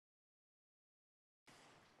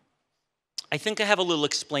I think I have a little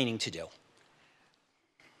explaining to do.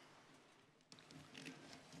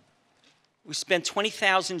 We spent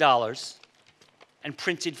 $20,000 and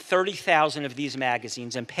printed 30,000 of these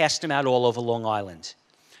magazines and passed them out all over Long Island.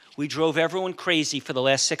 We drove everyone crazy for the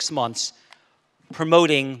last 6 months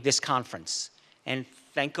promoting this conference. And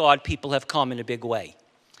thank God people have come in a big way.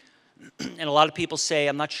 And a lot of people say,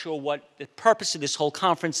 I'm not sure what the purpose of this whole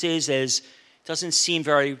conference is, as it doesn't seem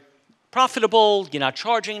very profitable, you're not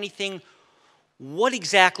charging anything. What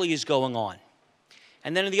exactly is going on?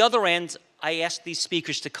 And then on the other end, I asked these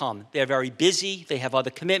speakers to come. They're very busy, they have other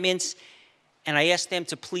commitments, and I asked them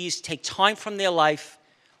to please take time from their life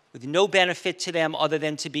with no benefit to them other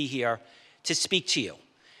than to be here to speak to you.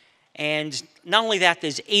 And not only that,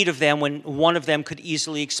 there's 8 of them when one of them could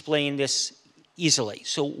easily explain this easily.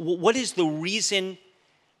 So what is the reason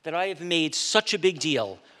that I have made such a big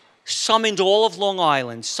deal, summoned all of Long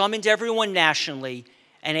Island, summoned everyone nationally,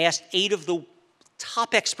 and asked 8 of the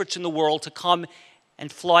top experts in the world to come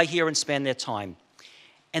and fly here and spend their time?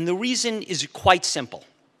 And the reason is quite simple.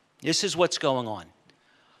 This is what's going on.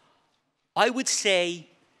 I would say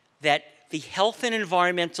that the health and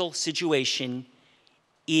environmental situation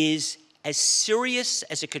is as serious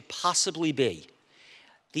as it could possibly be.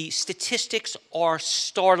 The statistics are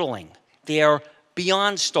startling. They're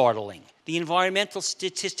beyond startling. The environmental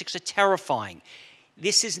statistics are terrifying.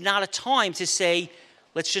 This is not a time to say,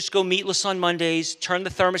 let's just go meatless on Mondays, turn the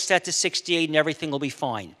thermostat to 68 and everything will be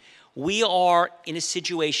fine. We are in a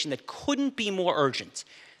situation that couldn't be more urgent.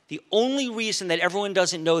 The only reason that everyone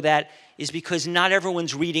doesn't know that is because not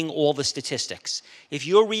everyone's reading all the statistics. If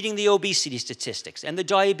you're reading the obesity statistics and the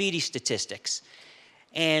diabetes statistics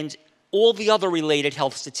and all the other related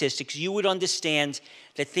health statistics, you would understand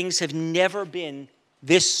that things have never been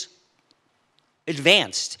this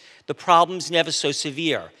advanced. The problem's never so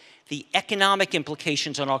severe. The economic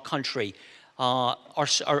implications on our country are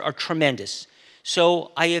tremendous.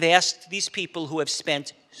 So I have asked these people who have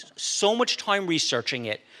spent so much time researching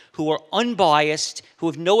it, who are unbiased, who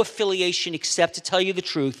have no affiliation except to tell you the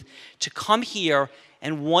truth, to come here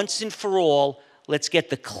and once and for all, let's get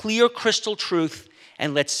the clear crystal truth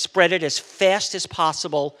and let's spread it as fast as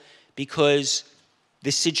possible because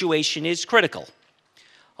the situation is critical.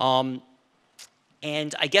 And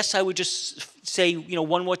I guess I would just say,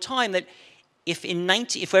 one more time that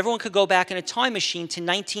if everyone could go back in a time machine to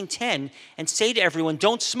 1910 and say to everyone,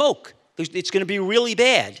 don't smoke, it's going to be really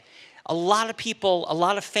bad, a lot of people, a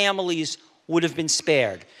lot of families would have been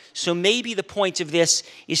spared. So maybe the point of this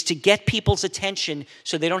is to get people's attention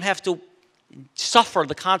so they don't have to suffer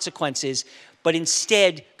the consequences, but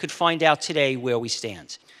instead could find out today where we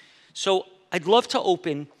stand. So I'd love to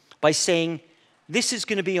open by saying this is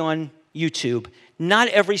going to be on YouTube. Not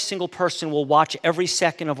every single person will watch every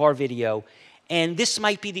second of our video, and this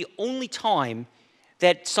might be the only time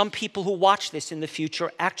that some people who watch this in the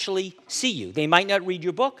future actually see you. They might not read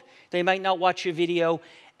your book, they might not watch your video,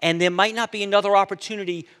 and there might not be another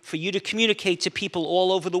opportunity for you to communicate to people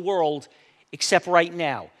all over the world except right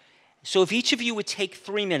now. So if each of you would take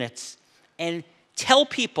 3 minutes and tell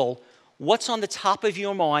people what's on the top of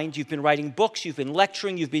your mind. You've been writing books, you've been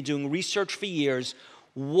lecturing, you've been doing research for years.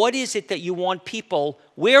 What is it that you want people,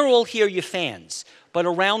 we're all here your fans, but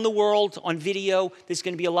around the world on video, there's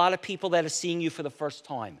going to be a lot of people that are seeing you for the first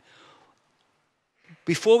time.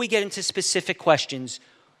 Before we get into specific questions,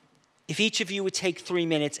 if each of you would take 3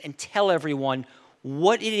 minutes and tell everyone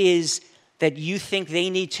what it is that you think they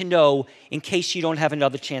need to know in case you don't have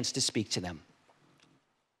another chance to speak to them.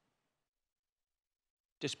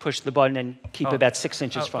 Just push the button and keep about 6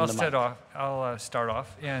 inches from the mic. I'll start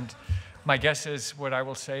off. And my guess is what I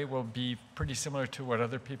will say will be pretty similar to what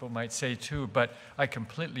other people might say too, but I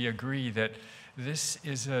completely agree that this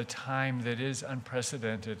is a time that is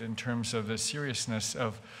unprecedented in terms of the seriousness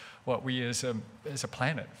of what we as a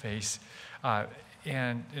planet face,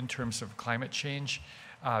 and in terms of climate change.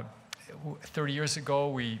 30 years ago,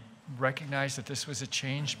 we recognized that this was a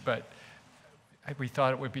change, but we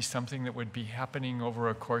thought it would be something that would be happening over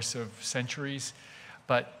a course of centuries.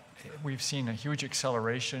 But we've seen a huge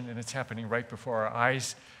acceleration, and it's happening right before our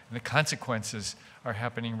eyes, and the consequences are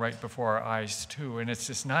happening right before our eyes too. And it's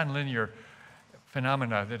this nonlinear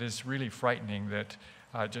phenomena that is really frightening that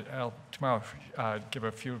I'll tomorrow give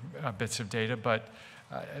a few bits of data, but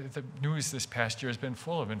the news this past year has been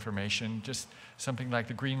full of information. Just something like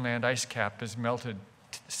the Greenland ice cap has melted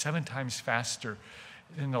 7 times faster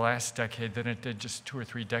in the last decade than it did just 2 or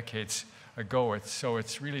 3 decades ago. So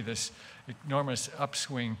it's really this enormous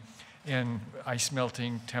upswing in ice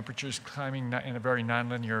melting, temperatures climbing in a very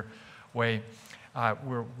nonlinear way.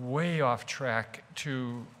 We're way off track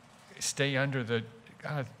to stay under the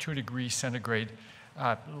 2 degrees centigrade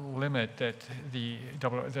limit that the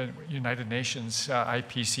United Nations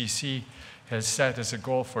IPCC has set as a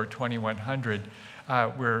goal for 2100,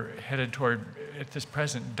 we're headed toward, at this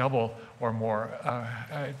present, double or more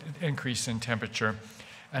increase in temperature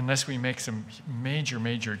unless we make some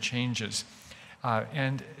major changes.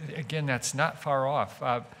 And again, that's not far off.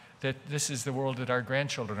 That this is the world that our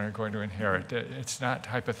grandchildren are going to inherit. It's not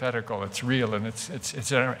hypothetical, it's real, and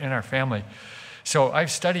it's in our family. So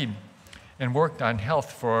I've studied and worked on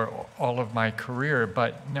health for all of my career,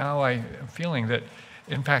 but now I'm feeling that,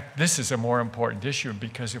 in fact, this is a more important issue,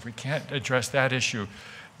 because if we can't address that issue,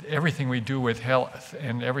 everything we do with health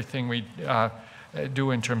and everything we do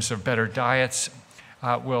in terms of better diets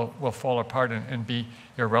will fall apart and be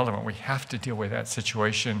irrelevant. We have to deal with that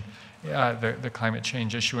situation, the climate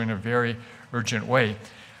change issue, in a very urgent way.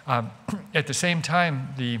 At the same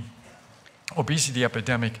time, the obesity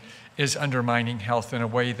epidemic is undermining health in a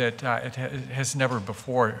way that it has never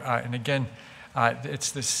before. And again,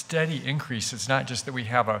 it's the steady increase. It's not just that we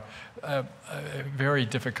have a very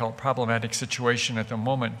difficult, problematic situation at the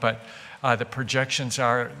moment, but the projections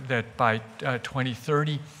are that by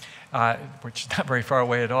 2030, which is not very far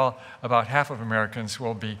away at all, about half of Americans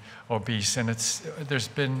will be obese. And there's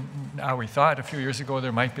been, we thought a few years ago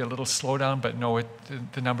there might be a little slowdown, but no,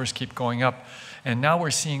 the numbers keep going up. And now we're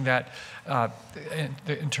seeing that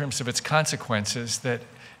in terms of its consequences, that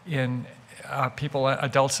in people,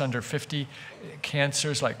 adults under 50,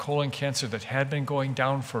 cancers like colon cancer that had been going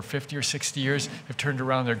down for 50 or 60 years have turned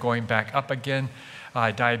around, they're going back up again.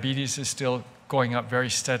 Diabetes is still going up very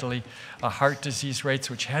steadily. Heart disease rates,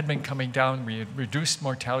 which had been coming down, we had reduced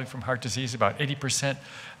mortality from heart disease about 80%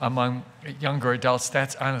 among younger adults.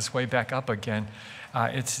 That's on its way back up again.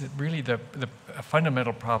 It's really the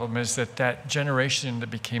fundamental problem is that generation that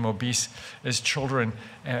became obese as children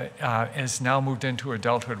has now moved into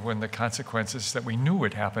adulthood, when the consequences that we knew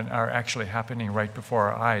would happen are actually happening right before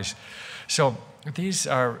our eyes. So these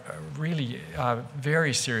are really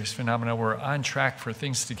very serious phenomena. We're on track for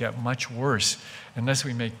things to get much worse unless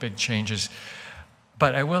we make big changes.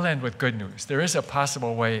 But I will end with good news. There is a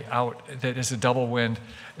possible way out that is a double win,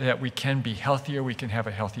 that we can be healthier, we can have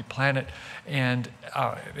a healthy planet, and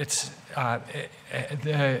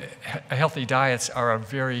healthy diets are a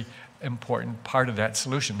very important part of that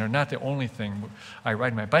solution. They're not the only thing. I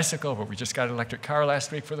ride my bicycle, but we just got an electric car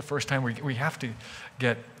last week for the first time. We have to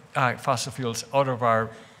get fossil fuels out of our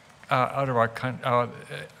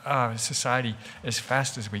society as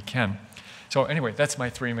fast as we can. So anyway, that's my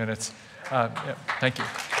 3 minutes. Yeah, thank you.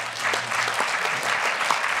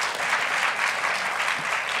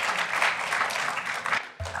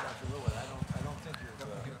 Dr. Willett, I don't think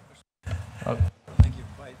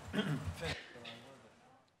you've quite finished.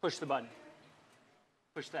 Push the button.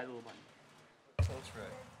 Push that little button. That's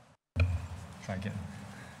right. Try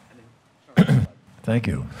again. Thank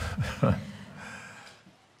you.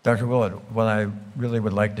 Dr. Willett, what I really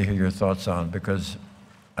would like to hear your thoughts on, because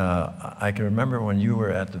I can remember when you were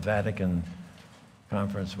at the Vatican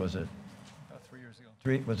conference, was it? 3 years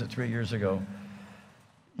ago. Was it 3 years ago?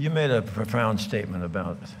 You made a profound statement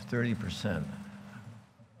about 30%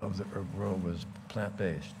 of the world was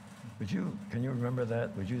plant-based. Can you remember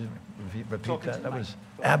that? Would you repeat that? That was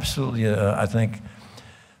absolutely, I think,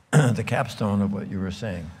 the capstone of what you were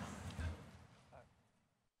saying.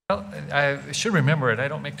 Well, I should remember it. I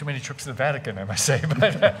don't make too many trips to the Vatican, I must say.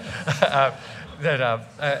 But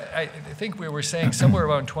I think we were saying somewhere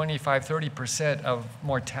around 25–30% of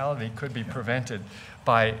mortality could be prevented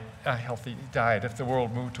by a healthy diet if the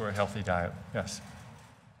world moved to a healthy diet. Yes.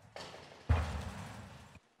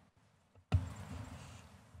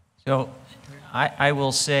 So I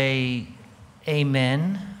will say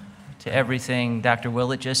amen to everything Dr.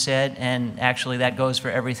 Willett just said, and actually that goes for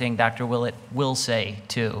everything Dr. Willett will say,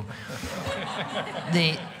 too.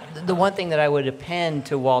 The one thing that I would append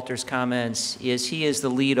to Walter's comments is he is the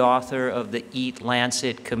lead author of the Eat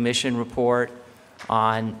Lancet Commission report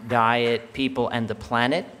on diet, people, and the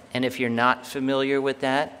planet. And if you're not familiar with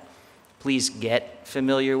that, please get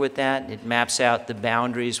familiar with that. It maps out the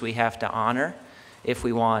boundaries we have to honor if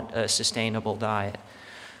we want a sustainable diet.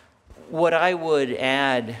 What I would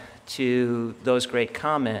add to those great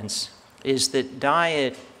comments is that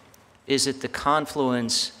diet is at the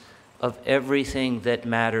confluence of everything that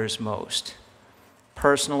matters most.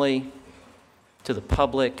 Personally, to the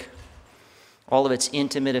public, all of its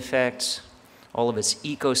intimate effects, all of its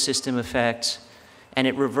ecosystem effects, and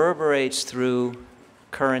it reverberates through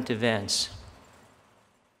current events.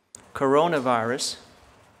 Coronavirus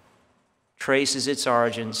traces its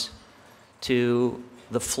origins to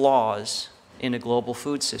the flaws in a global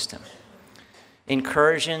food system.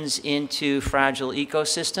 incursions into fragile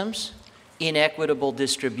ecosystems, inequitable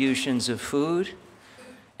distributions of food,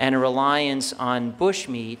 and a reliance on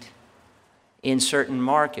bushmeat in certain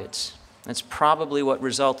markets. That's probably what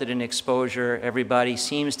resulted in exposure. Everybody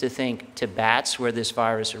seems to think to bats, where this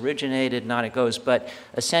virus originated, not it goes, but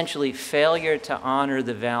essentially failure to honor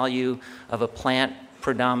the value of a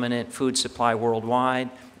plant-predominant food supply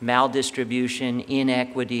worldwide, maldistribution,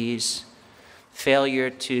 inequities, failure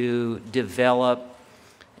to develop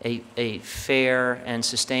a fair and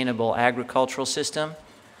sustainable agricultural system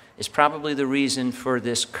is probably the reason for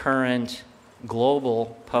this current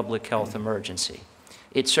global public health emergency.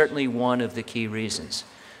 It's certainly one of the key reasons.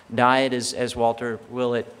 Diet, as Walter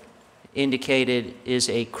Willett indicated, is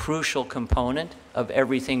a crucial component of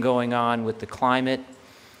everything going on with the climate.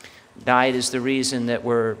 Diet is the reason that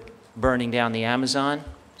we're burning down the Amazon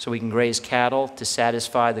so we can graze cattle to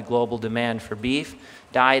satisfy the global demand for beef.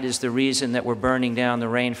 Diet is the reason that we're burning down the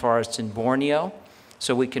rainforests in Borneo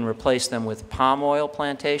so we can replace them with palm oil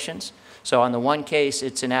plantations. So on the one case,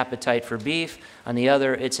 it's an appetite for beef. On the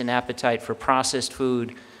other, it's an appetite for processed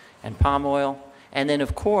food and palm oil. And then,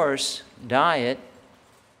 of course, diet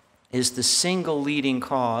is the single leading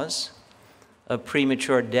cause of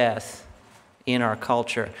premature death in our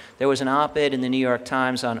culture. There was an op-ed in the New York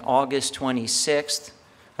Times on August 26th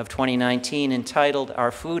of 2019 entitled,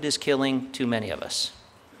 "Our Food is Killing Too Many of Us."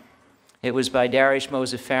 It was by Darish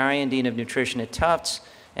Mozafarian, Dean of Nutrition at Tufts,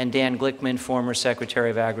 and Dan Glickman, former Secretary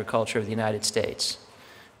of Agriculture of the United States.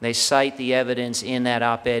 They cite the evidence in that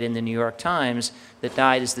op-ed in the New York Times that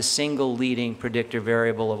diet is the single leading predictor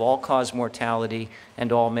variable of all-cause mortality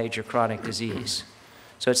and all major chronic disease.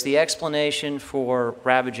 So it's the explanation for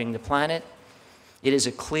ravaging the planet. It is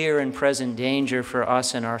a clear and present danger for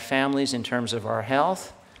us and our families in terms of our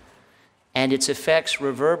health, and its effects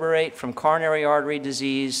reverberate from coronary artery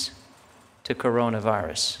disease to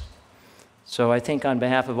coronavirus. So I think on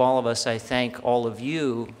behalf of all of us, I thank all of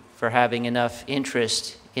you for having enough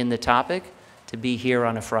interest in the topic to be here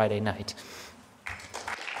on a Friday night.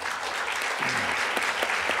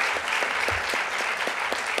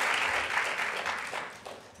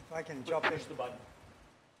 If I can jump in.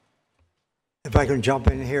 If I can jump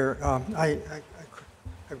in here, I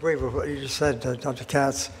agree with what you just said, Dr.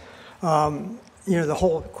 Katz. You know, the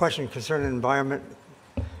whole question concerning environment,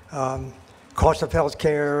 cost of health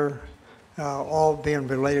care, all being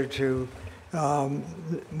related to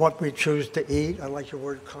what we choose to eat. I like your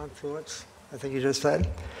word confluence, I think you just said.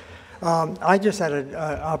 I just had an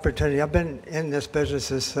opportunity. I've been in this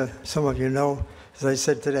business, as some of you know, as I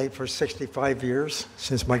said today, for 65 years,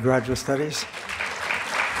 since my graduate studies.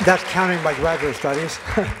 That's counting my graduate studies.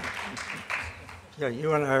 Yeah,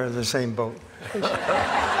 you and I are in the same boat.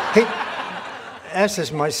 S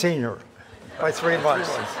is my senior by 3 months.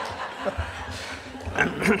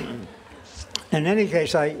 In any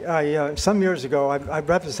case, some years ago, I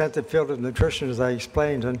represented the field of nutrition, as I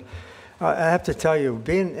explained, and I have to tell you,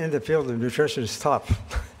 being in the field of nutrition is tough.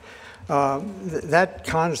 That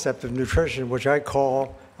concept of nutrition, which I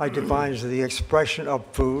define as the expression of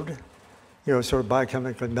food, you know, sort of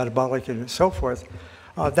biochemical, metabolic, and so forth.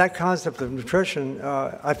 That concept of nutrition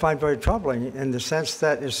I find very troubling in the sense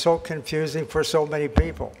that it's so confusing for so many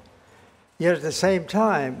people. Yet at the same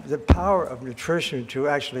time, the power of nutrition to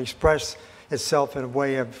actually express itself in a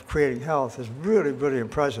way of creating health is really, really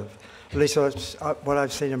impressive. At least that's what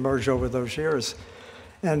I've seen emerge over those years.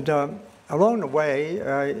 And along the way,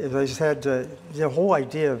 as I said, the whole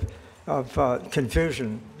idea of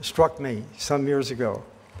confusion struck me some years ago.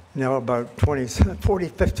 You know, about 20, 40,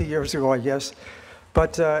 50 years ago, I guess.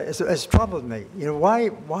 But it's troubled me. You know,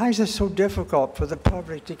 why is it so difficult for the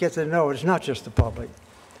public to get to know? It's not just the public.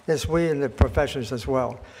 It's we in the professions as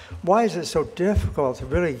well. Why is it so difficult to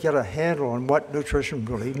really get a handle on what nutrition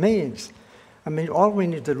really means? I mean, all we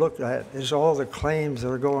need to look at is all the claims that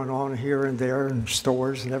are going on here and there in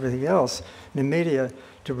stores and everything else in the media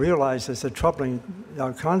to realize it's a troubling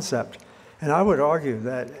concept. And I would argue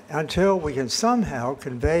that until we can somehow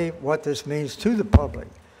convey what this means to the public,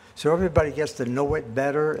 so everybody gets to know it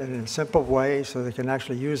better and in a simple way so they can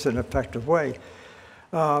actually use it in an effective way,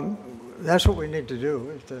 that's what we need to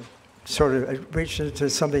do, is to sort of reach into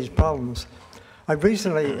some of these problems. I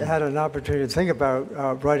recently had an opportunity to think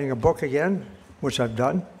about writing a book again, which I've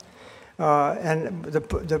done. And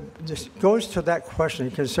this goes to that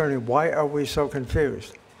question concerning why are we so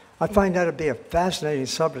confused? I find that to be a fascinating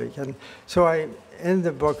subject. And so in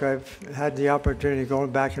the book, I've had the opportunity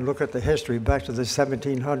going back and look at the history, back to the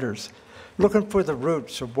 1700s, looking for the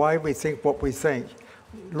roots of why we think what we think.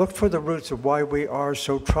 Look for the roots of why we are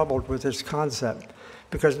so troubled with this concept.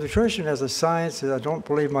 Because nutrition as a science, and I don't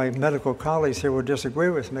believe my medical colleagues here would disagree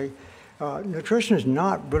with me, nutrition is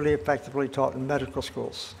not really effectively taught in medical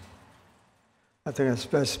schools. I think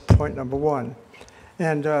that's point number one.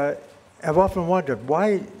 And I've often wondered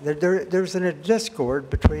why there's a discord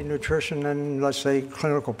between nutrition and, let's say,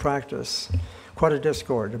 clinical practice. Quite a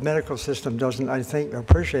discord. The medical system doesn't, I think,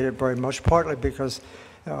 appreciate it very much, partly because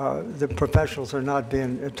the professionals are not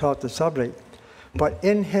being taught the subject. But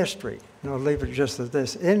in history, and I'll leave it just at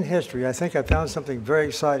this, in history, I think I found something very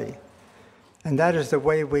exciting. And that is the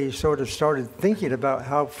way we sort of started thinking about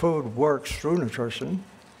how food works through nutrition,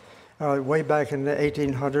 way back in the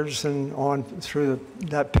 1800s and on through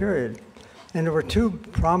that period. And there were two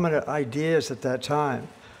prominent ideas at that time.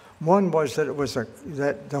 One was that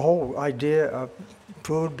that the whole idea of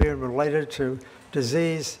food being related to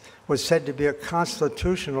disease was said to be a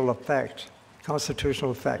constitutional effect.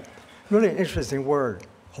 Constitutional effect. Really an interesting word.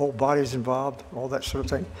 Whole body's involved, all that sort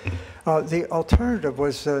of thing. The alternative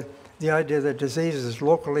was the idea that disease is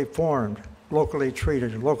locally formed, locally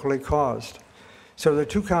treated, locally caused. So there are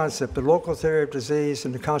two concepts, the local theory of disease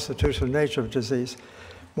and the constitutional nature of disease.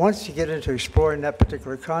 Once you get into exploring that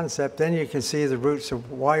particular concept, then you can see the roots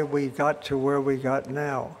of why we got to where we got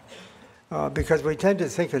now. Because we tend to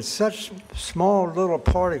think in such small little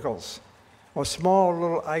particles or small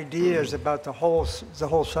little ideas about the whole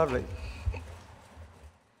subject.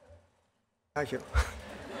 Thank you.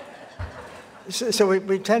 So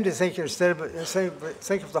we tend to think instead of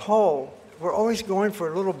think of the whole, we're always going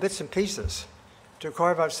for little bits and pieces to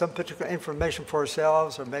carve out some particular information for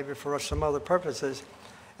ourselves or maybe for some other purposes.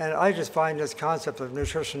 And I just find this concept of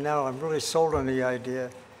nutrition now, I'm really sold on the idea.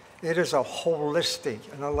 It is a holistic,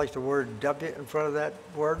 and I like the word W in front of that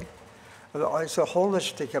word. It's a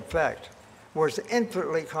holistic effect, where it's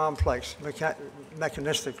infinitely complex,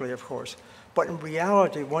 mechanistically, of course. But in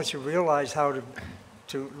reality, once you realize how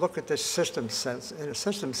to look at this system sense, in a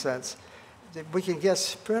system sense, we can get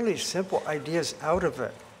fairly simple ideas out of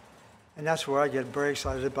it. And that's where I get very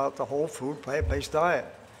excited about the whole food plant-based diet.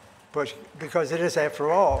 But because it is,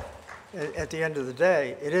 after all, at the end of the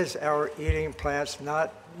day, it is our eating plants,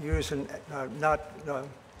 not using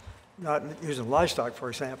livestock, for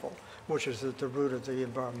example, which is at the root of the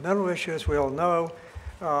environmental issues we all know,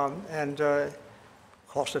 and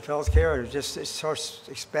cost of health care. It starts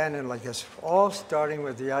expanding like this, all starting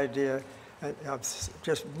with the idea of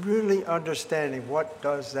just really understanding what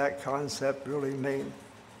does that concept really mean.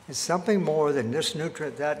 It's something more than this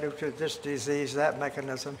nutrient, this disease, that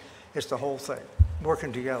mechanism. It's the whole thing,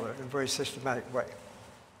 working together in a very systematic way.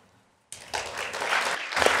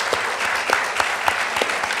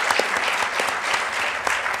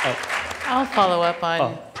 I'll follow up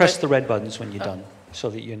on... press the red buttons when you're done, so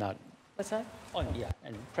that you're not... What's that? Oh, yeah,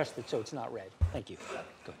 and press it so it's not red. Thank you. Go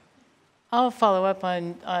ahead. I'll follow up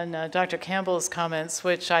on Dr. Campbell's comments,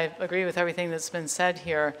 which I agree with everything that's been said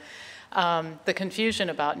here. The confusion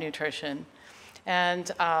about nutrition and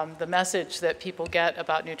the message that people get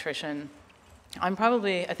about nutrition. I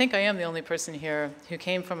think I am the only person here who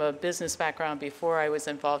came from a business background before I was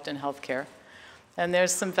involved in healthcare. And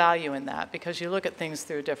there's some value in that because you look at things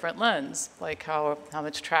through a different lens, like how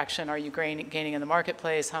much traction are you gaining in the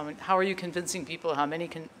marketplace, how are you convincing people, how many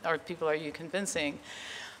people are you convincing?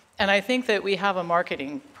 And I think that we have a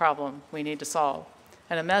marketing problem we need to solve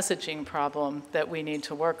and a messaging problem that we need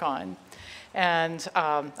to work on. And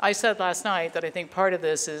I said last night that I think part of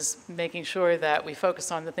this is making sure that we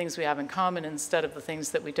focus on the things we have in common instead of the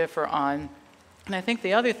things that we differ on. And I think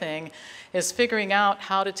the other thing is figuring out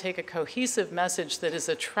how to take a cohesive message that is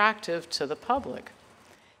attractive to the public,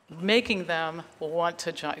 making them want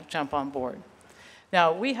to jump on board.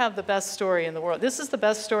 Now, we have the best story in the world. This is the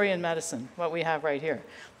best story in medicine, what we have right here,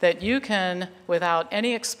 that you can, without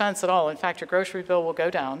any expense at all, in fact, your grocery bill will go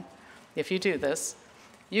down if you do this.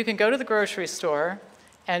 You can go to the grocery store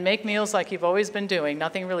and make meals like you've always been doing.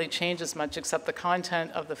 Nothing really changes much except the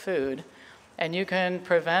content of the food. And you can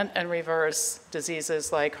prevent and reverse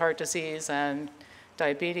diseases like heart disease and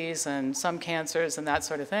diabetes and some cancers and that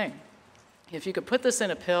sort of thing. If you could put this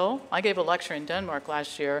in a pill, I gave a lecture in Denmark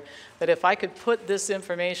last year that if I could put this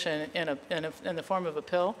information in the form of a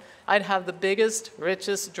pill, I'd have the biggest,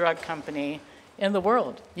 richest drug company in the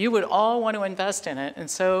world. You would all want to invest in it,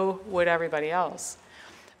 and so would everybody else.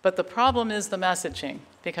 But the problem is the messaging,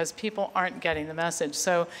 because people aren't getting the message.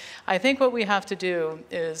 So I think what we have to do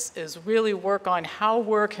is really work on how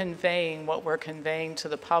we're conveying what we're conveying to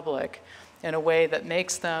the public in a way that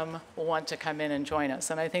makes them want to come in and join us.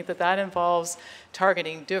 And I think that that involves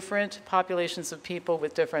targeting different populations of people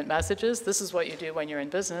with different messages. This is what you do when you're in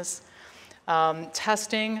business.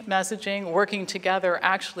 testing, messaging, working together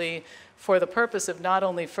actually for the purpose of not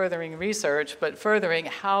only furthering research, but furthering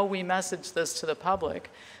how we message this to the public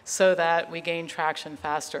so that we gain traction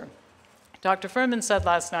faster. Dr. Furman said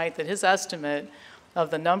last night that his estimate of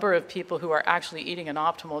the number of people who are actually eating an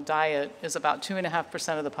optimal diet is about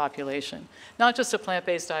 2.5% of the population. Not just a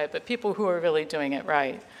plant-based diet, but people who are really doing it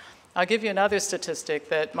right. I'll give you another statistic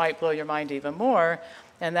that might blow your mind even more,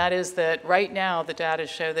 and that is that right now the data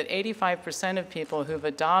show that 85% of people who've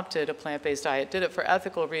adopted a plant-based diet did it for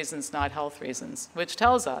ethical reasons, not health reasons, which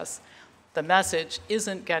tells us the message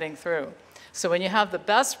isn't getting through. So when you have the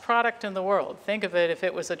best product in the world, think of it if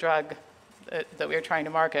it was a drug that we were trying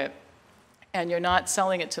to market, and you're not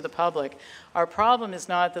selling it to the public. Our problem is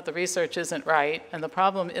not that the research isn't right, and the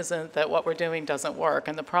problem isn't that what we're doing doesn't work,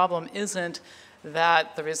 and the problem isn't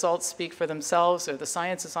that the results speak for themselves or the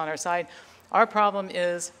science is on our side. Our problem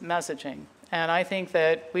is messaging. And I think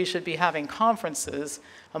that we should be having conferences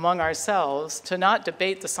among ourselves to not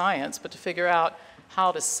debate the science, but to figure out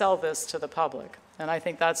how to sell this to the public. And I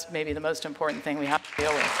think that's maybe the most important thing we have to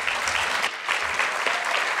deal with.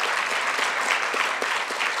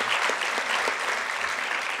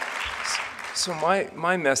 So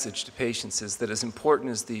my message to patients is that as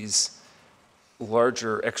important as these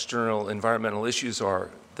larger external environmental issues are,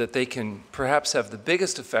 that they can perhaps have the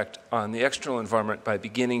biggest effect on the external environment by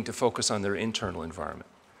beginning to focus on their internal environment.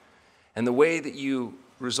 And the way that you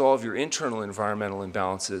resolve your internal environmental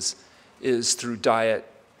imbalances is through diet,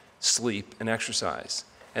 sleep, and exercise.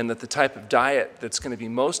 And that the type of diet that's going to be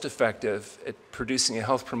most effective at producing a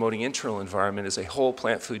health-promoting internal environment is a whole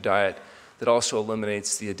plant food diet that also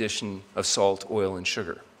eliminates the addition of salt, oil, and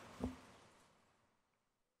sugar.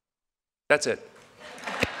 That's it.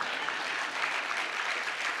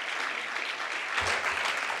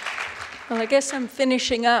 Well, I guess I'm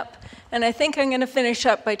finishing up, and I think I'm going to finish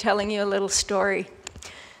up by telling you a little story.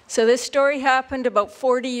 So this story happened about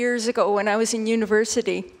 40 years ago when I was in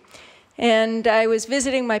university, and I was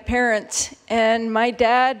visiting my parents, and my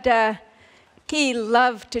dad, he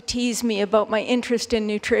loved to tease me about my interest in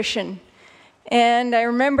nutrition. And I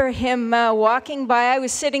remember him walking by. I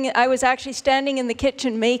was actually standing in the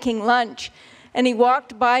kitchen making lunch, and he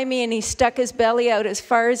walked by me and he stuck his belly out as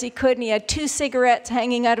far as he could, and he had 2 cigarettes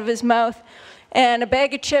hanging out of his mouth and a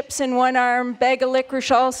bag of chips in one arm, bag of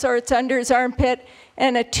licorice, all sorts under his armpit,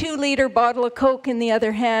 and a 2-liter bottle of Coke in the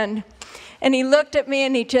other hand. And he looked at me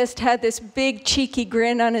and he just had this big cheeky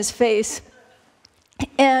grin on his face.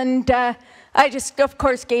 And I just, of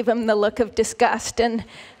course, gave him the look of disgust. And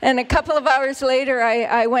a couple of hours later,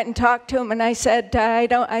 I went and talked to him, and I said, I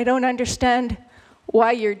don't understand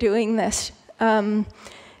why you're doing this. You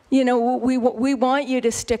know, we want you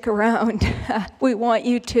to stick around. We want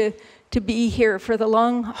you to be here for the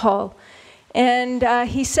long haul. And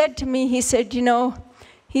he said to me, he said, you know,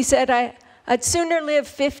 he said, I'd sooner live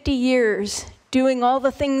 50 years doing all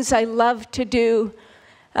the things I love to do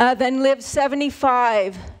than live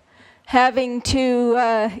 75 having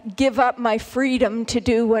to give up my freedom to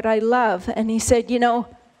do what I love. And he said, you know,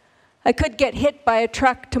 I could get hit by a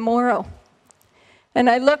truck tomorrow. And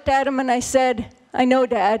I looked at him and I said, I know,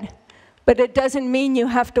 Dad, but it doesn't mean you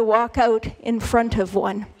have to walk out in front of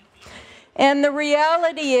one. And the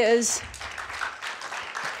reality is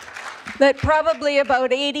that probably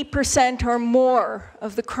about 80% or more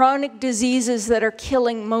of the chronic diseases that are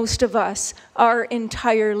killing most of us are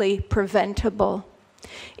entirely preventable.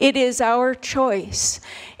 It is our choice.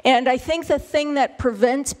 And I think the thing that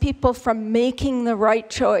prevents people from making the right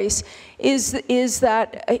choice is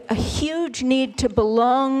that a huge need to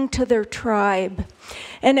belong to their tribe.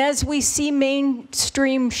 And as we see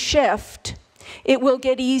mainstream shift, it will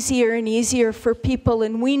get easier and easier for people,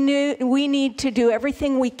 and we need to do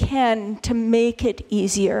everything we can to make it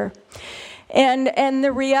easier. And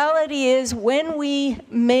the reality is, when we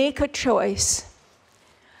make a choice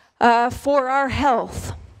for our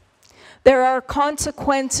health, there are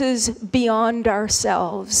consequences beyond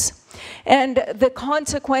ourselves. And the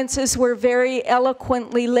consequences were very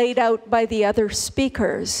eloquently laid out by the other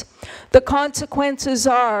speakers. The consequences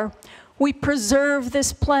are, we preserve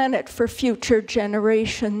this planet for future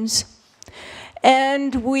generations,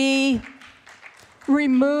 and we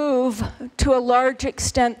remove, to a large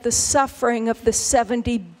extent, the suffering of the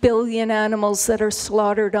 70 billion animals that are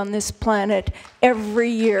slaughtered on this planet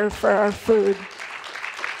every year for our food.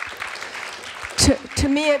 To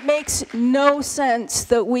me, it makes no sense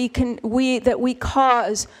that we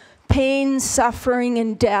cause pain, suffering,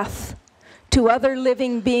 and death to other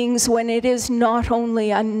living beings when it is not only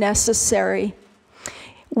unnecessary.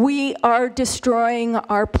 We are destroying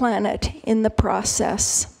our planet in the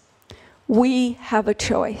process. We have a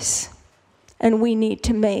choice. and we need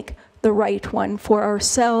to make the right one for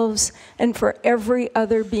ourselves and for every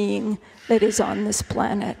other being that is on this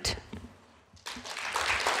planet.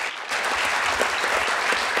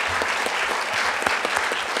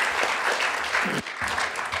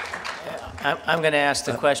 I'm going to ask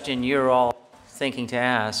the question you're all thinking to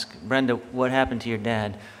ask. Brenda, what happened to your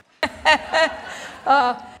dad?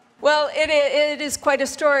 Well, it is quite a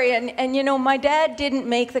story, and you know, my dad didn't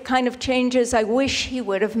make the kind of changes I wish he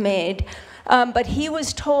would have made, but he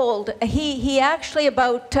was told, he actually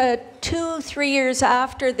about 2-3 years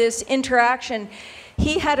after this interaction,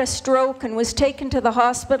 he had a stroke and was taken to the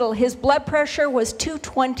hospital. His blood pressure was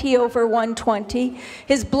 220/120.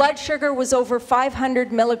 His blood sugar was over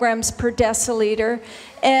 500 milligrams per deciliter.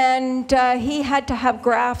 And he had to have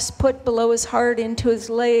grafts put below his heart into his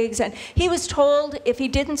legs. And he was told if he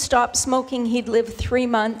didn't stop smoking, he'd live 3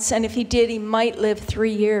 months. And if he did, he might live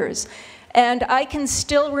 3 years. And I can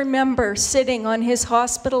still remember sitting on his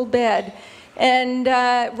hospital bed and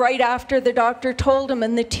right after the doctor told him,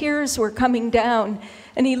 and the tears were coming down,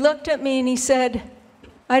 and he looked at me and he said,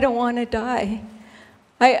 "I don't want to die.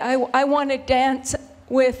 I want to dance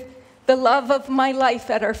with the love of my life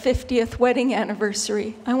at our 50th wedding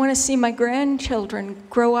anniversary. I want to see my grandchildren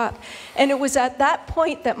grow up." And it was at that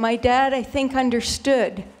point that my dad, I think,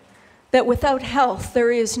 understood that without health,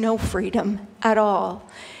 there is no freedom at all.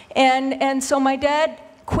 And so my dad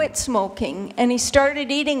quit smoking, and he started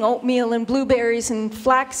eating oatmeal and blueberries and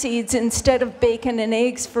flax seeds instead of bacon and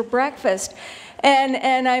eggs for breakfast.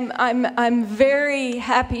 And I'm very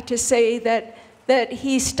happy to say that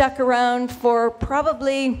he stuck around for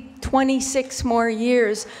probably 26 more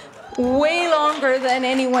years, way longer than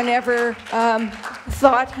anyone ever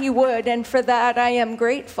thought he would, and for that I am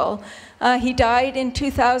grateful. He died in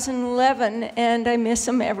 2011, and I miss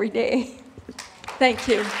him every day. Thank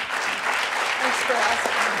you. Thanks for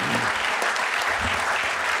asking.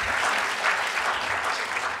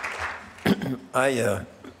 I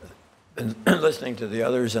been listening to the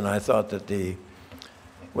others, and I thought that the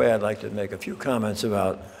way I'd like to make a few comments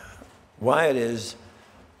about why it is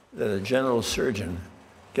that a general surgeon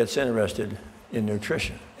gets interested in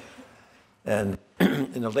nutrition. And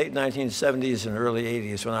in the late 1970s and early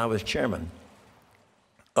 80s, when I was chairman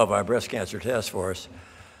of our breast cancer task force,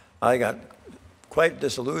 I got quite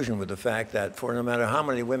disillusioned with the fact that for no matter how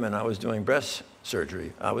many women I was doing breast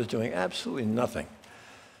surgery, I was doing absolutely nothing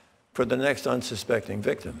for the next unsuspecting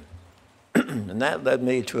victim. And that led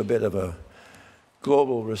me to a bit of a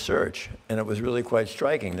global research, and it was really quite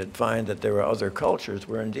striking to find that there were other cultures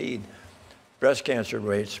where indeed breast cancer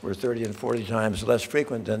rates were 30 and 40 times less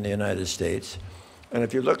frequent than the United States. And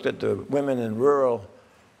if you looked at the women in rural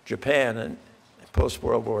Japan and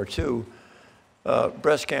post-World War II,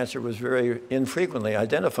 breast cancer was very infrequently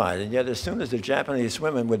identified. And yet as soon as the Japanese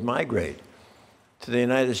women would migrate to the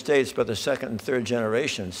United States by the second and third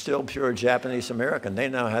generation, still pure Japanese American, they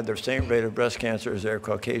now had the same rate of breast cancer as their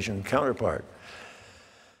Caucasian counterpart.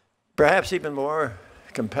 Perhaps even more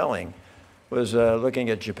compelling was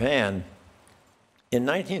looking at Japan. In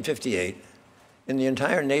 1958, in the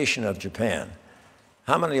entire nation of Japan,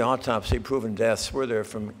 how many autopsy-proven deaths were there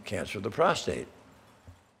from cancer of the prostate?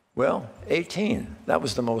 Well, 18. That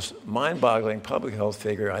was the most mind-boggling public health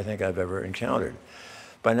figure I think I've ever encountered.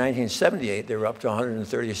 By 1978, they were up to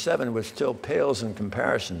 137, which still pales in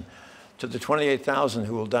comparison to the 28,000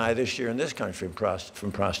 who will die this year in this country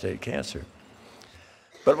from prostate cancer.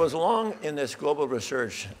 But it was long in this global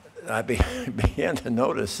research I began to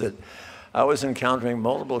notice that I was encountering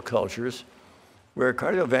multiple cultures where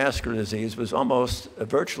cardiovascular disease was almost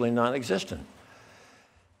virtually non-existent.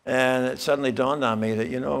 And it suddenly dawned on me that,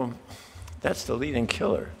 you know, that's the leading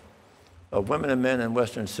killer of women and men in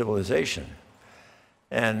Western civilization.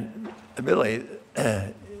 And really,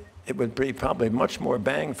 it would be probably much more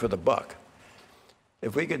bang for the buck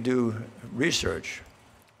if we could do research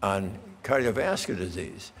on cardiovascular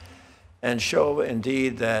disease and show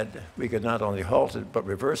indeed that we could not only halt it but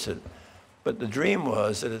reverse it. But the dream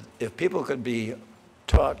was that if people could be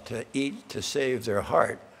taught to eat to save their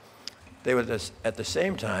heart, they would at the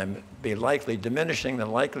same time be likely diminishing the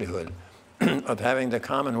likelihood of having the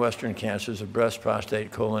common Western cancers of breast,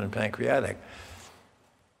 prostate, colon, and pancreatic.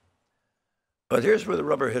 But here's where the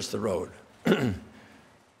rubber hits the road.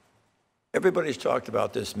 Everybody's talked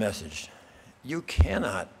about this message. You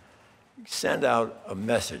cannot send out a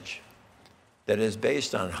message that is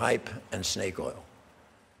based on hype and snake oil.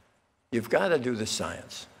 You've got to do the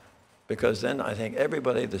science, because then I think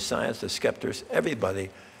everybody, the science, the skeptics, everybody,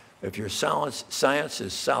 if your science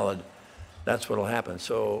is solid, that's what will happen.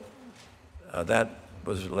 So that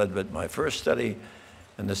was led with my first study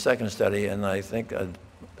and the second study, and I think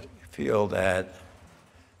feel that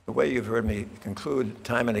the way you've heard me conclude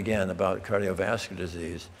time and again about cardiovascular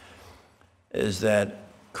disease is that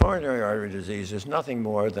coronary artery disease is nothing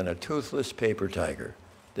more than a toothless paper tiger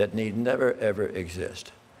that need never, ever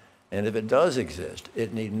exist. And if it does exist,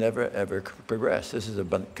 it need never, ever progress. This is a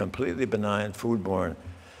completely benign foodborne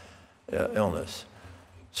illness.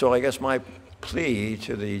 So I guess my plea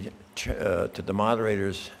to the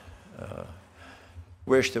moderators'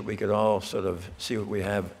 wish that we could all sort of see what we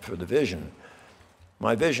have for the vision.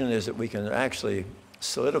 My vision is that we can actually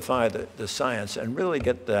solidify the science and really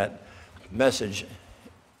get that message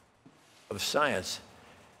of science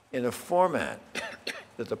in a format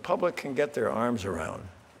that the public can get their arms around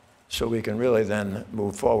so we can really then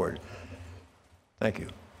move forward. Thank you.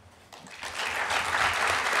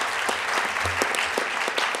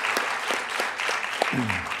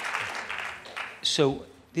 So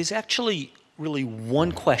there's actually really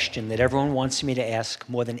one question that everyone wants me to ask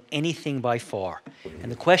more than anything by far.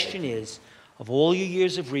 And the question is, of all your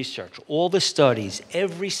years of research, all the studies,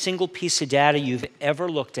 every single piece of data you've ever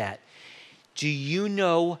looked at, do you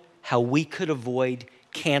know how we could avoid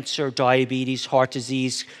cancer, diabetes, heart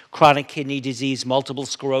disease, chronic kidney disease, multiple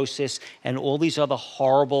sclerosis, and all these other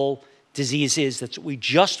horrible diseases that we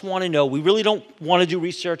just want to know? We really don't want to do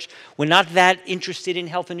research. We're not that interested in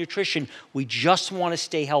health and nutrition. We just want to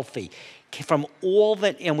stay healthy. From all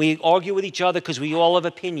that, and we argue with each other because we all have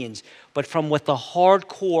opinions, but from what the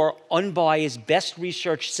hardcore, unbiased, best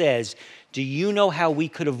research says, do you know how we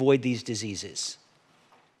could avoid these diseases?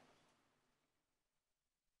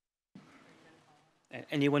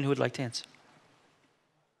 Anyone who would like to answer?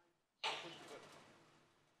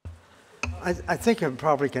 I think I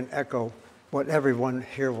probably can echo what everyone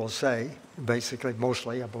here will say, basically,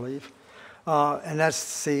 mostly, I believe. And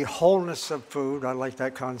that's the wholeness of food. I like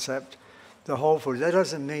that concept. The whole food. That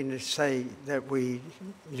doesn't mean to say that we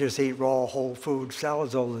just eat raw whole food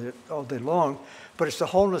salads all day long, but it's the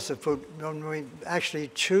wholeness of food. When we actually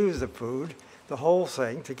choose the food, the whole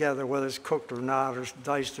thing together, whether it's cooked or not, or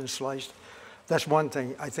diced and sliced, that's one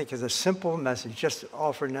thing I think is a simple message, just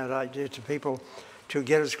offering that idea to people to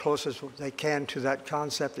get as close as they can to that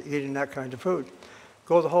concept of eating that kind of food.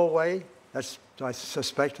 Go the whole way, that's, I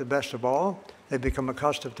suspect, the best of all. They become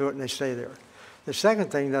accustomed to it and they stay there. The second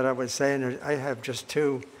thing that I would say, and I have just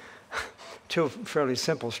two fairly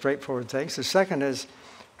simple, straightforward things. The second is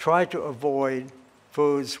try to avoid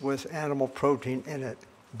foods with animal protein in it,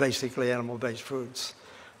 basically animal-based foods.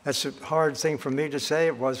 That's a hard thing for me to say.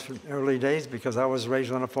 It was from early days because I was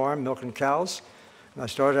raised on a farm milking cows. And I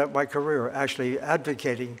started out my career actually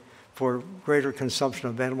advocating for greater consumption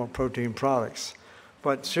of animal protein products.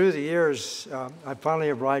 But through the years, I finally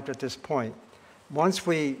arrived at this point. Once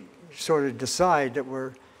we sort of decide that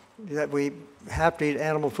we have to eat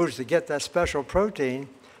animal foods to get that special protein,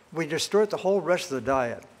 we distort the whole rest of the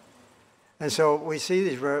diet. And so we see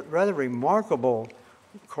these rather remarkable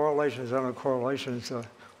correlations. I don't know correlations,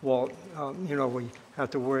 Walt, we have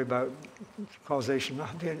to worry about correlation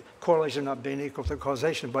not being equal to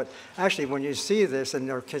causation. But actually, when you see this and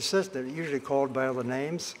they're consistent, usually called by other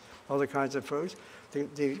names, other kinds of foods,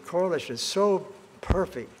 the correlation is so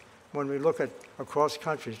perfect when we look at across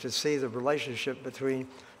countries to see the relationship between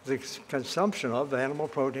the consumption of animal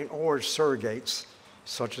protein or surrogates,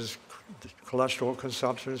 such as cholesterol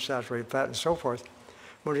consumption, saturated fat, and so forth.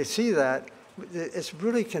 When you see that, it's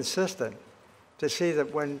really consistent to see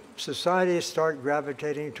that when societies start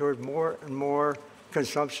gravitating toward more and more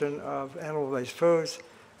consumption of animal-based foods,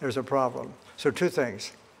 there's a problem. So two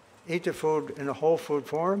things. Eat the food in a whole food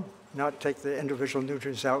form, not take the individual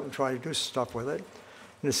nutrients out and try to do stuff with it.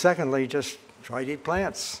 And secondly, just try to eat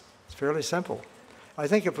plants. It's fairly simple. I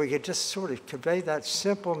think if we could just sort of convey that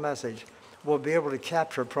simple message, we'll be able to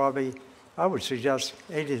capture probably, I would suggest,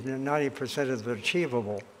 80 to 90% of the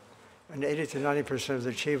achievable, and 80 to 90% of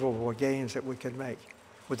the achievable gains that we can make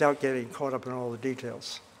without getting caught up in all the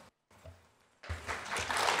details.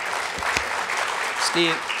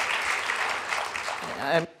 Steve,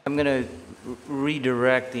 I'm going to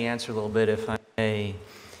redirect the answer a little bit, if I may.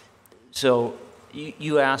 So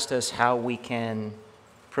you asked us how we can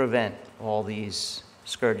prevent all these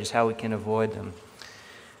scourges, how we can avoid them.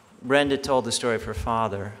 Brenda told the story of her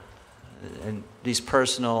father, and these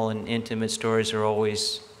personal and intimate stories are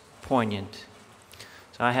always poignant.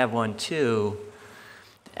 So I have one too.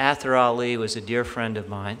 Athar Ali was a dear friend of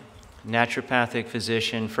mine, naturopathic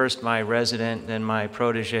physician, first my resident, then my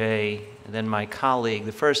protege, and then my colleague,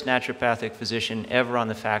 the first naturopathic physician ever on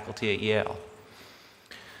the faculty at Yale.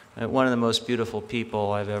 One of the most beautiful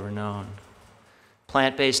people I've ever known.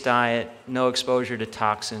 Plant-based diet, no exposure to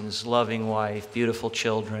toxins, loving wife, beautiful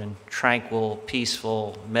children, tranquil,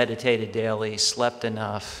 peaceful, meditated daily, slept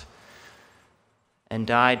enough, and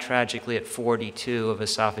died tragically at 42 of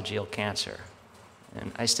esophageal cancer.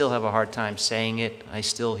 And I still have a hard time saying it. I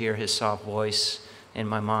still hear his soft voice in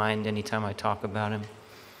my mind anytime I talk about him.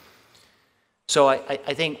 So I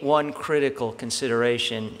think one critical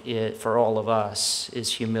consideration for all of us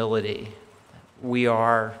is humility. We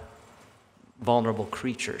are vulnerable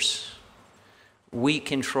creatures. We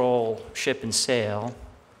control ship and sail,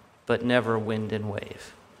 but never wind and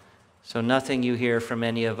wave. So nothing you hear from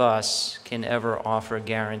any of us can ever offer a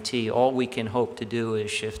guarantee. All we can hope to do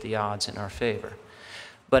is shift the odds in our favor.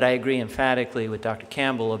 But I agree emphatically with Dr.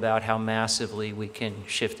 Campbell about how massively we can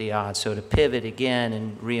shift the odds. So to pivot again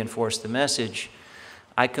and reinforce the message,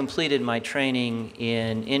 I completed my training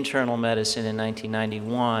in internal medicine in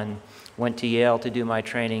 1991, went to Yale to do my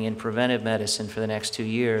training in preventive medicine for the next 2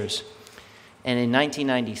 years. And in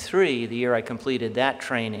 1993, the year I completed that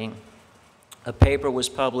training, a paper was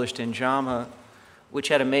published in JAMA which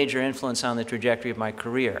had a major influence on the trajectory of my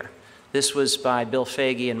career. This was by Bill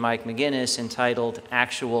Foege and Mike McGinnis, entitled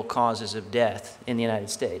Actual Causes of Death in the United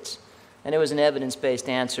States. And it was an evidence-based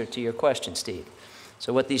answer to your question, Steve.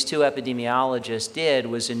 So what these two epidemiologists did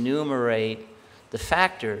was enumerate the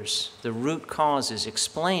factors, the root causes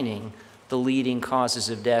explaining the leading causes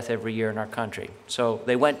of death every year in our country. So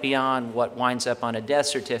they went beyond what winds up on a death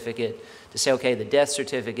certificate to say, okay, the death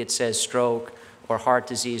certificate says stroke or heart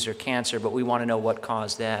disease or cancer, but we want to know what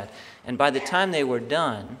caused that. And by the time they were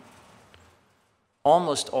done,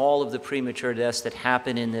 almost all of the premature deaths that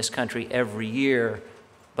happen in this country every year,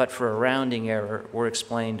 but for a rounding error, were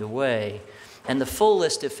explained away. And the full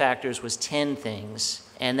list of factors was 10 things,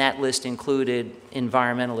 and that list included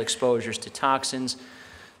environmental exposures to toxins,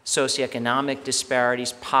 socioeconomic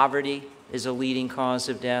disparities. Poverty is a leading cause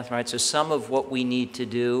of death, right? So some of what we need to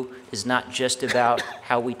do is not just about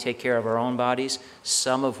how we take care of our own bodies.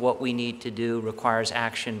 Some of what we need to do requires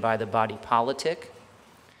action by the body politic.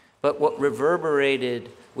 But what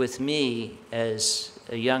reverberated with me as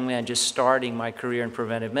a young man just starting my career in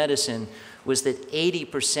preventive medicine was that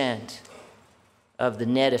 80% of the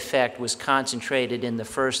net effect was concentrated in the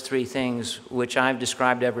first three things, which I've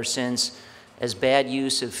described ever since as bad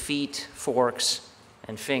use of feet, forks,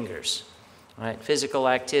 and fingers. Right? Physical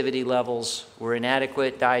activity levels were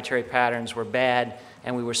inadequate, dietary patterns were bad,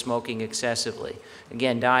 and we were smoking excessively.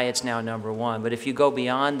 Again, diet's now number one, but if you go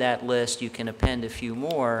beyond that list, you can append a few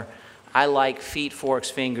more. I like feet,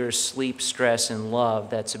 forks, fingers, sleep, stress, and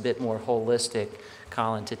love. That's a bit more holistic,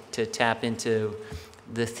 Colin, to tap into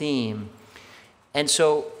the theme. And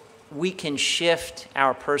so we can shift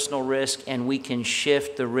our personal risk, and we can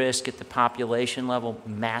shift the risk at the population level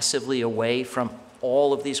massively away from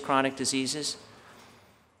all of these chronic diseases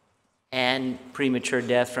and premature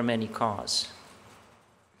death from any cause.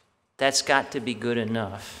 That's got to be good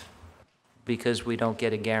enough, because we don't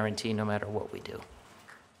get a guarantee no matter what we do.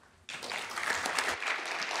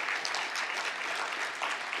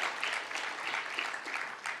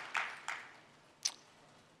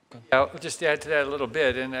 I'll just add to that a little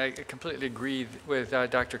bit, and I completely agree with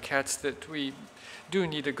Dr. Katz that we do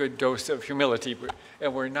need a good dose of humility,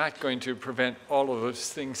 and we're not going to prevent all of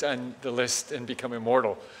those things on the list and become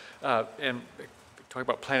immortal. And talk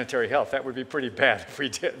about planetary health, that would be pretty bad if we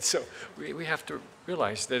did. So we have to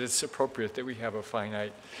realize that it's appropriate that we have a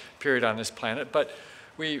finite period on this planet, but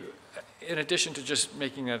we, in addition to just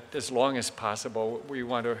making it as long as possible, we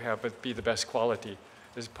want to have it be the best quality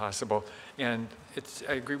as possible. And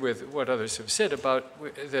I agree with what others have said about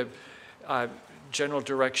the general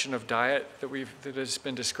direction of diet that has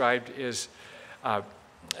been described is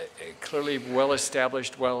clearly well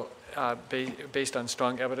established, based on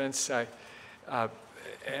strong evidence. And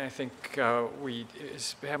I think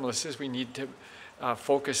as Pamela says, we need to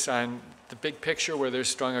focus on the big picture where there's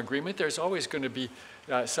strong agreement. There's always going to be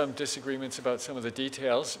some disagreements about some of the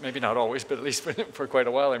details, maybe not always, but at least for quite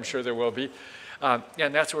a while, I'm sure there will be.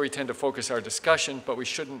 And that's where we tend to focus our discussion, but we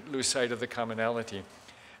shouldn't lose sight of the commonality.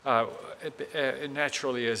 It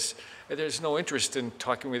naturally is, there's no interest in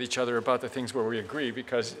talking with each other about the things where we agree,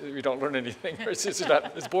 because we don't learn anything.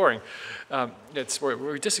 It's boring. It's where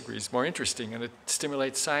we disagree. It's more interesting, and it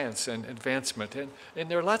stimulates science and advancement. And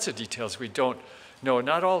there are lots of details we don't know.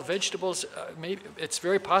 Not all vegetables, it's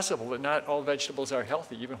very possible that not all vegetables are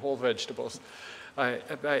healthy, even whole vegetables.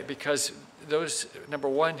 Because those, number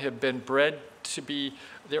one, have been bred to be,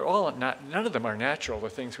 they're all not, none of them are natural, the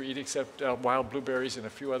things we eat, except wild blueberries and a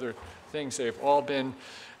few other things. They've all been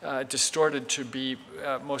distorted to be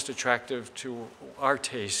most attractive to our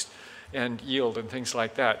taste. and yield and things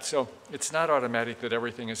like that. So it's not automatic that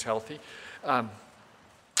everything is healthy.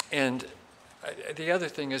 And the other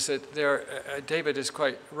thing is that David is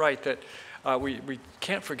quite right that we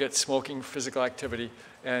can't forget smoking, physical activity,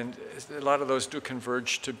 and a lot of those do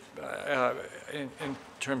converge to in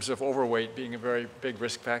terms of overweight being a very big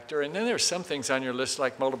risk factor. And then there's some things on your list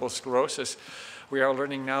like multiple sclerosis. We are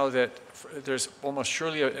learning now that there's almost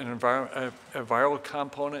surely a viral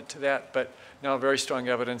component to that, but now very strong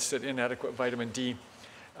evidence that inadequate vitamin D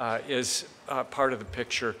is part of the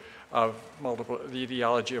picture of the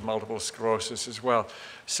etiology of multiple sclerosis as well.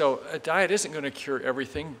 So a diet isn't going to cure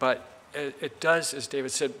everything, but it does, as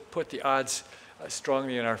David said, put the odds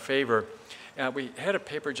strongly in our favor. We had a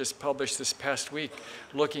paper just published this past week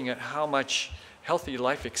looking at how much healthy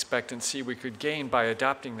life expectancy we could gain by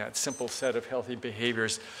adopting that simple set of healthy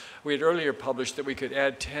behaviors. We had earlier published that we could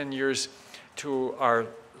add 10 years to our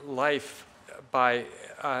life by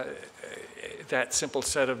that simple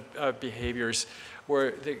set of behaviors,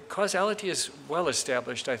 where the causality is well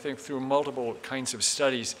established, I think, through multiple kinds of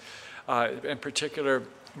studies, in particular,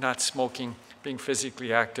 not smoking, being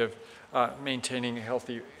physically active, maintaining a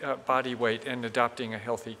healthy body weight, and adopting a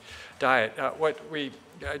healthy diet. What we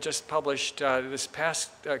just published this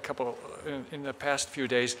past in the past few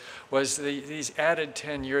days was these added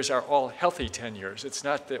 10 years are all healthy 10 years. It's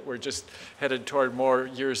not that we're just headed toward more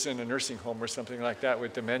years in a nursing home or something like that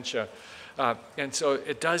with dementia. And so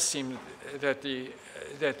it does seem that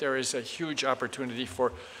there is a huge opportunity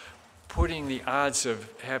for putting the odds of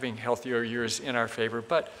having healthier years in our favor.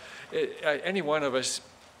 But any one of us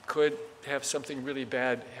could have something really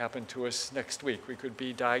bad happen to us next week. We could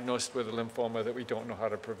be diagnosed with a lymphoma that we don't know how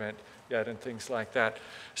to prevent yet and things like that.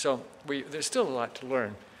 So there's still a lot to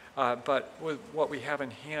learn. But with what we have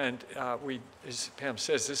in hand, as Pam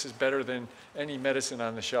says, this is better than any medicine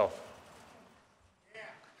on the shelf.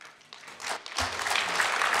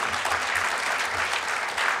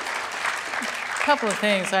 A couple of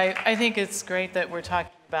things. I think it's great that we're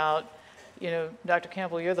talking about, Dr.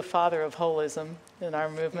 Campbell, you're the father of holism in our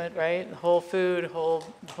movement, right? Whole food, whole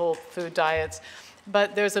food diets.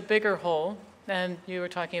 But there's a bigger whole, and you were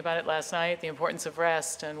talking about it last night, the importance of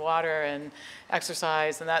rest and water and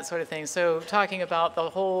exercise and that sort of thing. So talking about the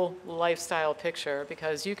whole lifestyle picture,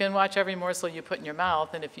 because you can watch every morsel you put in your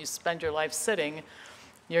mouth, and if you spend your life sitting,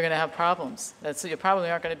 you're going to have problems. You probably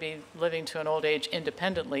aren't going to be living to an old age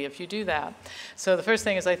independently if you do that. So the first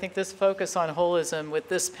thing is I think this focus on holism with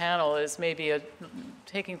this panel is maybe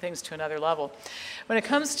taking things to another level. When it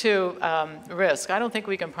comes to risk, I don't think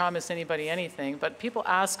we can promise anybody anything, but people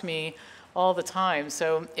ask me all the time,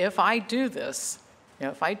 so if I do this,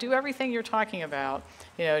 if I do everything you're talking about,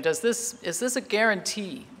 is this a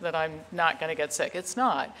guarantee that I'm not going to get sick? It's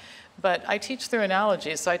not. But I teach through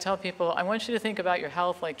analogies, so I tell people, I want you to think about your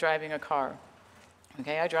health like driving a car.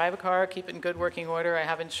 Okay, I drive a car, keep it in good working order, I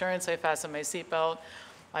have insurance, I fasten my seatbelt,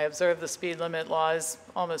 I observe the speed limit laws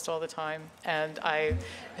almost all the time, and I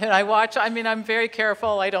watch, I'm very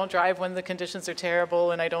careful, I don't drive when the conditions are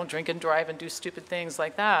terrible, and I don't drink and drive and do stupid things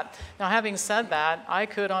like that. Now, having said that, I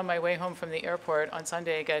could, on my way home from the airport on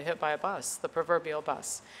Sunday, get hit by a bus, the proverbial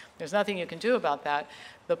bus. There's nothing you can do about that.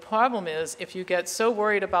 The problem is, if you get so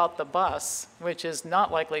worried about the bus, which is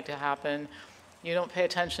not likely to happen, you don't pay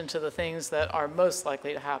attention to the things that are most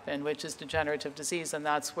likely to happen, which is degenerative disease, and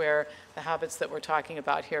that's where the habits that we're talking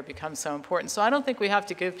about here become so important. So I don't think we have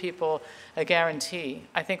to give people a guarantee.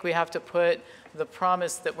 I think we have to put the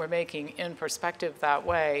promise that we're making in perspective that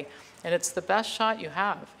way, and it's the best shot you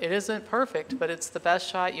have. It isn't perfect, but it's the best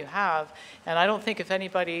shot you have, and I don't think if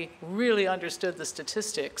anybody really understood the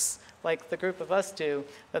statistics like the group of us do,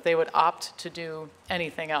 that they would opt to do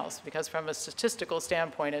anything else, because from a statistical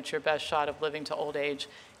standpoint, it's your best shot of living to old age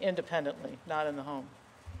independently, not in the home.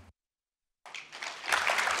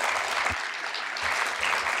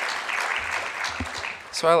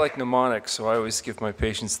 So I like mnemonics, so I always give my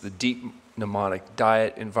patients the deep mnemonic: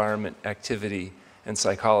 diet, environment, activity, and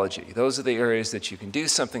psychology. Those are the areas that you can do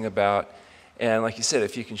something about, and like you said,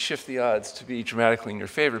 if you can shift the odds to be dramatically in your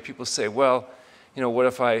favor, people say, well, what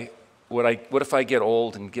if I get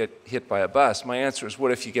old and get hit by a bus? My answer is,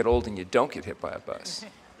 what if you get old and you don't get hit by a bus?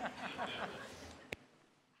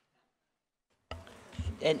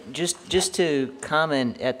 And just to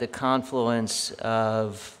comment at the confluence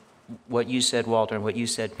of what you said, Walter, and what you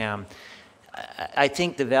said, Pam, I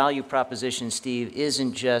think the value proposition, Steve,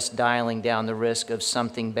 isn't just dialing down the risk of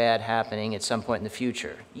something bad happening at some point in the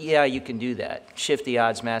future. Yeah, you can do that. Shift the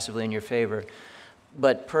odds massively in your favor.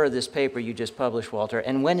 But per this paper you just published, Walter,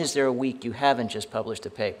 and when is there a week you haven't just published a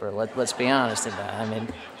paper? Let's be honest about it.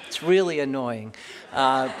 It's really annoying.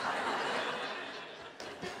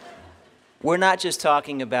 we're not just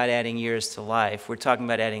talking about adding years to life, we're talking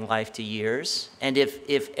about adding life to years. And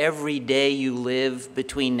if every day you live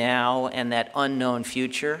between now and that unknown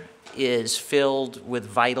future is filled with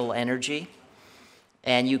vital energy,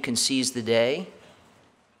 and you can seize the day,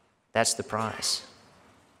 that's the prize.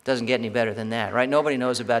 Doesn't get any better than that, right? Nobody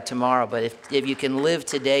knows about tomorrow, but if you can live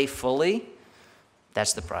today fully,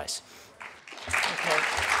 that's the prize.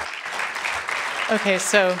 Okay,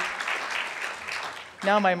 so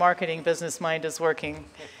now my marketing business mind is working.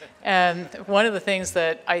 And one of the things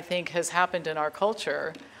that I think has happened in our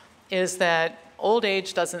culture is that old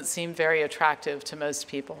age doesn't seem very attractive to most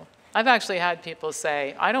people. I've actually had people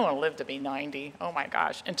say, I don't want to live to be 90. Oh my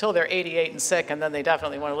gosh, until they're 88 and sick, and then they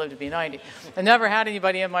definitely want to live to be 90. I never had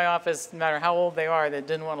anybody in my office, no matter how old they are, that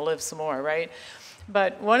didn't want to live some more, right?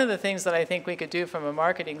 But one of the things that I think we could do from a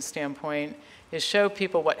marketing standpoint is show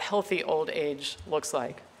people what healthy old age looks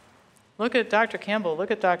like. Look at Dr. Campbell, look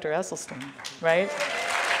at Dr. Esselstyn, right?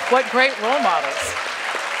 What great role models.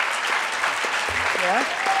 Yeah?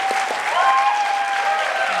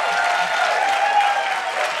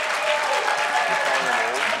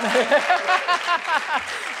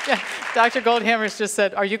 Yeah, Dr. Goldhamer's just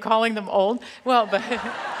said, are you calling them old? Well, but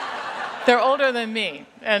they're older than me,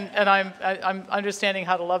 and I'm understanding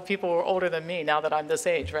how to love people who are older than me now that I'm this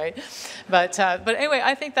age, right? But anyway,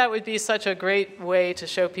 I think that would be such a great way to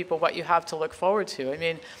show people what you have to look forward to. I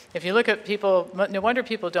mean, if you look at people, no wonder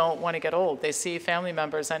people don't want to get old. They see family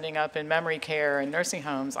members ending up in memory care and nursing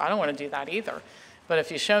homes. I don't want to do that either. But if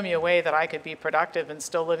you show me a way that I could be productive and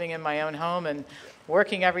still living in my own home and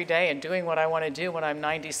working every day and doing what I want to do when I'm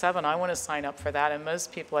 97, I want to sign up for that, and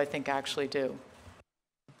most people, I think, actually do.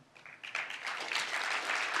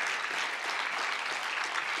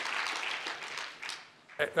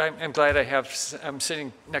 I'm glad I'm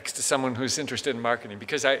sitting next to someone who's interested in marketing,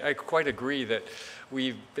 because I quite agree that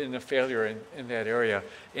we've been a failure in that area.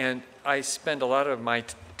 And I spend a lot of my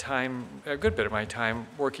time, a good bit of my time,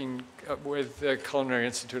 working with the Culinary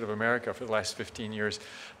Institute of America for the last 15 years,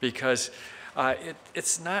 because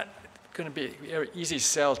it's not going to be an easy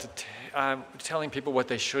sell to telling people what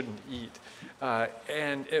they shouldn't eat.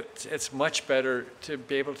 And it's much better to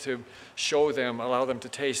be able to show them, allow them to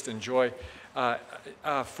taste, enjoy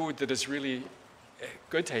food that is really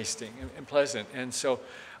good tasting and pleasant. And so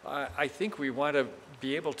I think we want to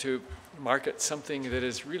be able to market something that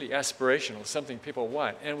is really aspirational, something people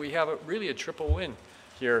want. And we have really a triple win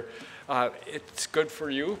here. It's good for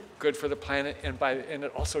you, good for the planet, and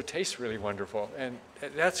it also tastes really wonderful. And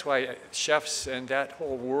that's why chefs and that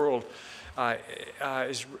whole world,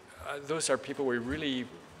 those are people we really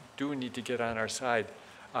do need to get on our side.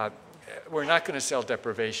 We're not going to sell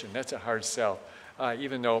deprivation. That's a hard sell,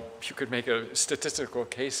 even though you could make a statistical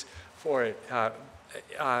case for it.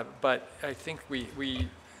 But I think we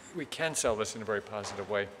can sell this in a very positive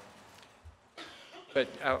way. But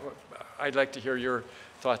I'd like to hear your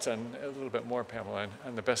thoughts on a little bit more, Pamela,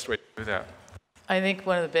 on the best way to do that. I think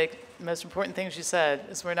one of the most important things you said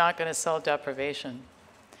is we're not going to sell deprivation.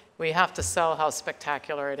 We have to sell how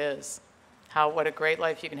spectacular it is, what a great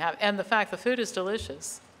life you can have, and the fact the food is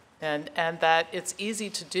delicious, and that it's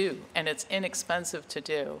easy to do, and it's inexpensive to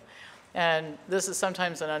do. And this is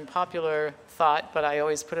sometimes an unpopular thought, but I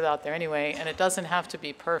always put it out there anyway, and it doesn't have to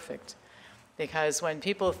be perfect. Because when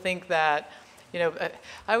people think that, I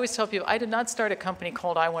always tell people, I did not start a company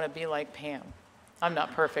called I Want to Be Like Pam. I'm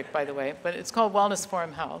not perfect, by the way, but it's called Wellness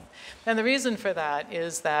Forum Health. And the reason for that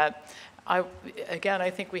is that, I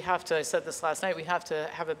think we have to, I said this last night, we have to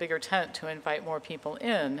have a bigger tent to invite more people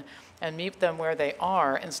in and meet them where they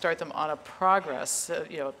are and start them on a progress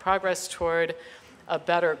toward a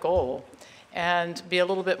better goal, and be a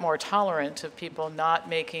little bit more tolerant of people not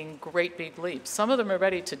making great big leaps. Some of them are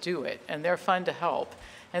ready to do it, and they're fun to help.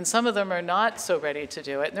 And some of them are not so ready to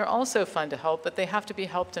do it, and they're also fun to help, but they have to be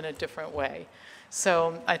helped in a different way.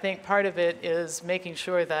 So I think part of it is making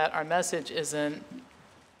sure that our message isn't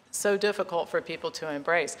so difficult for people to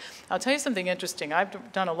embrace. I'll tell you something interesting.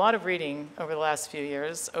 I've done a lot of reading over the last few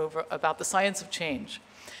years about the science of change,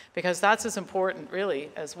 because that's as important,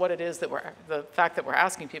 really, as what it is the fact that we're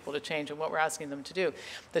asking people to change and what we're asking them to do.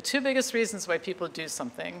 The two biggest reasons why people do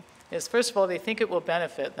something is, first of all, they think it will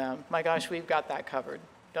benefit them. My gosh, we've got that covered,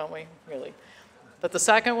 don't we? Really. But the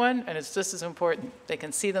second one, and it's just as important, they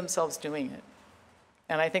can see themselves doing it.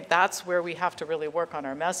 And I think that's where we have to really work on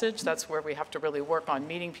our message. That's where we have to really work on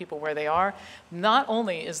meeting people where they are. Not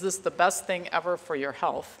only is this the best thing ever for your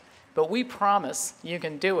health, but we promise you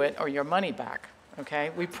can do it or your money back. Okay?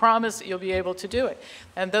 We promise you'll be able to do it.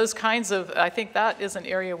 And those kinds of, I think that is an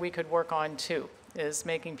area we could work on too, is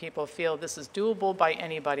making people feel this is doable by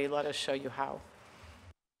anybody. Let us show you how.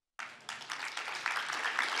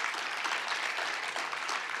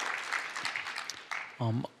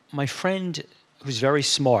 My friend, who's very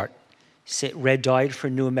smart, read Diet for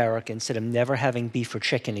New American, said, I'm never having beef or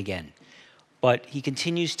chicken again. But he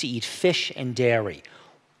continues to eat fish and dairy.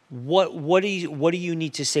 What do you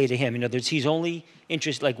need to say to him? In other words, he's only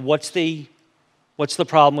interested, like, what's the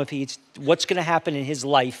problem if he eats, what's going to happen in his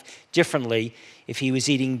life differently if he was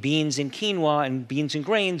eating beans and quinoa and beans and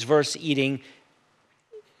grains versus eating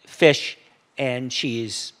fish and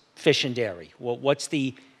cheese, fish and dairy? Well, what's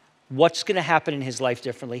going to happen in his life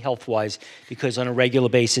differently health-wise because on a regular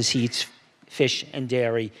basis he eats fish and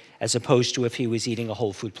dairy as opposed to if he was eating a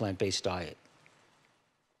whole food plant-based diet?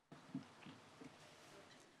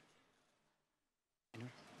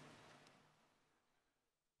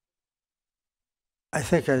 I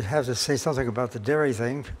think I'd have to say something about the dairy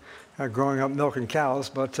thing, growing up milking cows,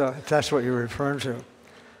 but if that's what you're referring to.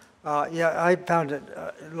 Yeah, I found it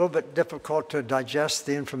a little bit difficult to digest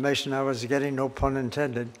the information I was getting, no pun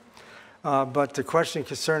intended. But the question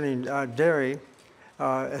concerning dairy,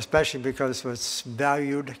 especially because it's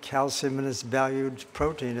valued calcium and it's valued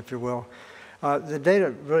protein, if you will, the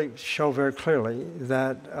data really show very clearly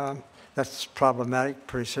that that's problematic,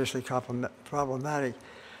 pretty seriously problematic.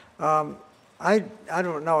 I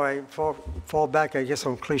don't know, I fall back, I guess,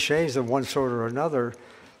 on cliches of one sort or another.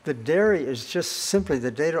 The dairy is just simply,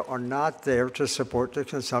 the data are not there to support the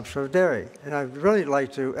consumption of dairy. And I'd really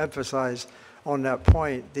like to emphasize on that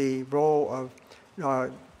point the role of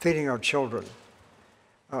feeding our children.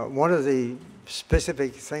 One of the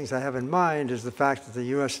specific things I have in mind is the fact that the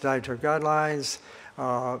U.S. dietary guidelines,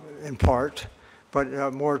 in part,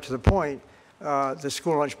 but more to the point, the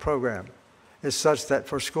school lunch program is such that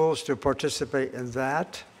for schools to participate in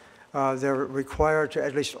that, they're required to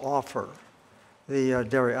at least offer the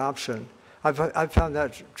dairy option. I've found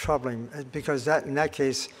that troubling because that, in that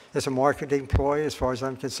case, is a marketing ploy as far as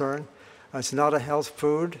I'm concerned. It's not a health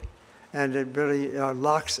food, and it really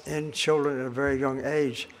locks in children at a very young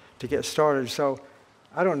age to get started. So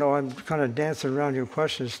I don't know, I'm kind of dancing around your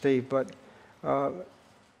question, Steve, but the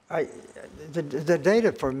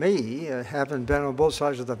data for me, having been on both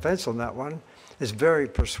sides of the fence on that one, is very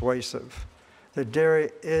persuasive. The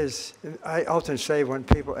dairy is, I often say when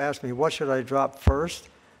people ask me, what should I drop first?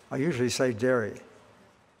 I usually say dairy,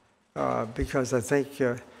 because I think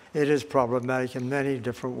it is problematic in many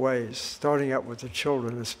different ways, starting out with the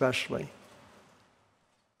children especially.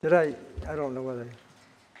 I don't know whether.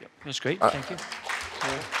 Yep, that's great, thank you.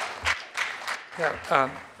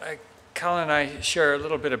 Colin and I share a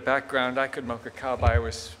little bit of background. I could milk a cow by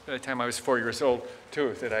the time I was 4 years old,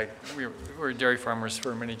 too. We were dairy farmers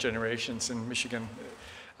for many generations in Michigan.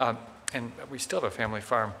 And we still have a family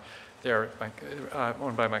farm there,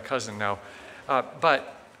 owned by my cousin now.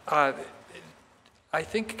 But I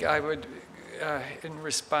think I would, in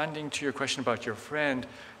responding to your question about your friend,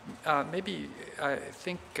 maybe I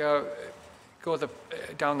think go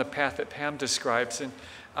down the path that Pam describes, and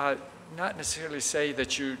not necessarily say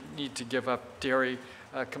that you need to give up dairy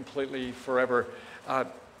completely forever.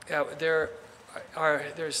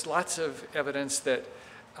 There's lots of evidence that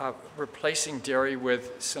replacing dairy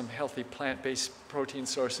with some healthy plant-based protein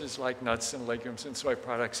sources like nuts and legumes and soy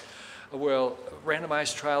products will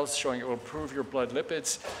randomize trials showing it will improve your blood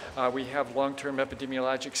lipids. We have long-term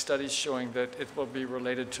epidemiologic studies showing that it will be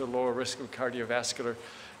related to lower risk of cardiovascular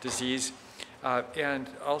disease. And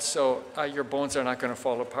also, your bones are not going to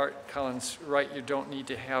fall apart. Colin's right, you don't need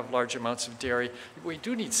to have large amounts of dairy. We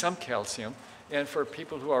do need some calcium, and for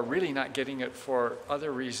people who are really not getting it for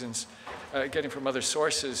other reasons, getting from other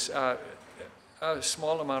sources, a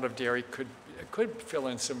small amount of dairy could fill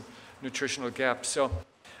in some nutritional gaps. So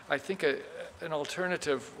I think an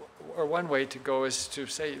alternative, or one way to go, is to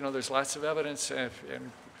say, there's lots of evidence, and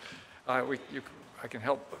I can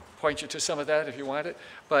help point you to some of that if you want it,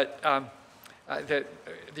 but that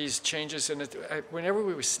these changes, and whenever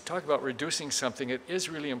we talk about reducing something, it is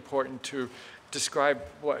really important to describe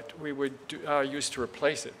what we would use to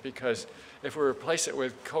replace it, because if we replace it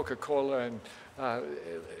with Coca-Cola and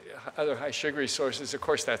other high sugary sources, of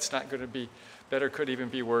course that's not going to be better, could even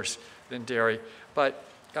be worse than dairy. But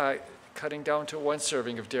cutting down to 1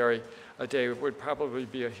 serving of dairy a day would probably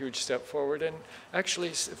be a huge step forward. And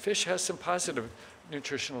actually, fish has some positive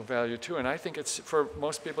nutritional value too, and I think for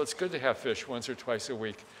most people it's good to have fish once or twice a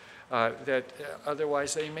week.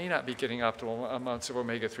 Otherwise they may not be getting optimal amounts of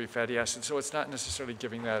omega-3 fatty acids, so it's not necessarily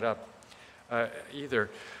giving that up either.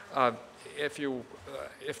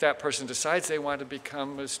 If that person decides they want to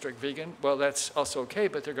become a strict vegan, well, that's also okay,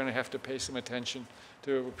 but they're going to have to pay some attention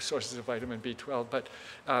to sources of vitamin B12. But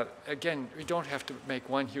again, we don't have to make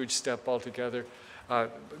one huge step altogether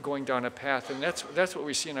going down a path, and that's what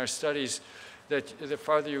we see in our studies, that the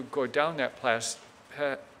farther you go down that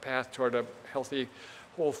path toward a healthy,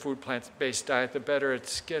 whole food, plant-based diet, the better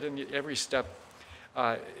it's getting. Every step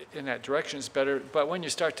in that direction is better. But when you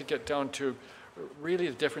start to get down to really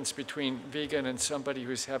the difference between vegan and somebody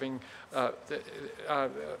who's having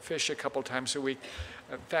fish a couple times a week,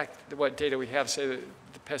 in fact, what data we have say that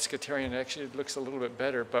the pescatarian actually looks a little bit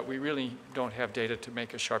better, but we really don't have data to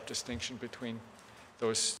make a sharp distinction between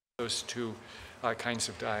those two kinds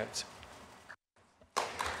of diets.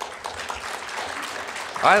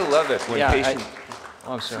 I love it when patients.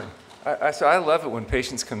 I'm sorry. So I love it when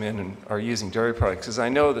patients come in and are using dairy products, because I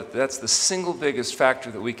know that that's the single biggest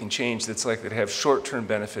factor that we can change that's likely to have short-term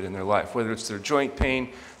benefit in their life, whether it's their joint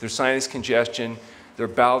pain, their sinus congestion, their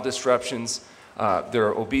bowel disruptions, their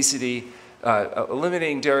obesity.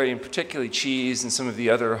 Eliminating dairy, and particularly cheese and some of the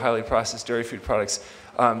other highly processed dairy food products,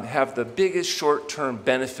 have the biggest short-term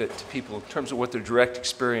benefit to people in terms of what their direct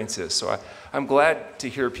experience is. So I'm glad to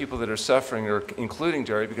hear people that are suffering are including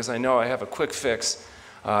dairy, because I know I have a quick fix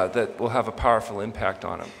that will have a powerful impact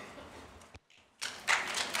on them.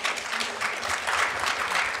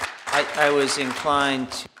 I was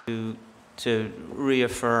inclined to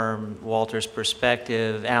reaffirm Walter's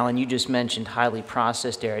perspective. Alan, you just mentioned highly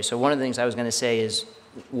processed dairy. So one of the things I was going to say is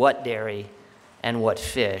what dairy and what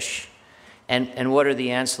fish, and what are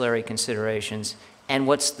the ancillary considerations, and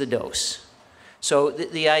what's the dose? So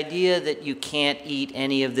the idea that you can't eat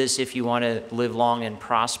any of this if you want to live long and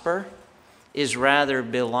prosper is rather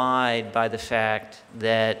belied by the fact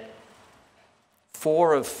that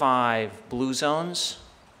 4 of 5 blue zones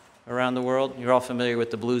around the world, you're all familiar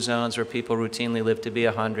with the blue zones where people routinely live to be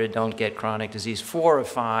 100, don't get chronic disease. 4 of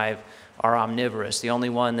 5 are omnivorous. The only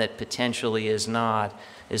one that potentially is not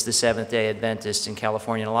is the Seventh-day Adventists in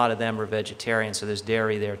California, and a lot of them are vegetarian, so there's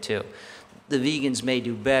dairy there too. The vegans may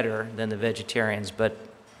do better than the vegetarians, but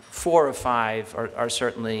 4 of 5 are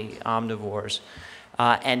certainly omnivores.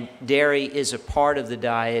 And dairy is a part of the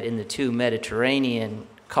diet in the 2 Mediterranean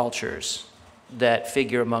cultures that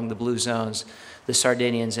figure among the blue zones, the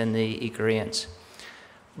Sardinians and the Icarians.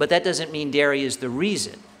 But that doesn't mean dairy is the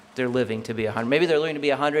reason they're living to be 100. Maybe they're living to be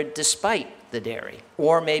 100 despite the dairy.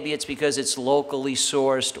 Or maybe it's because it's locally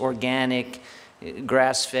sourced, organic,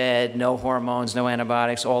 grass-fed, no hormones, no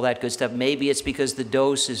antibiotics, all that good stuff. Maybe it's because the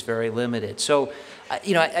dose is very limited. So,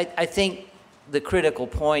 I think the critical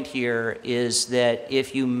point here is that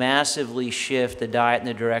if you massively shift the diet in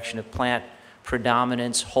the direction of plant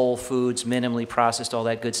predominance, whole foods, minimally processed, all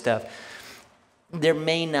that good stuff, there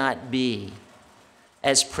may not be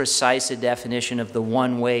as precise a definition of the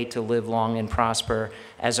one way to live long and prosper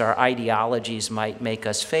as our ideologies might make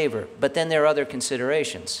us favor. But then there are other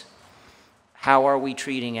considerations. How are we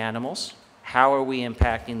treating animals? How are we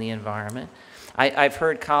impacting the environment? I've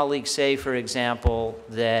heard colleagues say, for example,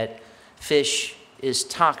 that fish is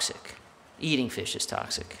toxic. Eating fish is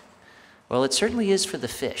toxic. Well, it certainly is for the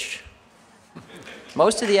fish.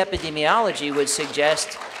 Most of the epidemiology would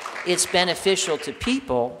suggest it's beneficial to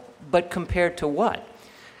people, but compared to what?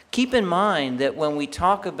 Keep in mind that when we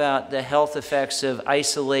talk about the health effects of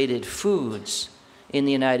isolated foods in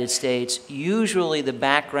the United States, usually the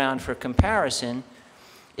background for comparison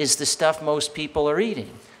is the stuff most people are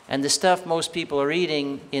eating. And the stuff most people are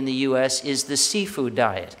eating in the US is the seafood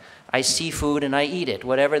diet. I see food and I eat it,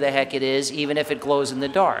 whatever the heck it is, even if it glows in the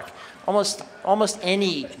dark. Almost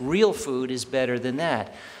any real food is better than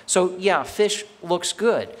that. So yeah, fish looks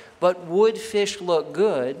good, but would fish look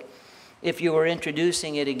good if you were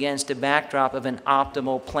introducing it against a backdrop of an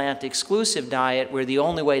optimal plant-exclusive diet where the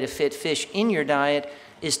only way to fit fish in your diet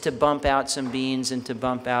is to bump out some beans and to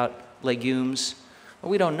bump out legumes?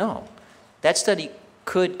 Well, we don't know. That study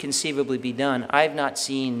could conceivably be done. I've not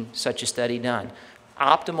seen such a study done.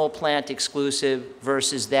 Optimal plant-exclusive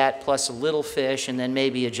versus that plus a little fish and then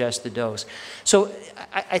maybe adjust the dose. So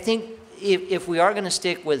I think if we are going to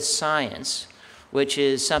stick with science, which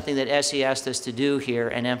is something that Essie asked us to do here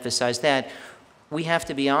and emphasize that, we have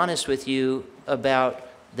to be honest with you about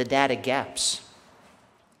the data gaps.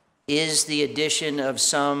 Is the addition of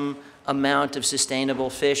some amount of sustainable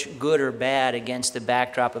fish good or bad against the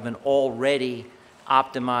backdrop of an already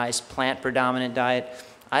optimized plant-predominant diet?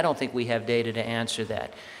 I don't think we have data to answer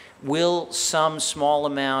that. Will some small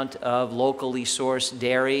amount of locally sourced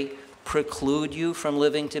dairy preclude you from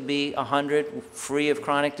living to be 100 free of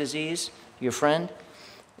chronic disease? Your friend?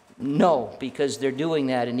 No, because they're doing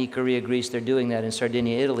that in Ikaria, Greece, they're doing that in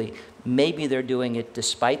Sardinia, Italy. Maybe they're doing it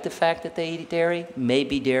despite the fact that they eat dairy.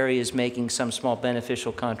 Maybe dairy is making some small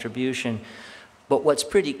beneficial contribution. But what's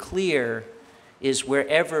pretty clear is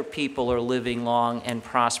wherever people are living long and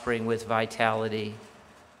prospering with vitality,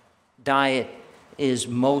 diet is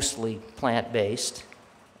mostly plant-based,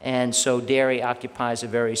 And so dairy occupies a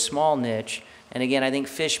very small niche. And again, I think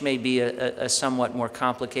fish may be a somewhat more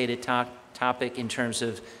complicated topic in terms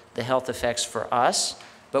of the health effects for us,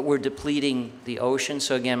 but we're depleting the ocean.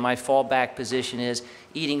 So again, my fallback position is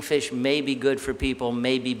eating fish may be good for people,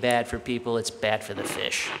 may be bad for people. It's bad for the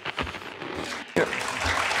fish.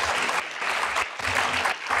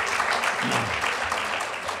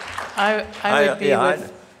 I would be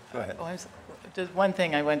with... Go ahead. Just one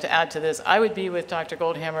thing I want to add to this. I would be with Dr.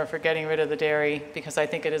 Goldhamer for getting rid of the dairy because I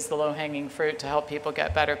think it is the low-hanging fruit to help people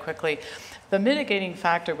get better quickly. The mitigating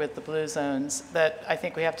factor with the blue zones that I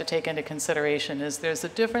think we have to take into consideration is there's a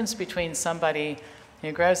difference between somebody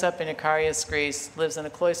who grows up in Icarus, Greece, lives in a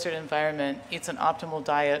cloistered environment, eats an optimal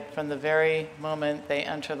diet from the very moment they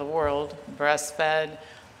enter the world, breastfed,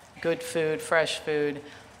 good food, fresh food,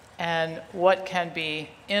 and what can be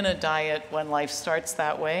in a diet when life starts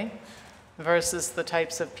that way, versus the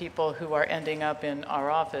types of people who are ending up in our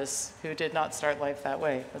office who did not start life that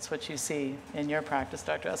way. That's what you see in your practice,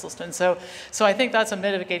 Dr. Esselstyn. So I think that's a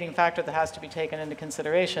mitigating factor that has to be taken into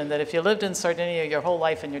consideration, that if you lived in Sardinia your whole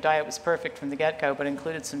life and your diet was perfect from the get-go, but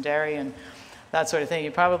included some dairy and that sort of thing, you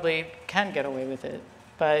probably can get away with it.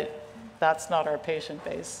 But that's not our patient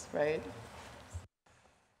base, right?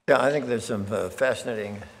 Yeah, I think there's some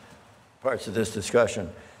fascinating parts of this discussion.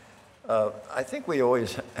 I think we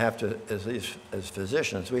always have to, as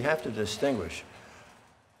physicians, we have to distinguish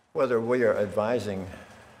whether we are advising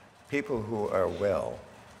people who are well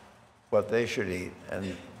what they should eat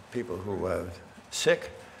and people who are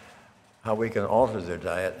sick, how we can alter their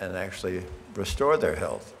diet and actually restore their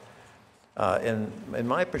health. In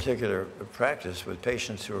my particular practice with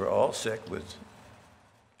patients who are all sick with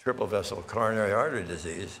triple vessel coronary artery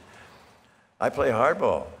disease, I play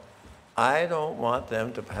hardball. I don't want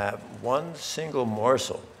them to have one single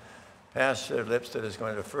morsel past their lips that is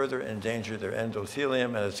going to further endanger their endothelium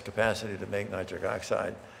and its capacity to make nitric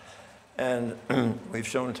oxide. And we've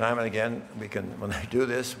shown time and again, when they do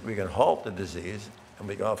this, we can halt the disease, and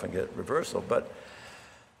we often get reversal. But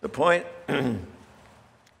the point I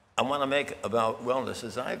want to make about wellness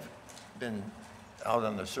is I've been out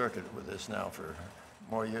on the circuit with this now for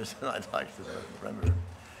more years than I'd like to remember.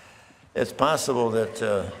 It's possible that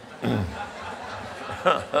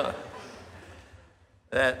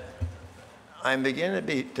that I'm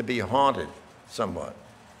beginning to be haunted somewhat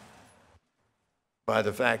by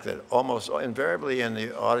the fact that almost invariably in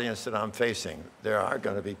the audience that I'm facing, there are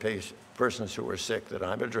going to be persons who are sick that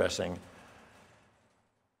I'm addressing,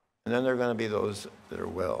 and then there are going to be those that are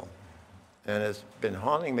well. And it's been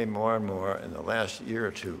haunting me more and more in the last year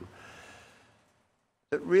or two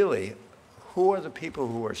that really, who are the people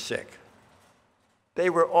who are sick? They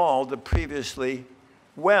were all the previously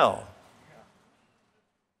well.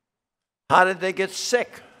 How did they get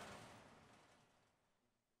sick?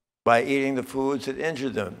 By eating the foods that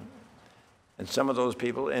injured them. And some of those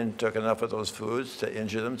people took enough of those foods to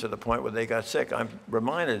injure them to the point where they got sick. I'm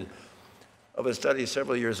reminded of a study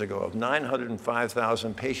several years ago of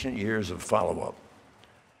 905,000 patient years of follow-up.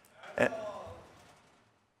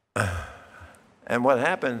 And what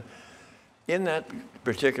happened in that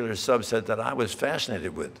particular subset that I was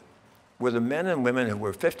fascinated with were the men and women who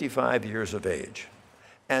were 55 years of age.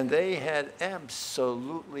 And they had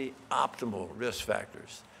absolutely optimal risk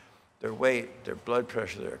factors. Their weight, their blood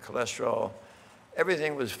pressure, their cholesterol,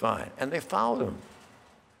 everything was fine. And they followed them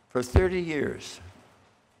for 30 years.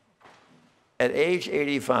 At age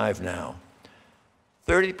 85 now,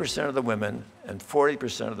 30% of the women and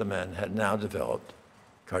 40% of the men had now developed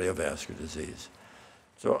cardiovascular disease.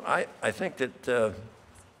 So I think that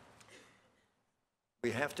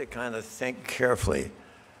we have to kind of think carefully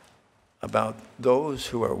about those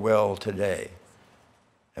who are well today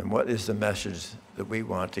and what is the message that we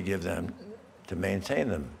want to give them to maintain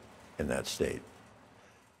them in that state.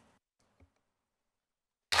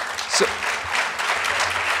 So,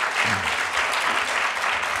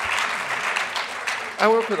 I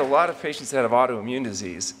work with a lot of patients that have autoimmune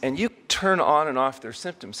disease, and you turn on and off their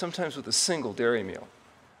symptoms, sometimes with a single dairy meal.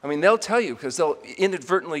 I mean, they'll tell you because they'll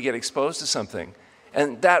inadvertently get exposed to something,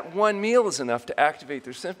 and that one meal is enough to activate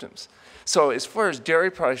their symptoms. So as far as dairy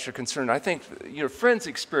products are concerned, I think your friend's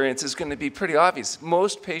experience is going to be pretty obvious.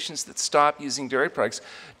 Most patients that stop using dairy products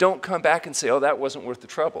don't come back and say, oh, that wasn't worth the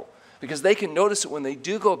trouble, because they can notice it when they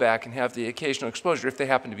do go back and have the occasional exposure, if they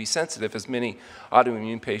happen to be sensitive, as many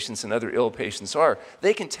autoimmune patients and other ill patients are.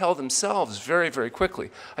 They can tell themselves very, very quickly.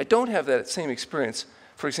 I don't have that same experience,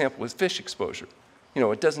 for example, with fish exposure. You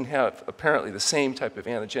know, it doesn't have apparently the same type of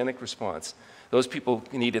antigenic response. Those people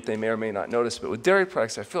can eat it, they may or may not notice, but with dairy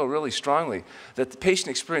products, I feel really strongly that the patient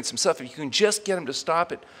experience himself, if you can just get him to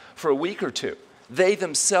stop it for a week or two, they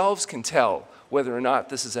themselves can tell whether or not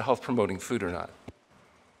this is a health-promoting food or not.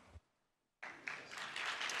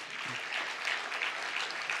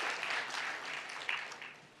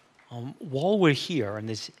 While we're here, and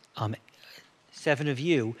there's 7 of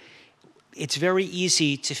you, it's very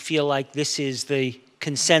easy to feel like this is the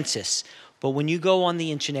consensus. But when you go on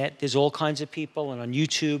the internet, there's all kinds of people, and on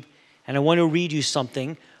YouTube, and I want to read you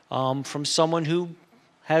something from someone who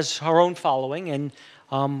has her own following, and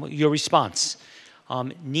your response.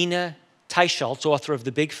 Nina Teicholz, author of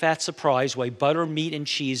The Big Fat Surprise, Why Butter, Meat, and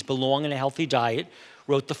Cheese Belong in a Healthy Diet,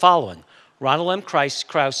 wrote the following. Ronald M.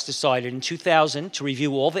 Krauss decided in 2000 to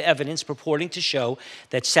review all the evidence purporting to show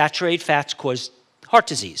that saturated fats cause heart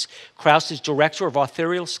disease. Krauss is director of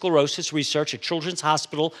arterial sclerosis research at Children's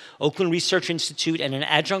Hospital, Oakland Research Institute, and an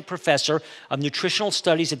adjunct professor of nutritional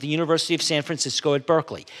studies at the University of San Francisco at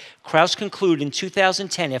Berkeley. Krauss concluded in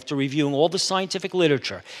 2010, after reviewing all the scientific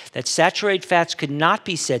literature, that saturated fats could not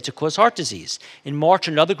be said to cause heart disease. In March,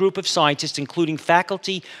 another group of scientists, including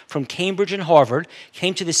faculty from Cambridge and Harvard,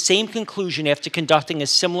 came to the same conclusion after conducting a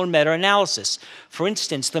similar meta-analysis. For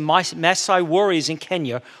instance, the Maasai warriors in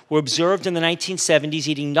Kenya were observed in the 1970s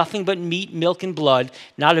eating nothing but meat, milk, and blood,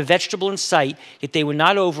 not a vegetable in sight, yet they were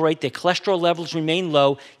not overweight, their cholesterol levels remained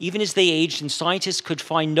low, even as they aged, and scientists could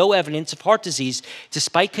find no evidence of heart disease,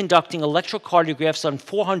 despite conducting electrocardiographs on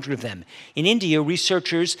 400 of them. In India,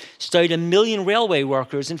 researchers studied 1 million railway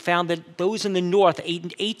workers and found that those in the north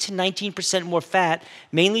ate 8 to 19% more fat,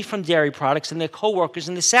 mainly from dairy products, than their co-workers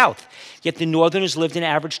in the south. Yet the northerners lived an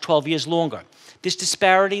average 12 years longer. This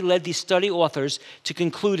disparity led the study authors to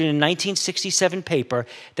conclude in a 1967 paper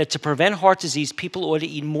that to prevent heart disease, people ought to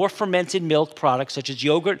eat more fermented milk products such as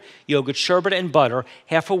yogurt, sherbet, and butter,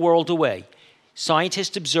 half a world away.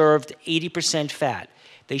 Scientists observed 80% fat.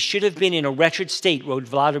 They should have been in a wretched state, wrote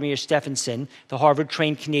Vladimir Stephenson, the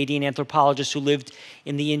Harvard-trained Canadian anthropologist who lived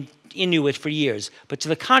in the Inuit for years. But to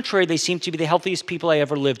the contrary, they seem to be the healthiest people I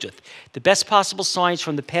ever lived with. The best possible science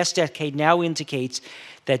from the past decade now indicates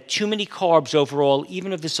that too many carbs overall,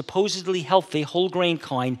 even of the supposedly healthy whole grain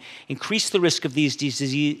kind, increase the risk of these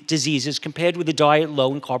diseases compared with a diet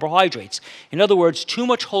low in carbohydrates. In other words, too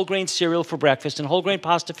much whole grain cereal for breakfast and whole grain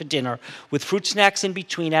pasta for dinner, with fruit snacks in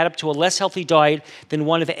between, add up to a less healthy diet than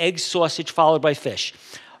one of eggs, sausage, followed by fish.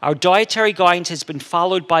 Our dietary guidance has been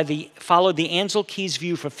followed the Ansel Keys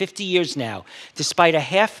view for 50 years now. Despite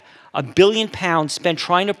 £500 million spent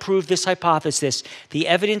trying to prove this hypothesis, the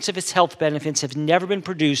evidence of its health benefits have never been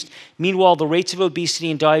produced. Meanwhile, the rates of obesity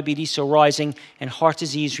and diabetes are rising, and heart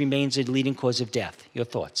disease remains a leading cause of death. Your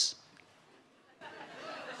thoughts?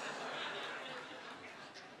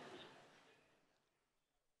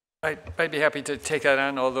 I'd be happy to take that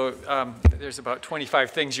on, although there's about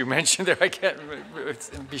 25 things you mentioned there. I can't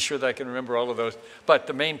be sure that I can remember all of those. But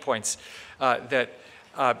the main points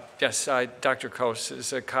yes, Dr. Krauss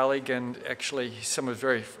is a colleague, and actually some of his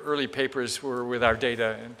very early papers were with our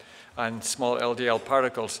data on small LDL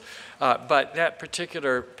particles. But that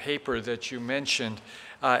particular paper that you mentioned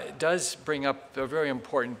does bring up a very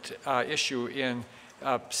important issue in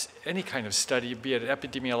any kind of study, be it an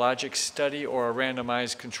epidemiologic study or a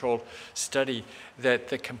randomized controlled study, that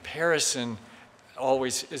the comparison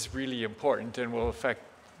always is really important and will affect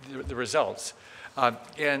the results.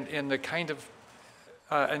 And in the kind of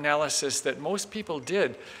analysis that most people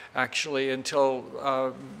did, actually,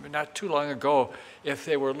 until not too long ago, if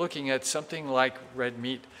they were looking at something like red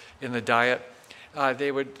meat in the diet,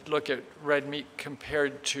 they would look at red meat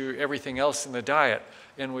compared to everything else in the diet.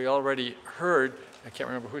 And we already heard, I can't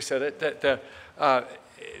remember who said it, that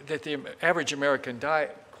the average American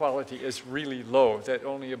diet quality is really low, that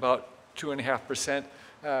only about 2.5%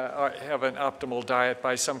 have an optimal diet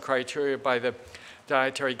by some criteria. By the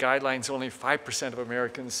dietary guidelines, only 5% of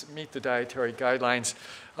Americans meet the dietary guidelines.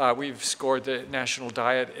 We've scored the national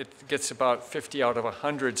diet. It gets about 50 out of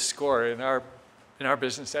 100 score. In our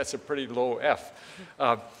business, that's a pretty low F.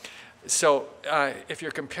 So if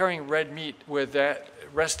you're comparing red meat with that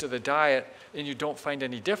rest of the diet and you don't find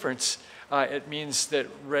any difference, it means that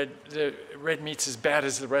red meat's as bad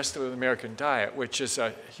as the rest of the American diet, which is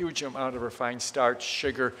a huge amount of refined starch,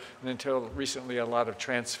 sugar, and until recently a lot of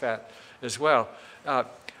trans fat as well.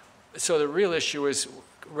 So the real issue is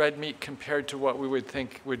red meat compared to what we would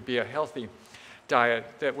think would be a healthy diet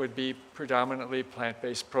that would be predominantly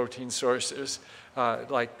plant-based protein sources,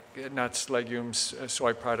 like nuts, legumes,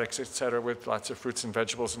 soy products, et cetera, with lots of fruits and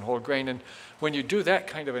vegetables and whole grain. And when you do that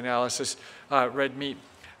kind of analysis, red meat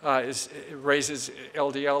raises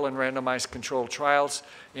LDL in randomized controlled trials,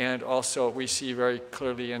 and also we see very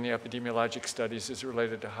clearly in the epidemiologic studies is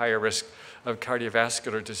related to higher risk of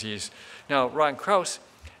cardiovascular disease. Now, Ron Krauss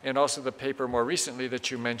and also the paper more recently that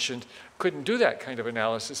you mentioned couldn't do that kind of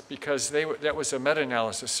analysis because that was a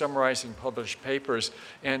meta-analysis summarizing published papers,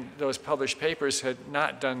 and those published papers had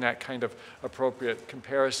not done that kind of appropriate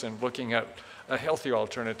comparison, looking at a healthy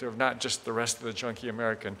alternative, not just the rest of the junky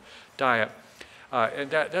American diet. And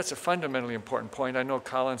that's a fundamentally important point. I know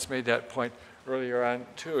Colin's made that point earlier on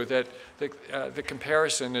too, that the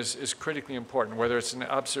comparison is critically important, whether it's an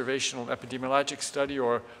observational epidemiologic study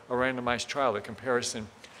or a randomized trial. The comparison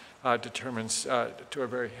determines to a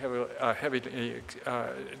very heavy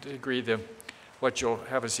degree what you'll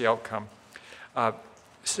have as the outcome.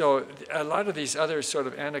 So a lot of these other sort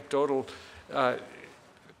of anecdotal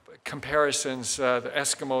comparisons, the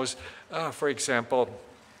Eskimos, for example,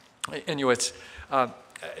 Inuits,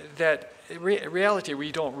 that in reality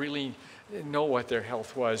we don't really know what their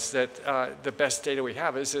health was. That the best data we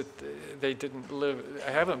have is that they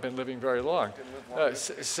haven't been living very long.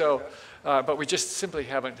 But we just simply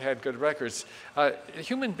haven't had good records.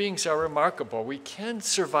 Human beings are remarkable. We can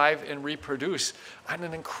survive and reproduce on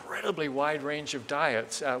an incredibly wide range of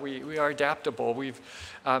diets. We are adaptable.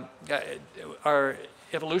 Our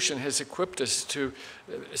evolution has equipped us to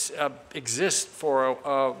exist for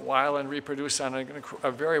a while and reproduce on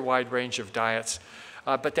a very wide range of diets.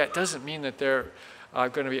 But that doesn't mean that they're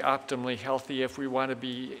going to be optimally healthy if we want to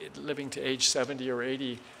be living to age 70 or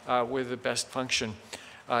 80 with the best function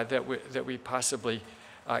that we possibly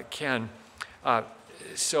can.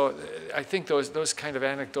 So I think those kind of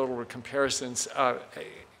anecdotal comparisons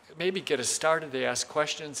maybe get us started. They ask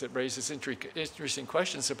questions. It raises interesting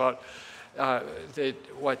questions about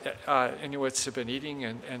what Inuits have been eating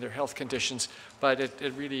and their health conditions, but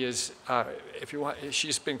it really is, if you want,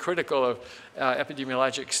 she's been critical of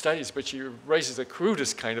epidemiologic studies, but she raises the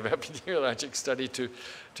crudest kind of epidemiologic study to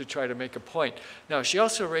try to make a point. Now, she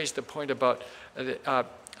also raised the point about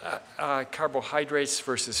carbohydrates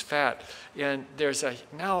versus fat, and there's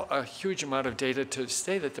now a huge amount of data to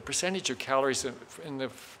say that the percentage of calories in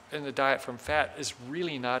the diet from fat is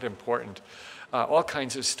really not important. All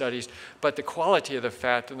kinds of studies, but the quality of the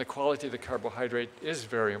fat and the quality of the carbohydrate is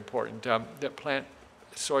very important. That plant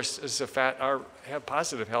sources of fat have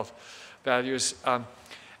positive health values,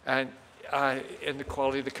 and the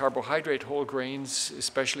quality of the carbohydrate, whole grains,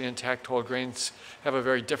 especially intact whole grains, have a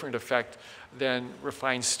very different effect than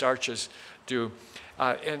refined starches do.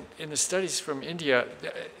 And in the studies from India,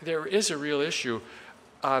 there is a real issue.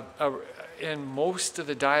 In most of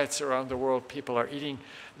the diets around the world people are eating,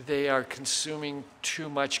 they are consuming too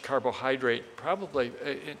much carbohydrate, probably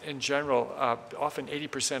in general, often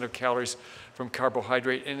 80% of calories from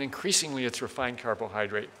carbohydrate, and increasingly it's refined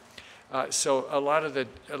carbohydrate. So a lot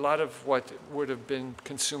of what would have been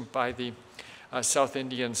consumed by the South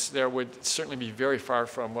Indians there would certainly be very far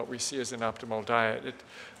from what we see as an optimal diet. It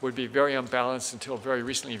would be very unbalanced until very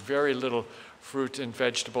recently, very little fruit and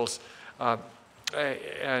vegetables,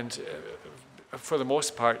 and for the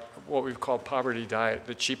most part, what we've called poverty diet,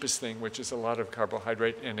 the cheapest thing, which is a lot of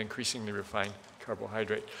carbohydrate and increasingly refined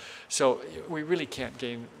carbohydrate. So we really can't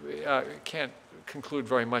conclude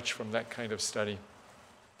very much from that kind of study.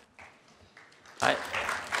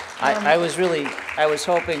 I was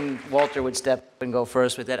hoping Walter would step up and go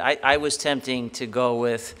first with that. I was tempting to go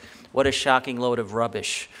with, what a shocking load of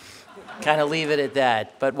rubbish. Kind of leave it at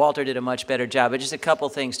that, but Walter did a much better job. But just a couple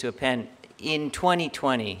things to append. In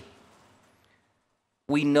 2020,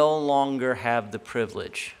 we no longer have the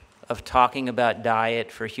privilege of talking about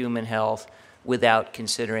diet for human health without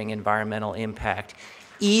considering environmental impact,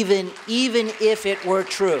 even if it were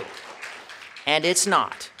true, and it's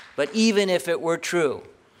not, but even if it were true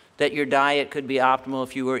that your diet could be optimal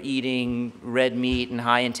if you were eating red meat and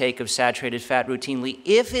high intake of saturated fat routinely,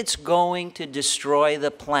 if it's going to destroy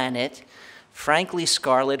the planet, frankly,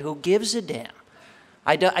 Scarlett, who gives a damn?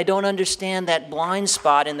 I don't understand that blind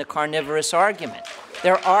spot in the carnivorous argument.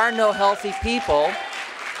 There are no healthy people.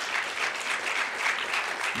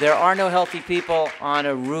 There are no healthy people on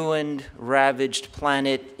a ruined, ravaged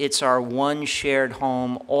planet. It's our one shared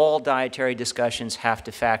home. All dietary discussions have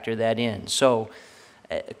to factor that in. So,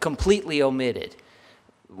 completely omitted.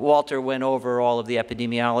 Walter went over all of the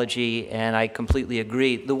epidemiology, and I completely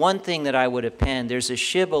agree. The one thing that I would append, there's a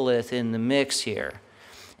shibboleth in the mix here.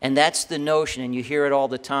 And that's the notion, and you hear it all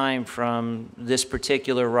the time from this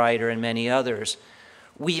particular writer and many others.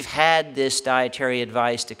 We've had this dietary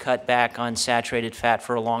advice to cut back on saturated fat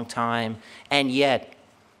for a long time, and yet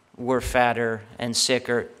we're fatter and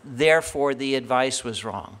sicker. Therefore, the advice was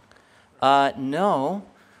wrong. No,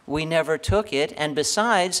 we never took it. And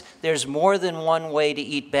besides, there's more than one way to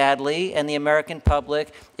eat badly, and the American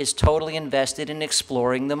public is totally invested in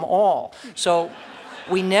exploring them all. So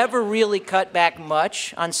We never really cut back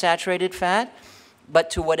much on saturated fat, but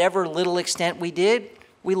to whatever little extent we did,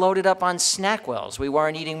 we loaded up on SnackWells. We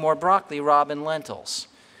weren't eating more broccoli, rabe, and lentils.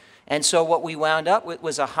 And so what we wound up with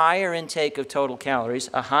was a higher intake of total calories,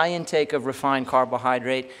 a high intake of refined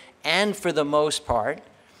carbohydrate, and for the most part,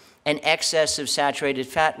 an excess of saturated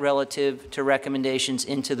fat relative to recommendations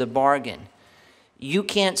into the bargain. You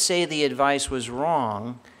can't say the advice was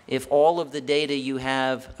wrong if all of the data you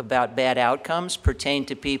have about bad outcomes pertain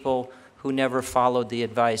to people who never followed the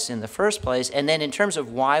advice in the first place. And then in terms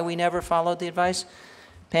of why we never followed the advice,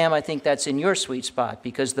 Pam, I think that's in your sweet spot,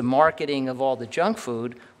 because the marketing of all the junk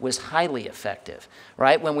food was highly effective,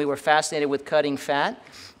 right? When we were fascinated with cutting fat,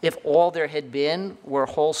 if all there had been were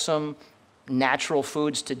wholesome, natural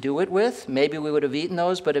foods to do it with, maybe we would have eaten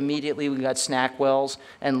those, but immediately we got SnackWells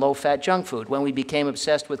and low-fat junk food. When we became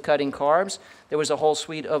obsessed with cutting carbs, there was a whole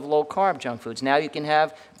suite of low-carb junk foods. Now you can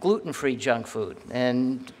have gluten-free junk food,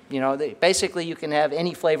 and basically you can have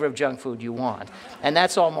any flavor of junk food you want, and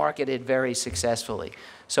that's all marketed very successfully.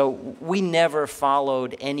 So we never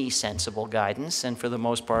followed any sensible guidance, and for the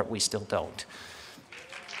most part, we still don't.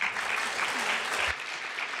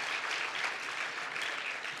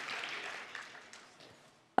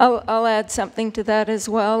 I'll add something to that as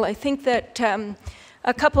well. I think that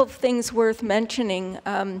a couple of things worth mentioning.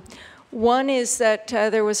 One is that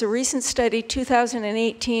there was a recent study,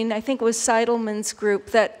 2018, I think it was Seidelman's group,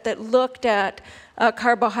 that looked at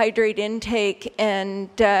carbohydrate intake and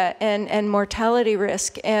mortality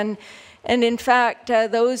risk. And in fact,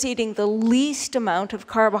 those eating the least amount of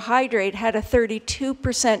carbohydrate had a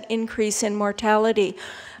 32% increase in mortality.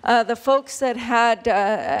 The folks that had,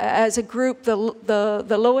 as a group,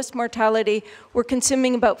 the lowest mortality were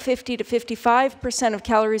consuming about 50 to 55% of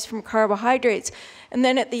calories from carbohydrates. And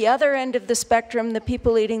then at the other end of the spectrum, the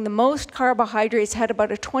people eating the most carbohydrates had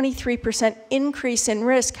about a 23% increase in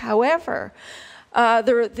risk. However,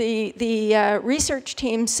 the research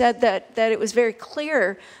team said that it was very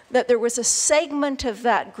clear that there was a segment of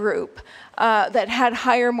that group that had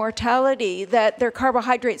higher mortality, that their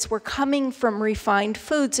carbohydrates were coming from refined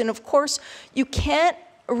foods. And of course, you can't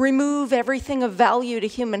remove everything of value to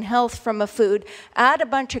human health from a food, add a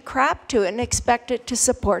bunch of crap to it and expect it to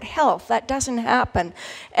support health. That doesn't happen.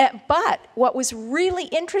 But what was really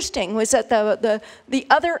interesting was that the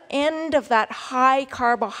other end of that high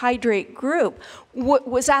carbohydrate group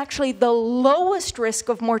was actually the lowest risk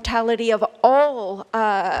of mortality of all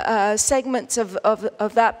segments of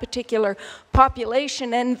that particular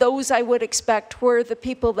population, and those I would expect were the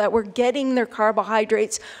people that were getting their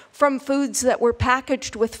carbohydrates from foods that were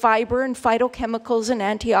packaged with fiber and phytochemicals and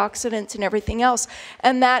antioxidants and everything else.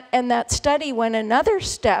 And that study went another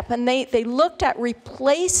step, and they looked at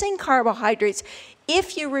replacing carbohydrates.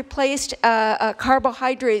 If you replaced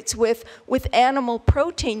carbohydrates with animal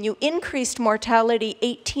protein, you increased mortality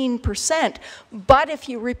 18%. But if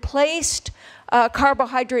you replaced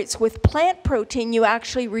carbohydrates with plant protein, you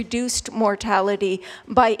actually reduced mortality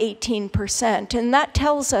by 18%. And that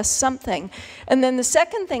tells us something. And then the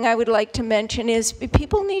second thing I would like to mention is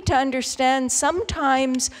people need to understand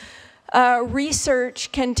sometimes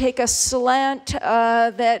research can take a slant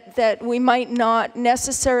that we might not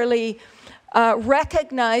necessarily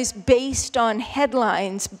recognize based on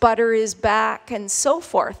headlines, butter is back, and so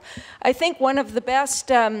forth. I think one of the best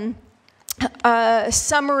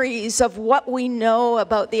summaries of what we know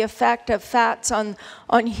about the effect of fats on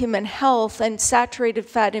human health, and saturated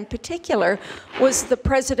fat in particular, was the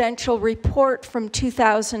presidential report from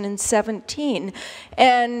 2017.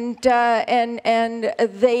 And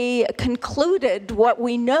they concluded what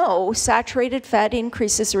we know: saturated fat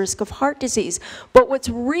increases the risk of heart disease. But what's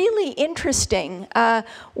really interesting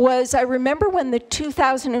was, I remember when the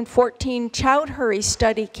 2014 Chowdhury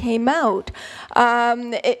study came out,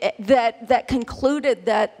 that concluded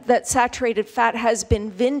that saturated fat has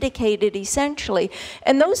been vindicated, essentially.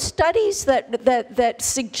 And those studies that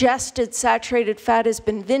suggested saturated fat has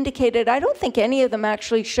been vindicated, I don't think any of them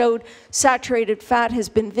actually showed saturated fat has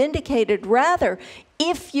been vindicated. Rather,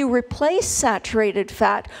 if you replace saturated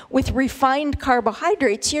fat with refined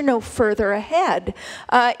carbohydrates, you're no further ahead.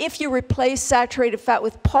 If you replace saturated fat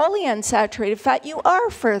with polyunsaturated fat, you are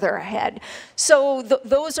further ahead. So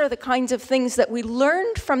those are the kinds of things that we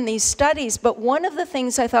learned from these studies. But one of the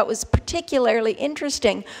things I thought was particularly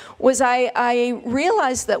interesting was I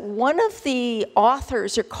realized that one of the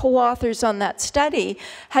authors or co-authors on that study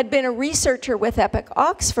had been a researcher with Epic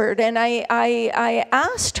Oxford. And I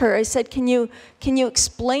asked her, I said, can you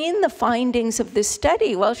explain the findings of this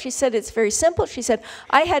study? Well, she said it's very simple. She said,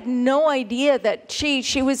 I had no idea that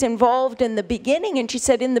she was involved in the beginning. And she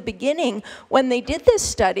said in the beginning, when they did this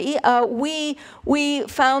study, we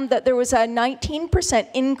found that there was a 19%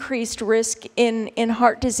 increased risk in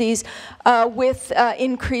heart disease with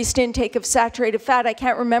increased intake of saturated fat. I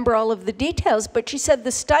can't remember all of the details, but she said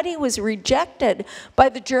the study was rejected by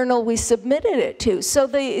the journal we submitted it to. So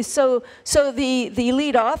the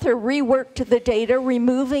lead author reworked the data,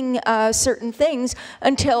 removing certain things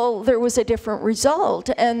until there was a different result,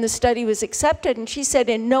 and the study was accepted. And she said,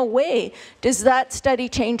 in no way does that study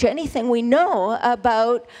change anything we know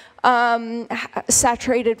about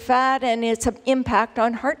saturated fat and its impact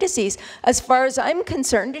on heart disease. As far as I'm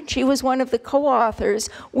concerned, and she was one of the co-authors,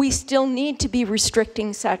 we still need to be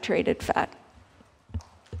restricting saturated fat.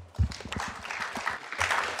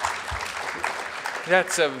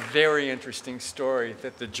 That's a very interesting story,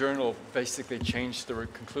 that the journal basically changed the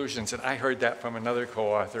conclusions. And I heard that from another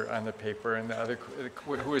co-author on the paper, and the other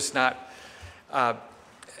who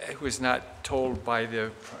was not told by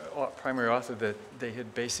the primary author that they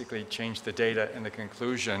had basically changed the data and the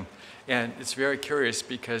conclusion. And it's very curious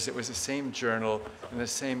because it was the same journal and the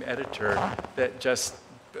same editor that just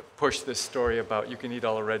pushed this story about you can eat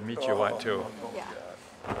all the red meat you want to. Yeah,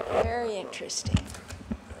 very interesting.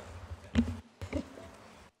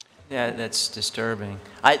 Yeah, that's disturbing.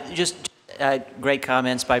 Great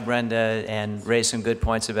comments by Brenda and raised some good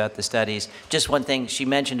points about the studies. Just one thing, she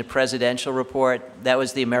mentioned a presidential report. That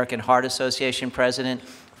was the American Heart Association president. It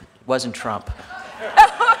wasn't Trump.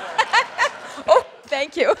 Oh,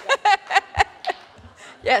 thank you.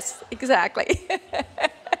 Yes, exactly.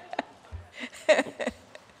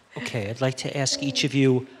 Okay, I'd like to ask each of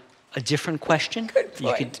you a different question. Good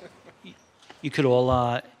point. You could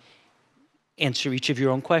all answer each of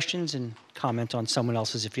your own questions and comment on someone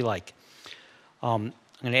else's if you like. I'm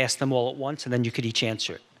going to ask them all at once, and then you could each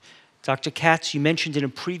answer it. Dr. Katz, you mentioned in a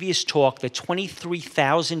previous talk that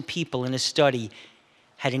 23,000 people in a study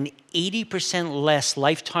had an 80% less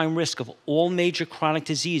lifetime risk of all major chronic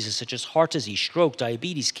diseases, such as heart disease, stroke,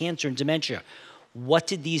 diabetes, cancer, and dementia. What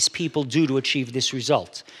did these people do to achieve this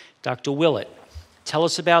result? Dr. Willett, tell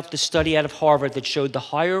us about the study out of Harvard that showed the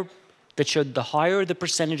higher the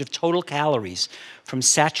percentage of total calories from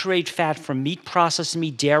saturated fat from meat, processed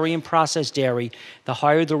meat, dairy, and processed dairy, the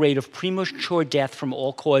higher the rate of premature death from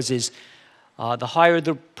all causes. The higher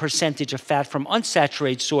the percentage of fat from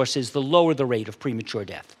unsaturated sources, the lower the rate of premature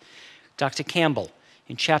death. Dr. Campbell,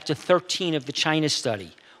 in Chapter 13 of the China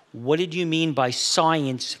study, what did you mean by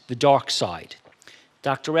science, the dark side?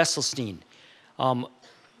 Dr. Esselstyn,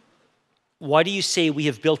 why do you say we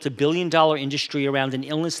have built $1 billion industry around an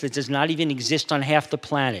illness that does not even exist on half the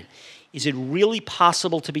planet? Is it really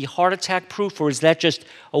possible to be heart attack proof, or is that just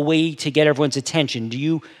a way to get everyone's attention?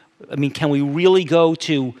 Can we really go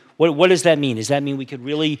to, what does that mean? Does that mean we could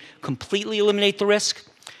really completely eliminate the risk?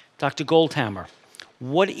 Dr. Goldhamer,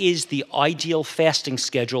 what is the ideal fasting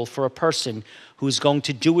schedule for a person who is going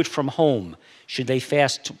to do it from home? Should they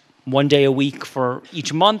fast 1 day a week for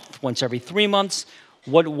each month, once every 3 months?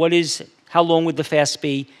 How long would the fast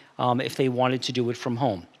be if they wanted to do it from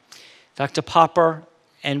home? Dr. Popper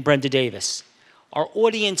and Brenda Davis, our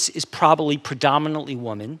audience is probably predominantly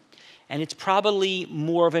women, and it's probably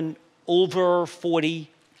more of an over 40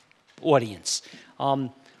 audience.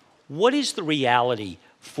 What is the reality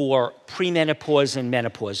for premenopause and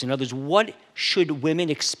menopause? In other words, what should women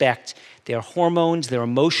expect their hormones, their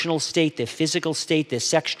emotional state, their physical state, their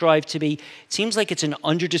sex drive to be? It seems like it's an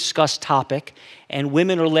under-discussed topic, and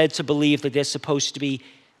women are led to believe that they're supposed to be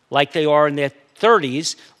like they are in their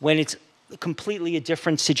 30s when it's completely a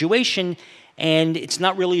different situation, and it's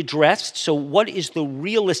not really addressed. So what is the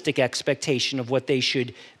realistic expectation of what they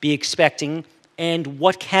should be expecting, and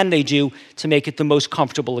what can they do to make it the most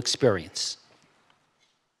comfortable experience?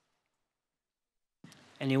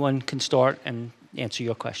 Anyone can start and answer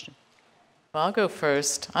your question. Well, I'll go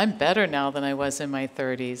first. I'm better now than I was in my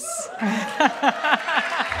 30s.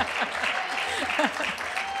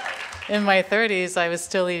 In my 30s, I was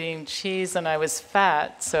still eating cheese and I was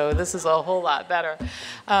fat, so this is a whole lot better.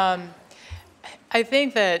 I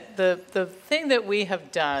think that the thing that we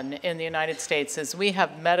have done in the United States is we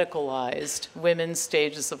have medicalized women's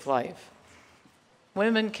stages of life.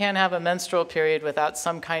 Women can't have a menstrual period without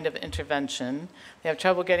some kind of intervention. They have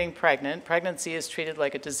trouble getting pregnant. Pregnancy is treated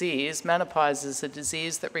like a disease. Menopause is a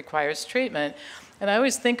disease that requires treatment. And I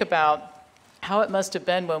always think about how it must have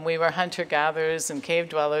been when we were hunter-gatherers and cave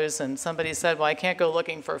dwellers and somebody said, well, I can't go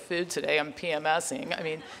looking for food today, I'm PMSing. I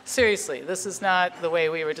mean, seriously, this is not the way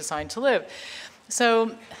we were designed to live.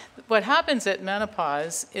 So what happens at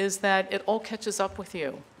menopause is that it all catches up with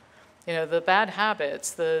you. You know, the bad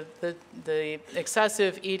habits, the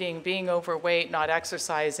excessive eating, being overweight, not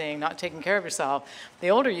exercising, not taking care of yourself, the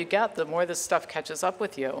older you get, the more this stuff catches up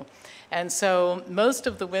with you. And so most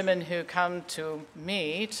of the women who come to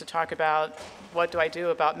me to talk about what do I do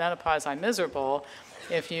about menopause, I'm miserable,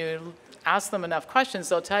 if you ask them enough questions,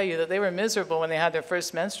 they'll tell you that they were miserable when they had their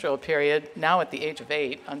first menstrual period, now at the age of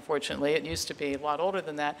 8, unfortunately. It used to be a lot older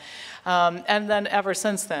than that. And then ever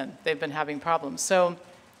since then, they've been having problems. So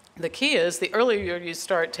the key is the earlier you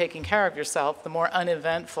start taking care of yourself, the more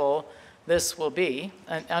uneventful this will be.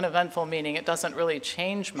 And uneventful meaning it doesn't really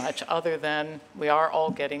change much other than we are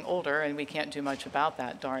all getting older and we can't do much about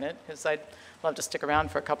that, darn it, because I'd love to stick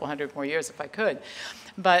around for a couple hundred more years if I could.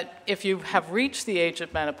 But if you have reached the age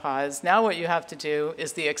of menopause, now what you have to do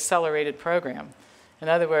is the accelerated program. In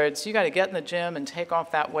other words, you got to get in the gym and take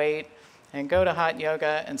off that weight and go to hot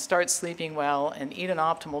yoga and start sleeping well and eat an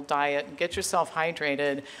optimal diet and get yourself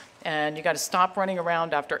hydrated. And you got to stop running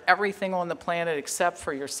around after everything on the planet except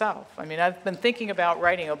for yourself. I mean, I've been thinking about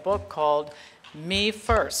writing a book called Me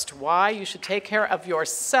First, Why You Should Take Care of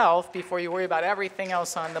Yourself Before You Worry About Everything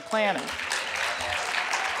Else on the Planet.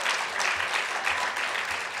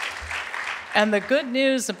 And the good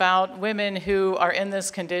news about women who are in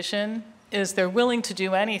this condition is they're willing to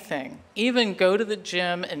do anything, even go to the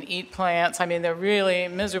gym and eat plants. I mean, they're really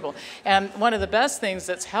miserable. And one of the best things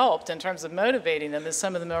that's helped in terms of motivating them is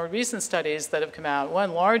some of the more recent studies that have come out.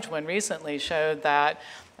 One large one recently showed that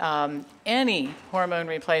any hormone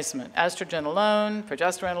replacement, estrogen alone,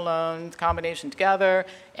 progesterone alone, combination together,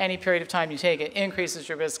 any period of time you take it, increases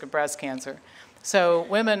your risk of breast cancer. So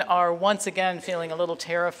women are once again feeling a little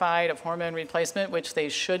terrified of hormone replacement, which they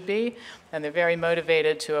should be, and they're very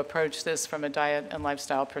motivated to approach this from a diet and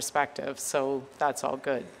lifestyle perspective. So that's all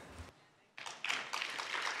good.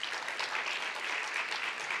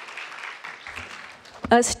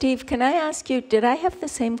 Steve, can I ask you, did I have the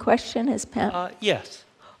same question as Pam? Yes.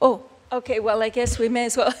 Oh, okay, well, I guess we may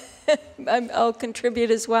as well, I'll contribute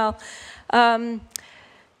as well.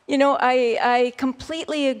 You know, I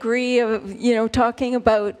completely agree, you know, talking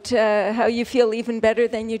about how you feel even better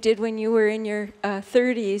than you did when you were in your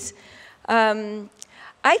 30s.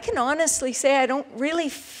 I can honestly say I don't really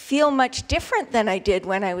feel much different than I did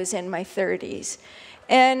when I was in my 30s.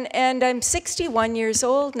 And I'm 61 years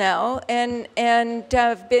old now, and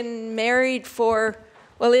I've been married for,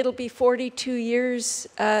 well, it'll be 42 years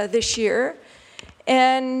this year.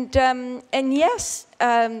 And yes,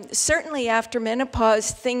 certainly after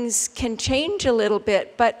menopause, things can change a little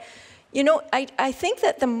bit. But, you know, I think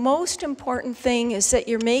that the most important thing is that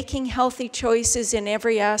you're making healthy choices in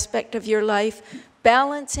every aspect of your life,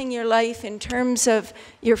 balancing your life in terms of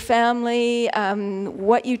your family,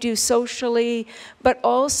 what you do socially, but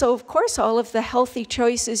also, of course, all of the healthy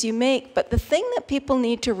choices you make. But the thing that people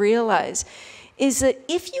need to realize is that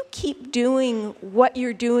if you keep doing what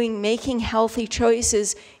you're doing, making healthy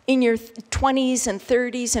choices in your 20s and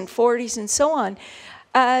 30s and 40s and so on,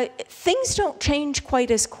 things don't change quite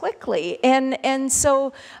as quickly. And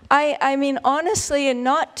so, I mean, honestly, and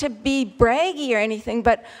not to be braggy or anything,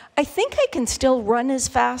 but I think I can still run as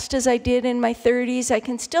fast as I did in my 30s. I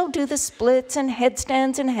can still do the splits and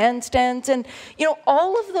headstands and handstands and, you know,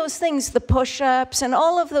 all of those things, the push-ups and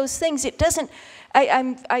all of those things. It doesn't,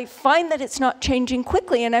 I find that it's not changing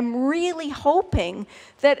quickly, and I'm really hoping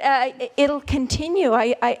that it'll continue.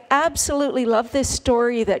 I absolutely love this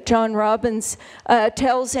story that John Robbins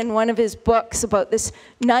tells in one of his books about this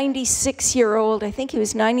 96-year-old, I think he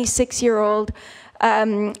was 96-year-old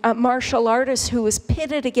martial artist who was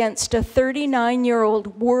pitted against a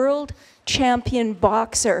 39-year-old world champion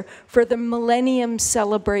boxer for the Millennium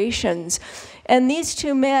celebrations. And these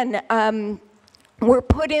two men were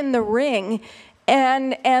put in the ring,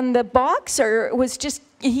 and the boxer was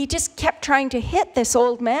he just kept trying to hit this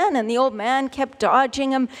old man, and the old man kept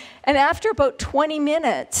dodging him. And after about 20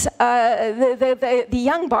 minutes, the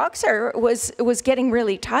young boxer was getting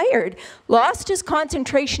really tired, lost his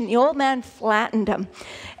concentration. The old man flattened him.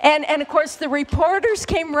 And of course, the reporters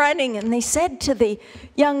came running, and they said to the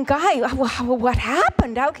young guy, well, what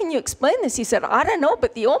happened? How can you explain this? He said, I don't know,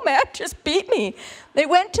 but the old man just beat me. They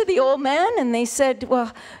went to the old man, and they said,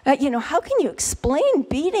 well, you know, how can you explain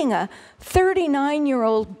beating a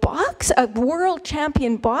 39-year-old a world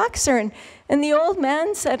champion boxer? And the old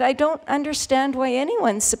man said, I don't understand why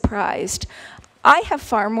anyone's surprised. I have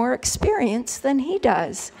far more experience than he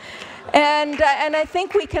does. And I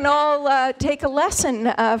think we can all take a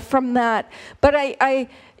lesson from that. But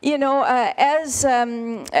you know,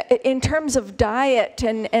 in terms of diet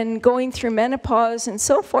and going through menopause and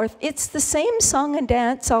so forth, it's the same song and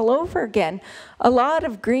dance all over again. A lot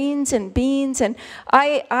of greens and beans, and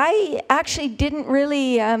I actually didn't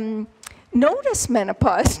really notice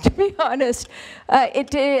menopause, to be honest. I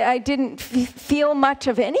didn't feel much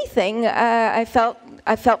of anything. I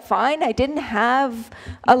felt fine. I didn't have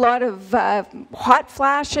a lot of hot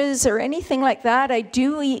flashes or anything like that. I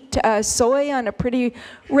do eat soy on a pretty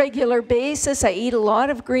regular basis. I eat a lot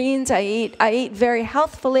of greens. I eat very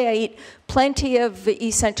healthfully. I eat plenty of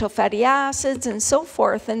essential fatty acids and so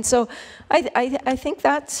forth. And so I think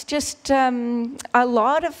that's just a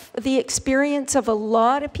lot of the experience of a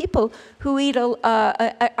lot of people who eat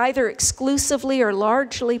either exclusively or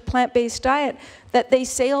largely plant-based diet, that they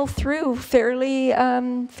sail through fairly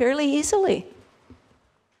easily.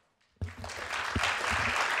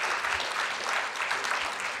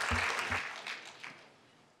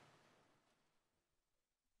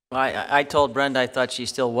 I told Brenda I thought she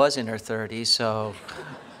still was in her 30s, so.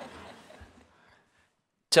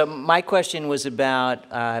 So my question was about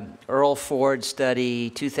Earl Ford's study,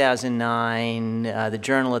 2009. The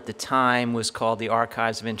journal at the time was called the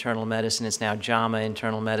Archives of Internal Medicine. It's now JAMA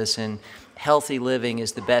Internal Medicine. Healthy living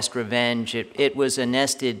is the best revenge. It was a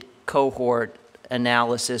nested cohort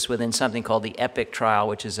analysis within something called the EPIC trial,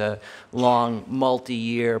 which is a long,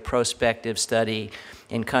 multi-year prospective study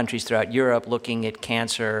in countries throughout Europe looking at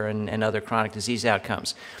cancer and other chronic disease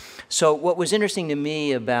outcomes. So what was interesting to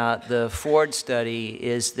me about the Ford study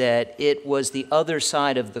is that it was the other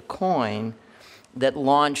side of the coin that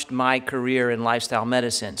launched my career in lifestyle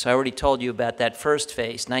medicine. So I already told you about that first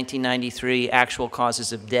phase, 1993, actual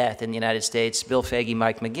causes of death in the United States, Bill Foege,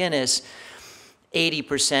 Mike McGinnis.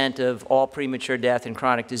 80% of all premature death in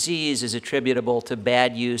chronic disease is attributable to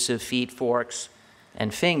bad use of feet, forks,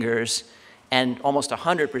 and fingers, and almost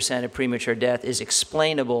 100% of premature death is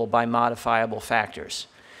explainable by modifiable factors.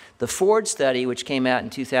 The Ford study, which came out in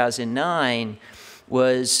 2009,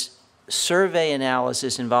 was survey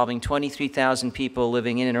analysis involving 23,000 people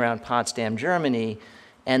living in and around Potsdam, Germany,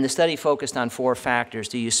 and the study focused on 4 factors.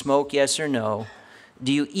 Do you smoke, yes or no?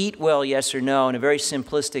 Do you eat well, yes or no? And a very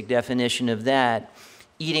simplistic definition of that,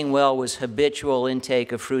 eating well was habitual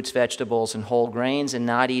intake of fruits, vegetables, and whole grains, and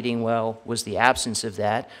not eating well was the absence of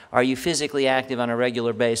that. Are you physically active on a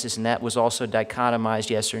regular basis? And that was also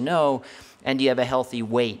dichotomized, yes or no. And do you have a healthy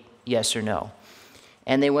weight, yes or no?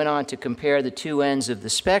 And they went on to compare the two ends of the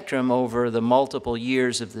spectrum over the multiple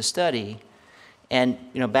years of the study. And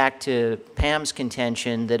back to Pam's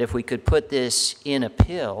contention that if we could put this in a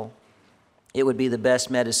pill, it would be the best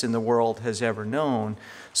medicine the world has ever known.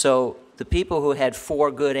 So the people who had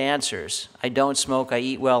 4 good answers, I don't smoke, I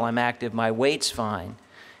eat well, I'm active, my weight's fine,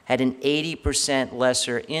 had an 80%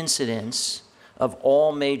 lesser incidence of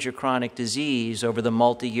all major chronic disease over the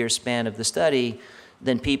multi-year span of the study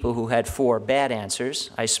than people who had 4 bad answers.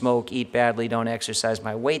 I smoke, eat badly, don't exercise,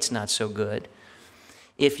 my weight's not so good.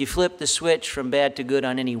 If you flip the switch from bad to good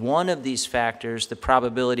on any one of these factors, the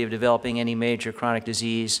probability of developing any major chronic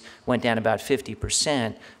disease went down about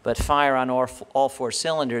 50%. But fire on all 4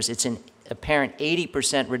 cylinders, it's an apparent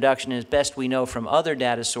 80% reduction. As best we know from other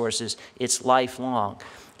data sources, it's lifelong.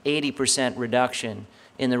 80% reduction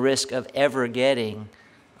in the risk of ever getting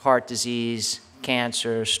heart disease,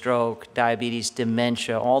 cancer, stroke, diabetes,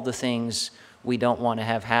 dementia, all the things we don't want to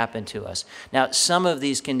have happen to us. Now, some of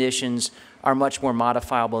these conditions are much more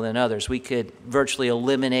modifiable than others. We could virtually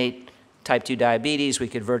eliminate type 2 diabetes. We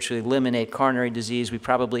could virtually eliminate coronary disease. We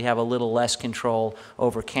probably have a little less control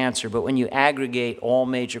over cancer. But when you aggregate all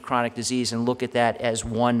major chronic disease and look at that as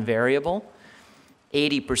one variable,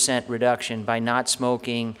 80% reduction by not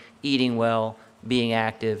smoking, eating well, being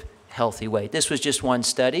active, healthy weight. This was just one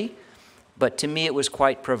study. But to me, it was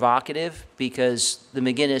quite provocative because the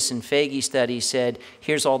McGinnis and Foege study said,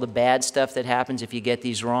 here's all the bad stuff that happens if you get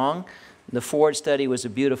these wrong. The Ford study was a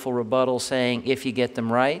beautiful rebuttal saying, if you get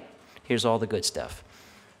them right, here's all the good stuff.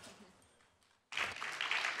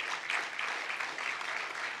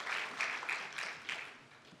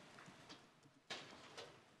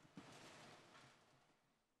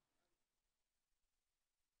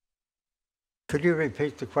 Could you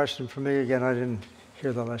repeat the question for me again? I didn't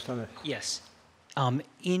hear the last of it. Yes.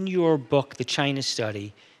 In your book, The China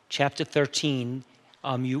Study, chapter 13,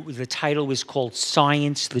 the title was called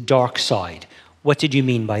Science, the Dark Side. What did you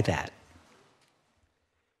mean by that?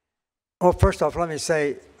 Well, first off, let me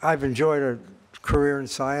say I've enjoyed a career in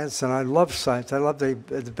science, and I love science. I love the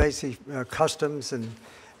basic customs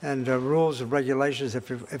and rules and regulations,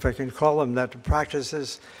 if I can call them that,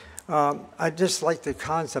 practices. I just like the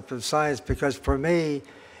concept of science because for me,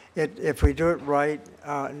 if we do it right,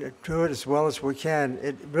 do it as well as we can,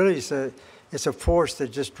 it really is it's a force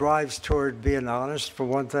that just drives toward being honest, for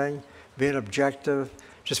one thing, being objective,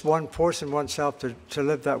 just forcing oneself to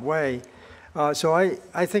live that way. So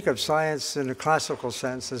I think of science in a classical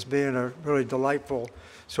sense as being a really delightful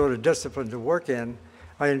sort of discipline to work in.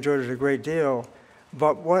 I enjoyed it a great deal.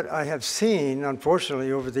 But what I have seen,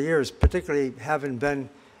 unfortunately, over the years, particularly having been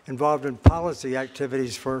involved in policy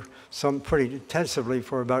activities for pretty intensively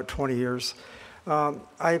for about 20 years,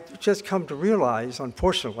 I've just come to realize,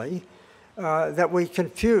 unfortunately, that we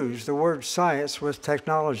confuse the word science with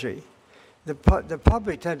technology. The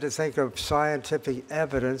public tend to think of scientific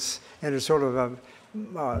evidence in a sort of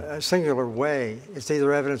a singular way. It's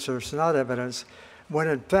either evidence or it's not evidence, when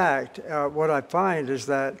in fact, what I find is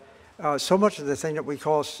that so much of the thing that we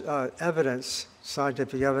call evidence,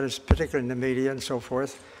 scientific evidence, particularly in the media and so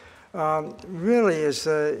forth, really is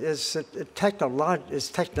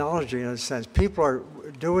technology in a sense. People are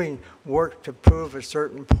doing work to prove a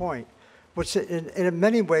certain point, which in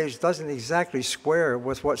many ways doesn't exactly square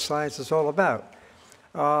with what science is all about.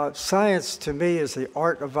 Science, to me, is the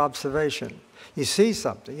art of observation. You see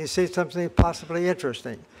something possibly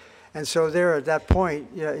interesting. And so there at that point,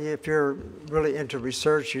 if you're really into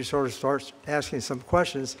research, you sort of start asking some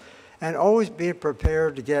questions and always being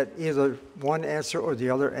prepared to get either one answer or the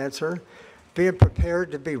other answer, being prepared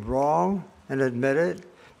to be wrong and admit it,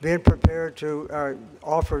 being prepared to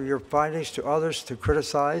offer your findings to others to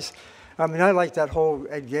criticize. I mean, I like that whole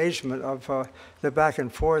engagement of the back and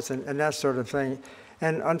forth and that sort of thing.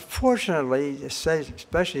 And unfortunately,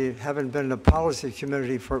 especially having been in the policy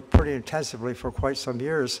community for pretty intensively for quite some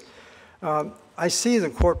years, I see the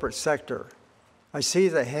corporate sector. I see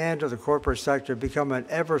the hand of the corporate sector becoming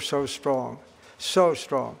ever so strong, so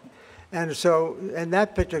strong. And so in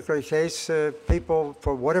that particular case, people,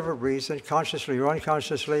 for whatever reason, consciously or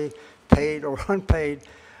unconsciously, paid or unpaid,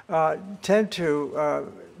 tend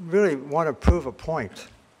to really want to prove a point,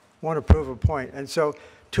 And so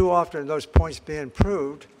too often those points being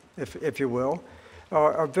proved, if you will,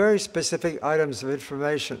 are very specific items of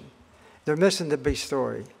information. They're missing the big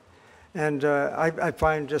story. And I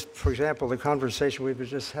find just, for example, the conversation we were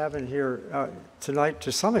just having here tonight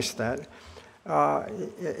to some extent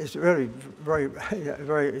is really very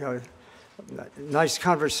nice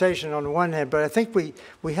conversation on the one hand, but I think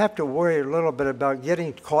we have to worry a little bit about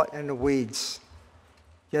getting caught in the weeds,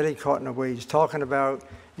 talking about,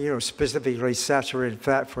 specifically saturated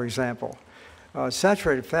fat, for example.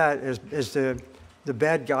 Saturated fat is the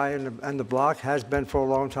bad guy in the block, has been for a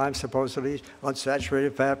long time, supposedly.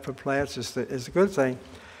 Unsaturated fat for plants is a good thing.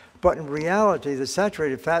 But in reality, the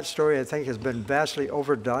saturated fat story, I think, has been vastly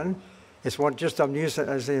overdone. It's one, I'm using it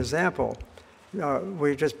as an example.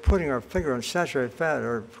 We're just putting our finger on saturated fat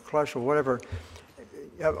or cholesterol, whatever.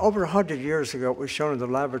 Over 100 years ago, it was shown in the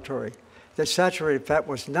laboratory that saturated fat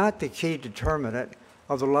was not the key determinant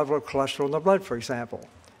of the level of cholesterol in the blood, for example.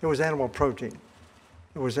 It was animal protein.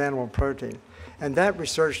 And that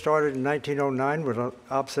research started in 1909 with an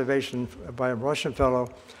observation by a Russian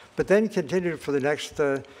fellow, but then continued for the next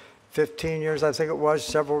 15 years, I think it was,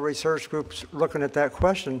 several research groups looking at that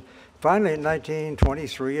question. Finally, in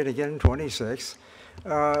 1923 and again in 26,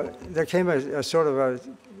 there came a sort of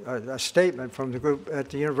a statement from the group at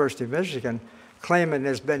the University of Michigan claiming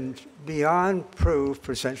there's been beyond proof,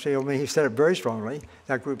 essentially, I mean, he said it very strongly,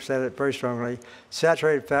 that group said it very strongly,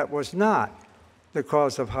 saturated fat was not the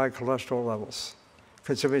cause of high cholesterol levels.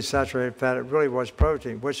 Consuming saturated fat, it really was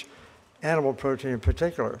protein, which animal protein in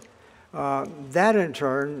particular. That in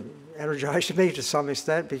turn energized me to some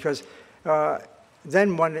extent because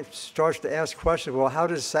then one starts to ask questions, well, how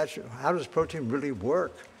does protein really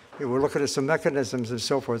work? We're looking at some mechanisms and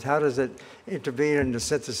so forth. How does it intervene in the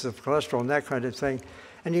synthesis of cholesterol and that kind of thing?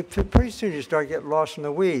 And pretty soon you start getting lost in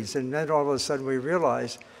the weeds, and then all of a sudden we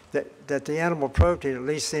realize that the animal protein, at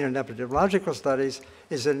least seen in epidemiological studies,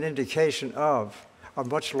 is an indication of a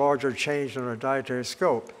much larger change in our dietary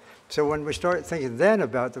scope. So when we start thinking then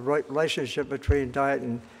about the right relationship between diet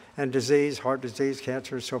and disease, heart disease,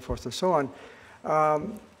 cancer, and so forth and so on,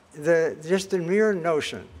 just the mere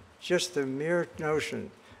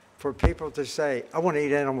notion for people to say, I want to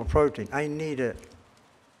eat animal protein, I need it,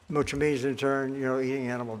 which means in turn, eating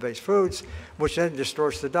animal-based foods, which then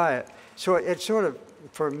distorts the diet. So it sort of,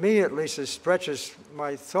 for me at least, it stretches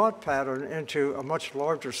my thought pattern into a much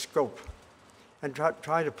larger scope and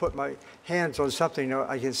try to put my hands on something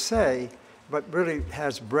I can say, but really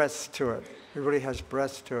has breadth to it. It really has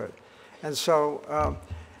breadth to it. And so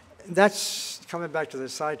that's coming back to the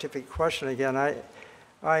scientific question again.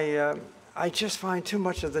 I just find too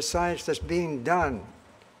much of the science that's being done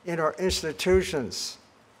in our institutions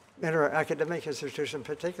academic institutions in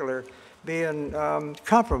particular, being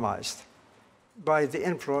compromised by the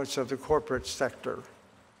influence of the corporate sector.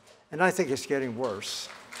 And I think it's getting worse.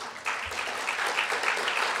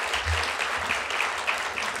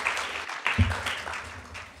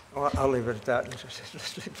 Well, I'll leave it at that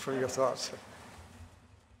for your thoughts.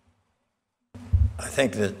 I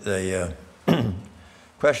think that the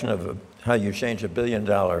question of how you change $1 billion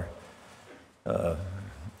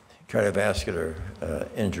cardiovascular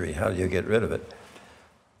injury, how do you get rid of it?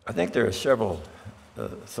 I think there are several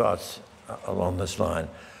thoughts along this line.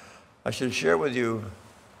 I should share with you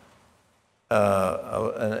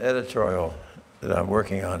an editorial that I'm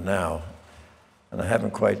working on now, and I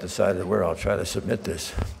haven't quite decided where I'll try to submit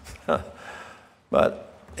this.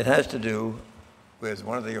 But it has to do with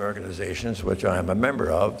one of the organizations which I am a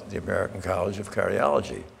member of, the American College of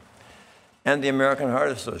Cardiology, and the American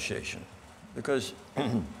Heart Association. Because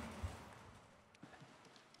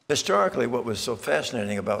historically, what was so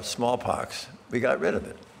fascinating about smallpox, we got rid of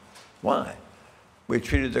it. Why? We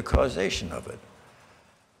treated the causation of it.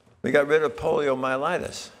 We got rid of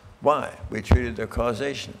poliomyelitis. Why? We treated the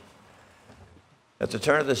causation. At the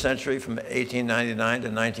turn of the century, from 1899 to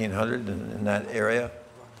 1900, in that era,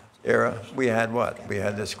 we had what? We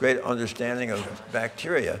had this great understanding of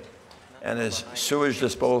bacteria, and as sewage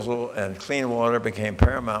disposal and clean water became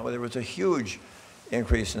paramount, there was a huge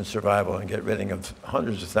increase in survival and get rid of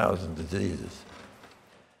hundreds of thousands of diseases,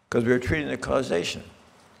 because we were treating the causation.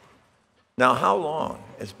 Now, how long?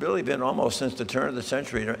 It's really been almost since the turn of the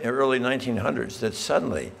century, early 1900s, that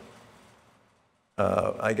suddenly,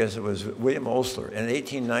 I guess it was William Osler in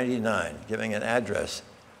 1899, giving an address.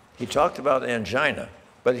 He talked about angina,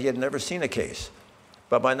 but he had never seen a case.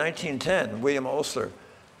 But by 1910, William Osler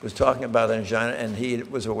was talking about angina, and he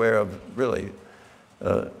was aware of really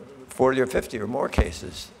 40 or 50 or more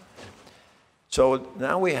cases. So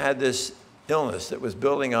now we had this illness that was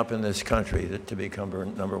building up in this country to become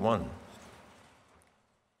number one.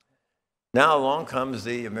 Now along comes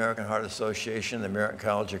the American Heart Association, the American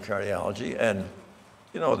College of Cardiology, and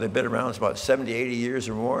you know, they've been around about 70, 80 years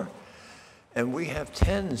or more. And we have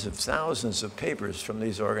tens of thousands of papers from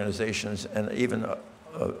these organizations, and even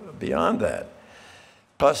beyond that.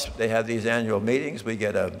 Plus, they have these annual meetings. We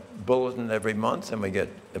get a bulletin every month, and we get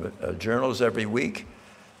journals every week.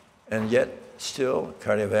 And yet, still,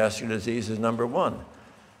 cardiovascular disease is number one.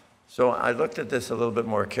 So I looked at this a little bit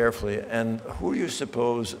more carefully, and who do you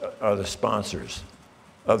suppose are the sponsors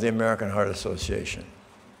of the American Heart Association?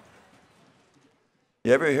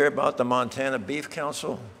 You ever hear about the Montana Beef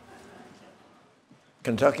Council?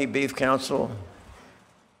 Kentucky Beef Council?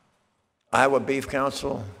 Iowa Beef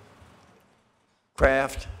Council?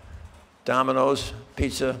 Kraft? Domino's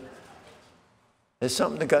Pizza? There's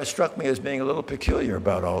something that struck me as being a little peculiar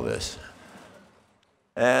about all this.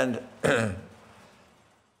 And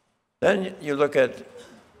then you look at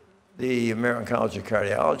the American College of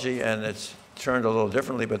Cardiology, and it's turned a little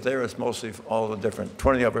differently, but there it's mostly all the different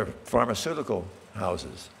 20 other pharmaceutical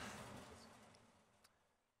houses.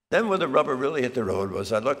 Then where the rubber really hit the road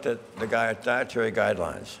was I looked at the dietary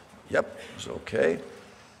guidelines. Yep, it was okay.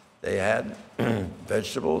 They had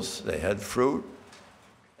vegetables, they had fruit,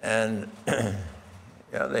 and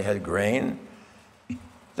yeah, they had grain.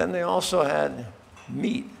 Then they also had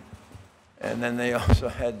meat, and then they also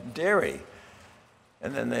had dairy,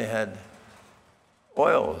 and then they had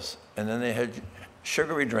oils, and then they had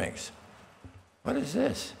sugary drinks. What is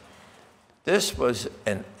this? This was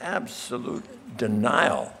an absolute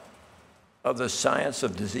denial of the science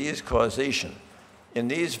of disease causation in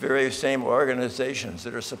these very same organizations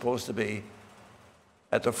that are supposed to be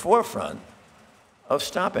at the forefront of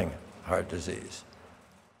stopping heart disease.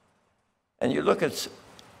 And you look at,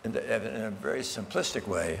 in a very simplistic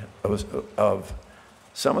way, of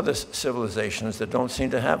some of the civilizations that don't seem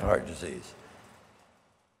to have heart disease.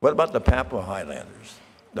 What about the Papua Highlanders?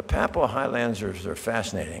 The Papua Highlanders are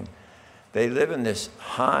fascinating. They live in this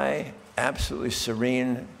high, absolutely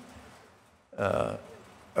serene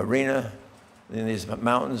arena in these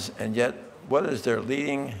mountains, and yet what is their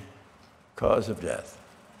leading cause of death?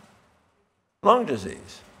 Lung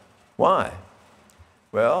disease. Why?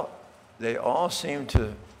 Well, they all seem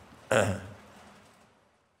to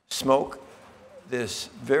smoke this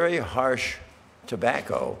very harsh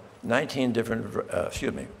tobacco, 19 different,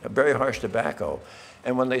 very harsh tobacco,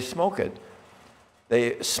 and when they smoke it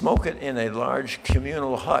in a large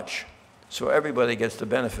communal hutch, so everybody gets the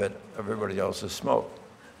benefit of everybody else's smoke.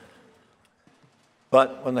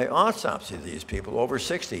 But when they autopsy these people over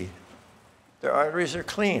 60, their arteries are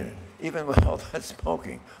clean, even with all that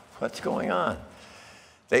smoking. What's going on?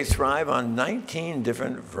 They thrive on 19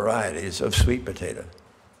 different varieties of sweet potato.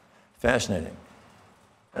 Fascinating.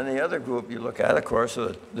 And the other group you look at, of course,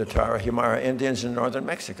 are the Tarahumara Indians in northern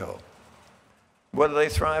Mexico. What do they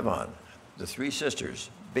thrive on? The three sisters: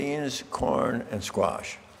 beans, corn, and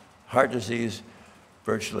squash. Heart disease,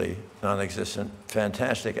 virtually non-existent,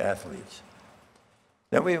 fantastic athletes.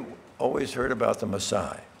 Then we always heard about the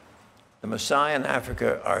Maasai. The Maasai in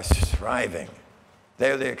Africa are thriving.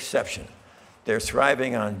 They're the exception. They're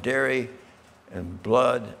thriving on dairy and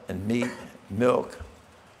blood and meat, milk.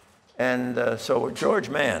 And so George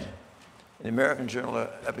Mann, in the American Journal of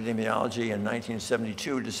Epidemiology in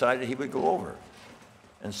 1972, decided he would go over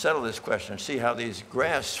and settle this question and see how these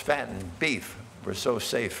grass-fattened beef were so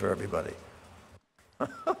safe for everybody.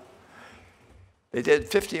 They did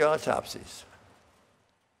 50 autopsies.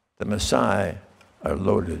 The Maasai are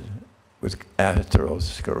loaded with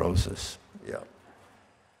atherosclerosis. Yeah.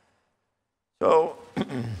 So,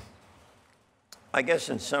 I guess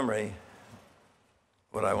in summary,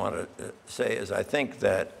 what I want to say is I think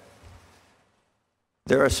that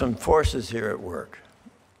there are some forces here at work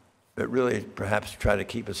that really perhaps try to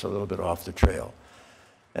keep us a little bit off the trail.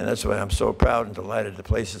 And that's why I'm so proud and delighted to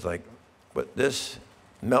places like this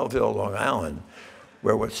Melville, Long Island,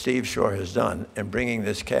 where what Steve Shore has done in bringing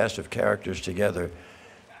this cast of characters together.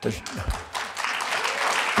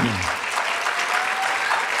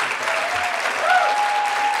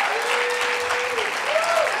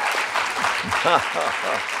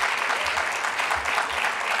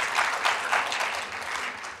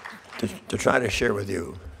 to try to share with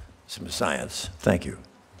you some science. Thank you.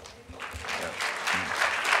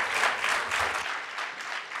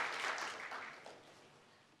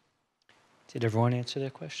 Did everyone answer their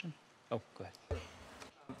question? Oh, go ahead.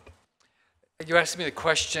 You asked me the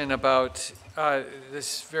question about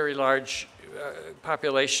this very large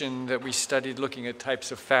population that we studied looking at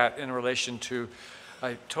types of fat in relation to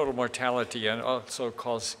total mortality and also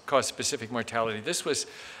cause-specific mortality. This was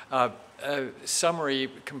a summary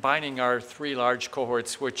combining our three large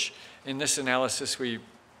cohorts, which in this analysis we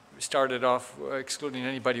started off excluding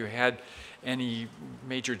anybody who had any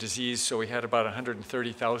major disease, so we had about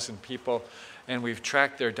 130,000 people, and we've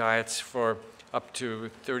tracked their diets for up to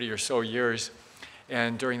 30 or so years,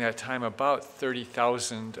 and during that time about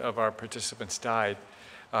 30,000 of our participants died,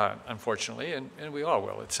 unfortunately, and we all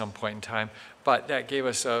will at some point in time, but that gave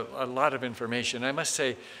us a lot of information. I must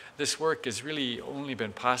say this work has really only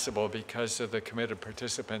been possible because of the committed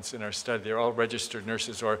participants in our study. They're all registered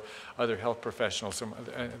nurses or other health professionals.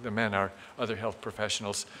 The men are other health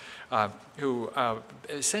professionals who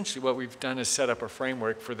essentially what we've done is set up a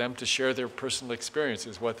framework for them to share their personal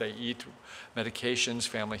experiences, what they eat, medications,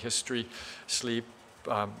 family history, sleep,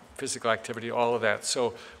 physical activity, all of that.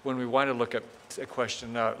 So when we want to look at a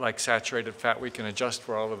question like saturated fat, we can adjust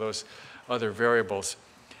for all of those other variables.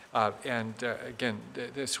 Again,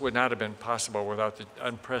 this would not have been possible without the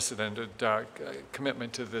unprecedented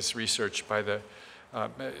commitment to this research by the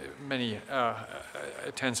many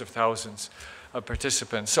tens of thousands of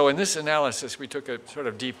participants. So in this analysis, we took a sort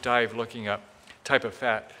of deep dive looking at type of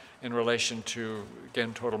fat in relation to,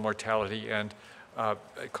 again, total mortality and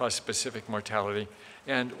cause-specific mortality.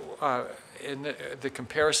 And in the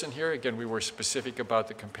comparison here, again, we were specific about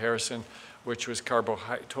the comparison, which was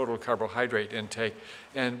total carbohydrate intake.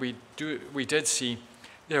 And we did see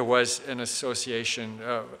there was an association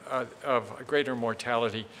of greater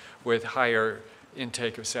mortality with higher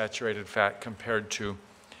intake of saturated fat compared to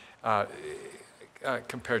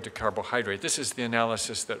carbohydrate. This is the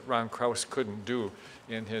analysis that Ron Krauss couldn't do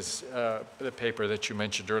in his the paper that you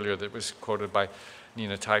mentioned earlier that was quoted by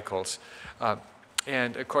Nina Teicholz.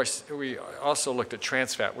 And of course, we also looked at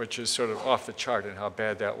trans fat, which is sort of off the chart in how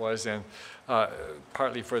bad that was. And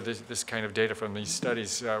partly for this kind of data from these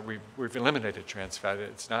studies, we've eliminated trans fat.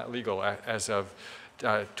 It's not legal as of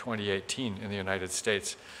 2018 in the United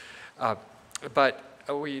States. But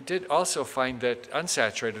we did also find that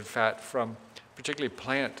unsaturated fat from particularly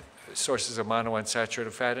plant sources of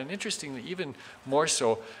monounsaturated fat, and interestingly, even more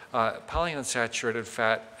so, polyunsaturated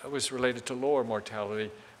fat was related to lower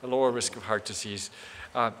mortality, a lower risk of heart disease.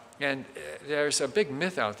 And there's a big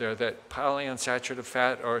myth out there that polyunsaturated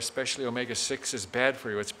fat, or especially omega-6, is bad for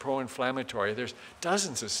you. It's pro-inflammatory. There's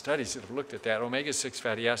dozens of studies that have looked at that. Omega-6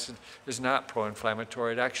 fatty acid is not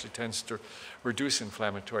pro-inflammatory. It actually tends to reduce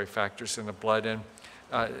inflammatory factors in the blood and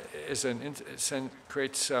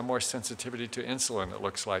creates more sensitivity to insulin, it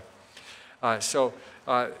looks like.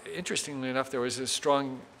 Interestingly enough, there was a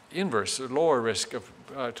strong inverse, a lower risk of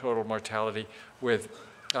total mortality with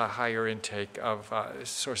higher intake of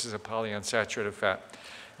sources of polyunsaturated fat.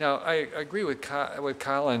 Now, I agree with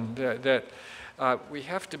Colin that we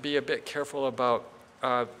have to be a bit careful about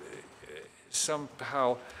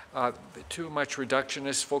somehow too much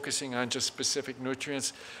reductionist, focusing on just specific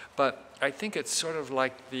nutrients. But I think it's sort of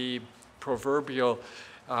like the proverbial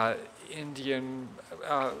Indian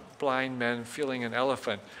blind men feeling an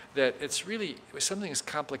elephant, that it's really something as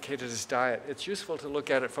complicated as diet. It's useful to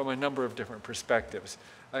look at it from a number of different perspectives.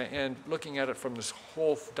 And looking at it from this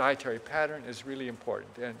whole dietary pattern is really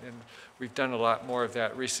important. And we've done a lot more of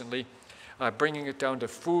that recently. Bringing it down to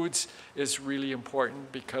foods is really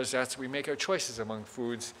important because we make our choices among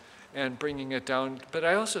foods, and bringing it down. But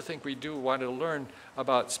I also think we do want to learn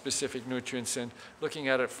about specific nutrients and looking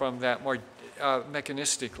at it from that more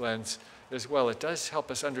mechanistic lens as well. It does help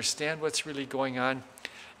us understand what's really going on,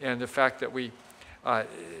 and the fact that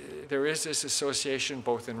there is this association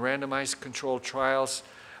both in randomized controlled trials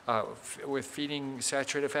with feeding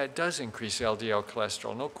saturated fat does increase LDL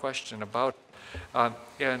cholesterol, no question about it.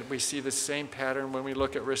 And we see the same pattern when we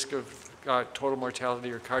look at risk of total mortality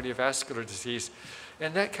or cardiovascular disease.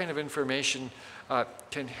 And that kind of information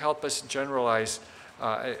can help us generalize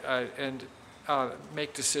and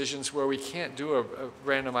make decisions where we can't do a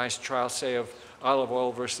randomized trial, say, of olive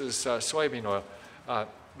oil versus soybean oil,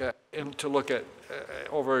 and to look at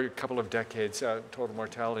over a couple of decades, total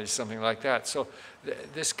mortality, something like that. So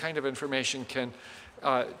this kind of information can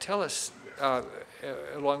tell us,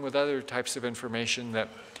 along with other types of information, that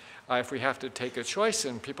if we have to take a choice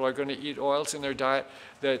and people are going to eat oils in their diet,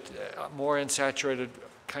 that more unsaturated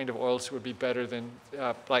kind of oils would be better than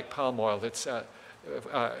like palm oil that's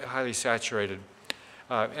highly saturated.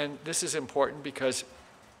 And this is important because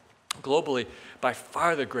globally, by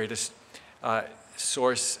far the greatest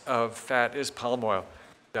source of fat is palm oil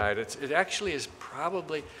diet. It actually is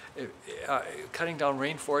probably, cutting down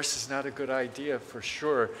rainforests is not a good idea for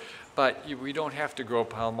sure, but we don't have to grow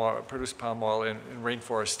palm oil, produce palm oil in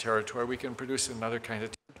rainforest territory. We can produce in another kind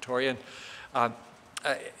of territory.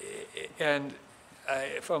 And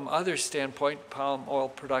from other standpoint, palm oil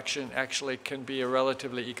production actually can be a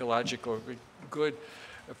relatively ecological, good,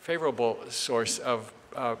 favorable source of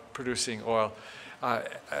producing oil.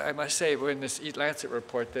 I must say, in this Eat Lancet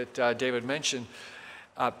report that David mentioned,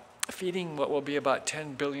 feeding what will be about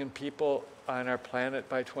 10 billion people on our planet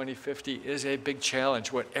by 2050 is a big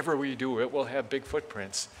challenge. Whatever we do, it will have big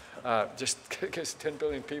footprints. Just because 10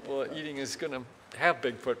 billion people eating is going to have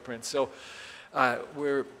big footprints. So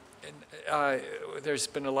there's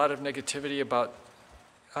been a lot of negativity about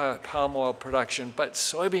palm oil production, but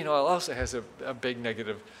soybean oil also has a big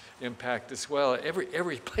negative impact as well.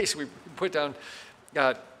 Every place we put down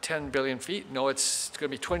 10 billion feet, no, it's going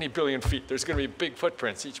to be 20 billion feet. There's going to be big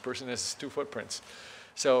footprints. Each person has 2 footprints.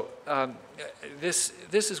 So this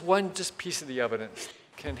is one just piece of the evidence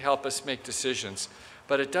can help us make decisions.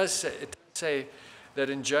 But it does say that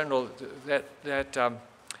in general, that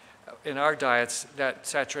in our diets, that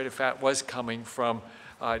saturated fat was coming from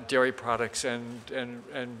dairy products and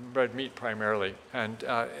red meat primarily. And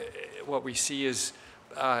what we see is,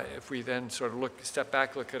 if we then sort of step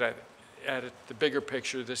back, look at it, the bigger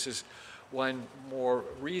picture, this is one more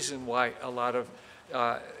reason why a lot of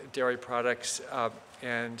dairy products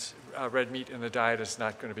and red meat in the diet is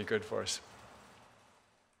not going to be good for us.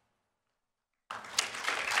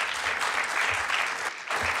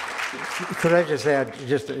 Could I just add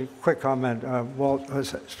just a quick comment, Walt,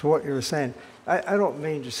 as to what you were saying? I don't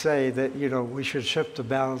mean to say that, we should shift the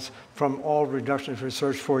balance from all reductionist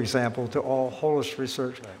research, for example, to all holistic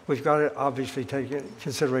research. Right. We've got to obviously take into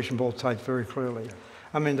consideration both types very clearly. Yeah.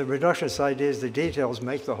 I mean, the reductionist idea is the details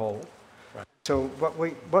make the whole. Right. So what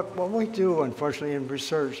we do, unfortunately, in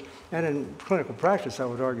research and in clinical practice, I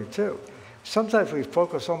would argue too, sometimes we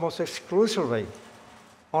focus almost exclusively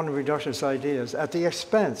on the reductionist ideas at the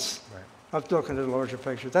expense of looking at the larger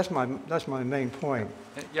picture. That's my main point.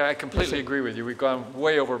 Yeah, I completely agree with you. We've gone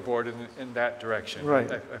way overboard in that direction. Right.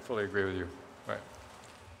 I fully agree with you. Right.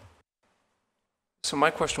 So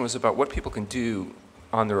my question was about what people can do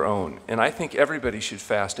on their own. And I think everybody should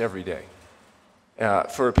fast every day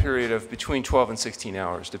for a period of between 12 and 16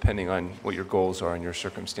 hours, depending on what your goals are and your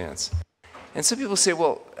circumstance. And some people say,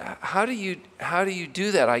 well, how do you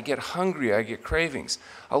do that? I get hungry, I get cravings.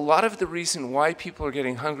 A lot of the reason why people are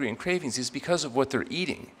getting hungry and cravings is because of what they're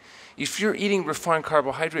eating. If you're eating refined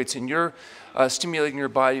carbohydrates and you're stimulating your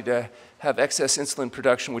body to have excess insulin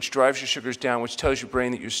production, which drives your sugars down, which tells your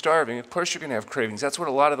brain that you're starving, of course you're going to have cravings. That's what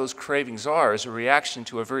a lot of those cravings are, is a reaction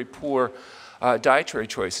to a very poor dietary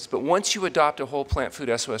choices. But once you adopt a whole plant food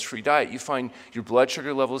SOS-free diet, you find your blood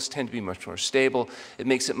sugar levels tend to be much more stable. It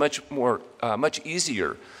makes it much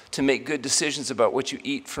easier to make good decisions about what you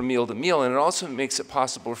eat from meal to meal, and it also makes it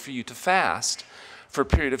possible for you to fast for a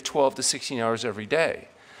period of 12 to 16 hours every day.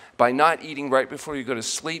 by not eating right before you go to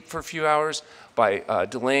sleep for a few hours, by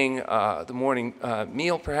delaying the morning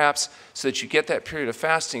meal perhaps, so that you get that period of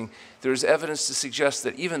fasting, there's evidence to suggest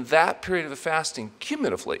that even that period of fasting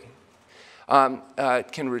cumulatively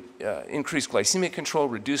can increase glycemic control,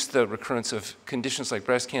 reduce the recurrence of conditions like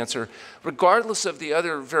breast cancer, regardless of the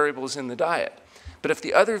other variables in the diet. But if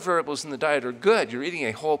the other variables in the diet are good, you're eating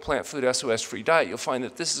a whole plant food SOS-free diet, you'll find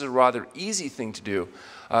that this is a rather easy thing to do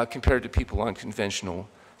compared to people on conventional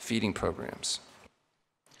feeding programs.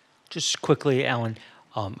 Just quickly, Alan,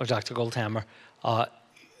 or Dr. Goldhamer,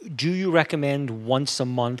 do you recommend once a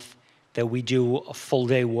month that we do a full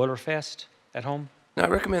day water fast at home? Now, I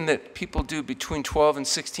recommend that people do between 12 and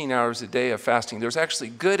 16 hours a day of fasting. There's actually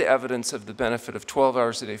good evidence of the benefit of 12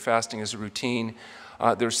 hours a day fasting as a routine.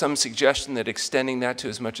 There's some suggestion that extending that to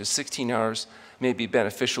as much as 16 hours may be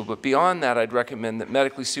beneficial. But beyond that, I'd recommend that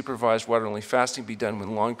medically supervised water-only fasting be done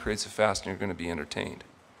when long periods of fasting are going to be entertained.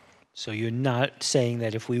 So you're not saying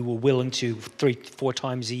that if we were willing to 3-4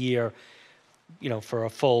 times a year, you know, for a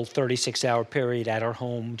full 36-hour period at our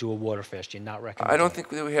home, do a water fast, you're not recommending? I don't think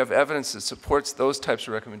that we have evidence that supports those types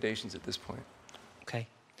of recommendations at this point. Okay.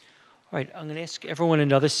 All right, I'm going to ask everyone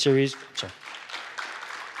another series. Sorry.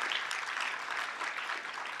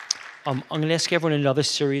 I'm going to ask everyone another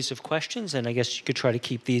series of questions, and I guess you could try to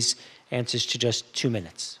keep these answers to just 2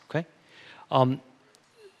 minutes, okay?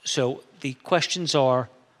 So the questions are,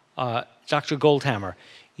 Dr. Goldhamer,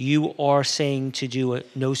 you are saying to do a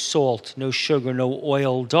no salt, no sugar, no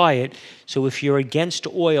oil diet. So if you're against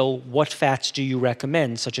oil, what fats do you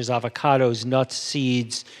recommend, such as avocados, nuts,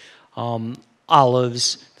 seeds,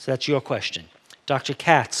 olives? So that's your question. Dr.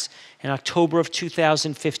 Katz, in October of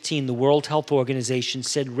 2015, the World Health Organization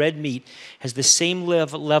said red meat has the same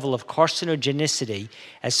level of carcinogenicity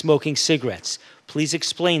as smoking cigarettes. Please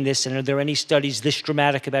explain this, and are there any studies this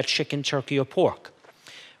dramatic about chicken, turkey, or pork?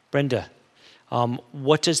 Brenda,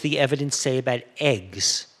 what does the evidence say about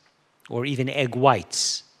eggs, or even egg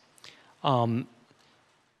whites? Dr.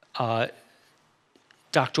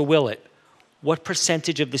 Willett, what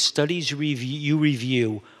percentage of the studies you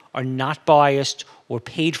review are not biased or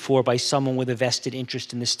paid for by someone with a vested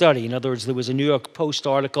interest in the study? In other words, there was a New York Post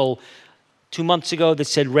article 2 months ago that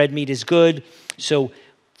said red meat is good. So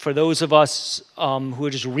for those of us who are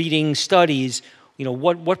just reading studies, you know,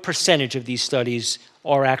 what percentage of these studies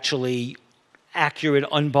are actually accurate,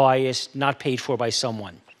 unbiased, not paid for by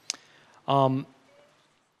someone?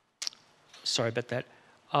 Sorry about that.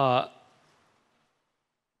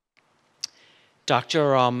 Dr.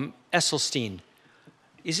 Esselstyn,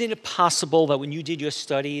 isn't it possible that when you did your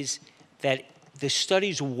studies that the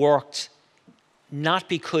studies worked not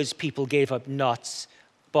because people gave up nuts,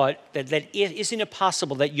 but isn't it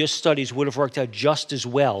possible that your studies would have worked out just as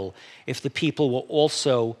well if the people were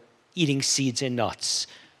also eating seeds and nuts?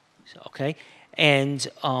 Okay? And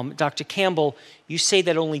Dr. Campbell, you say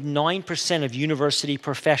that only 9% of university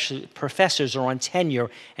professors are on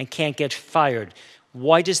tenure and can't get fired.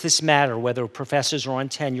 Why does this matter, whether professors are on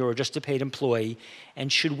tenure or just a paid employee? And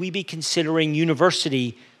should we be considering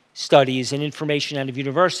university studies and information out of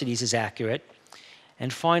universities as accurate?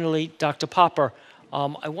 And finally, Dr. Popper,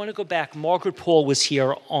 I want to go back. Margaret Paul was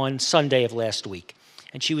here on Sunday of last week,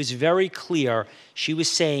 and she was very clear. She was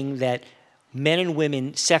saying that men and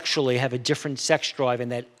women sexually have a different sex drive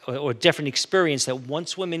and that, or different experience, that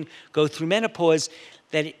once women go through menopause,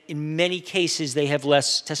 that in many cases they have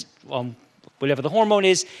less whatever the hormone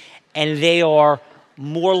is, and they are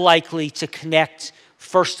more likely to connect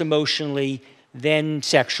first emotionally, then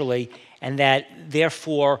sexually, and that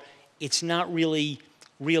therefore it's not really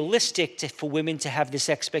realistic for women to have this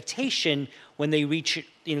expectation when they reach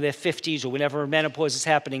their 50s or whenever menopause is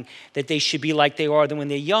happening, that they should be like they are than when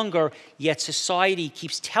they're younger, yet society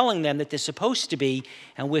keeps telling them that they're supposed to be,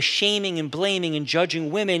 and we're shaming and blaming and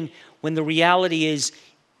judging women when the reality is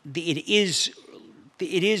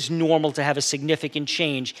it is normal to have a significant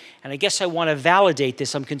change. And I guess I want to validate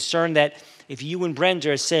this. I'm concerned that if you and Brenda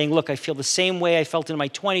are saying, look, I feel the same way I felt in my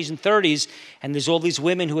 20s and 30s, and there's all these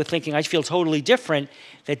women who are thinking I feel totally different,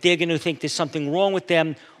 that they're going to think there's something wrong with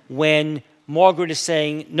them, when Margaret is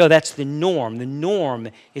saying, no, that's the norm. The norm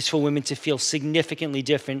is for women to feel significantly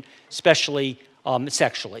different, especially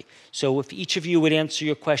sexually. So if each of you would answer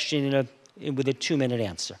your question with a 2-minute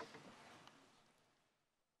answer.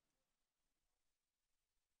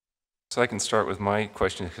 So I can start with my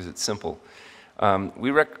question because it's simple.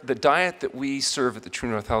 The diet that we serve at the True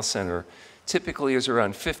North Health Center typically is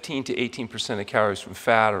around 15 to 18% of calories from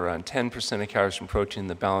fat, around 10% of calories from protein,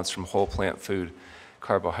 the balance from whole plant food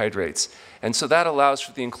carbohydrates. And so that allows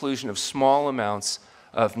for the inclusion of small amounts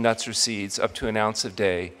of nuts or seeds, up to an ounce a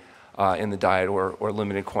day, in the diet, or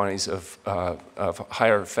limited quantities of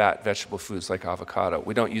higher fat vegetable foods like avocado.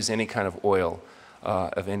 We don't use any kind of oil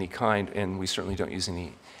of any kind, and we certainly don't use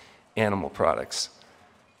any animal products.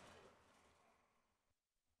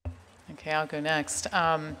 Okay, I'll go next.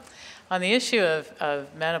 On the issue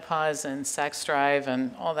of menopause and sex drive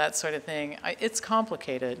and all that sort of thing, it's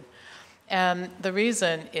complicated. And the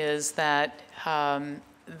reason is that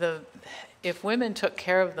if women took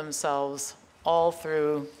care of themselves all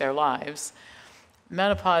through their lives,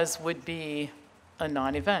 menopause would be a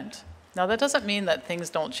non-event. Now, that doesn't mean that things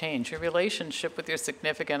don't change. Your relationship with your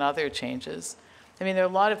significant other changes. I mean, there are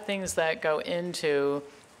a lot of things that go into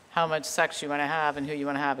how much sex you want to have and who you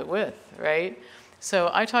want to have it with, right?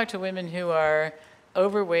 So I talk to women who are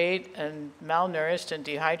overweight and malnourished and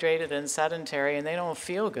dehydrated and sedentary, and they don't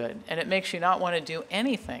feel good, and it makes you not want to do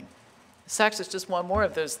anything. Sex is just one more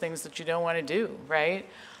of those things that you don't want to do, right?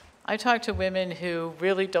 I talk to women who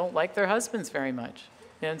really don't like their husbands very much.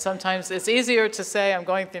 And sometimes it's easier to say I'm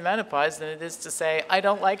going through menopause than it is to say I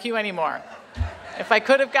don't like you anymore. If I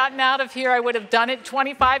could have gotten out of here, I would have done it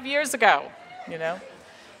 25 years ago, you know?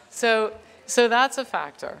 So that's a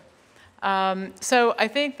factor. So I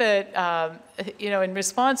think that, you know, in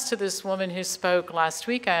response to this woman who spoke last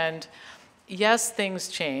weekend, yes, things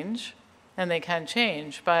change, and they can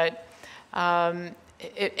change, but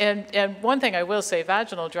and one thing I will say,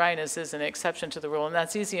 vaginal dryness is an exception to the rule, and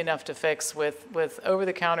that's easy enough to fix with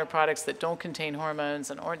over-the-counter products that don't contain hormones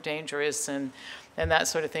and aren't dangerous and that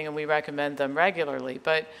sort of thing, and we recommend them regularly.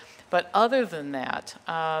 But other than that,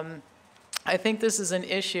 I think this is an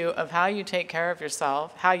issue of how you take care of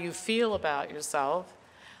yourself, how you feel about yourself,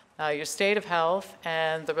 your state of health,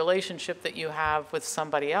 and the relationship that you have with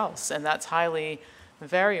somebody else, and that's highly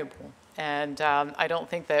variable. And I don't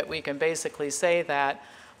think that we can basically say that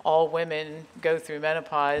all women go through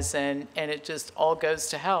menopause and it just all goes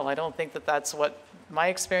to hell. I don't think that that's what my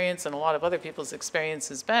experience and a lot of other people's experience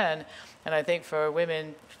has been. And I think for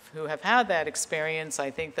women who have had that experience,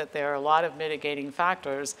 I think that there are a lot of mitigating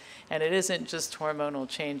factors, and it isn't just hormonal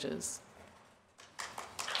changes.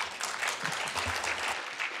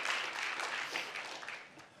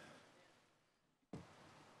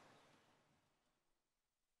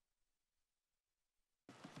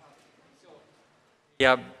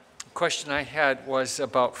 Yeah, question I had was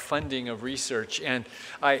about funding of research, and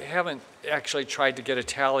I haven't actually tried to get a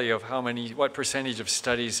tally of what percentage of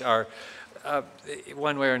studies are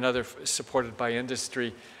one way or another supported by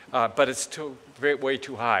industry, but it's way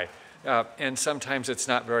too high. And sometimes it's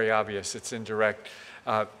not very obvious, it's indirect.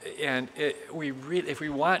 If we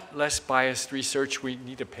want less biased research, we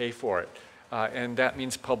need to pay for it. And that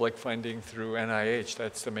means public funding through NIH,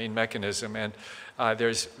 that's the main mechanism. And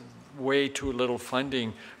there's way too little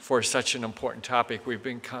funding for such an important topic. We've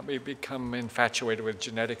become infatuated with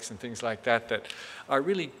genetics and things like that are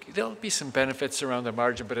really, there'll be some benefits around the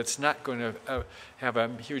margin, but it's not going to have a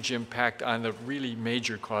huge impact on the really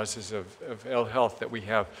major causes of ill health that we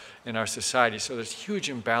have in our society. So there's huge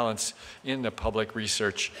imbalance in the public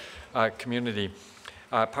research community,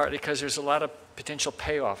 partly because there's a lot of potential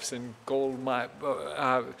payoffs and gold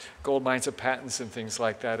mines of patents and things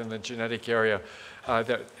like that in the genetic area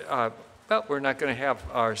but we're not going to have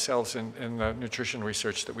ourselves in the nutrition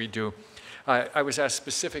research that we do. I was asked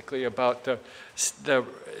specifically about the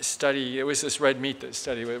study. It was this red meat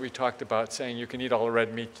study that we talked about, saying you can eat all the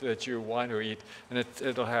red meat that you want to eat, and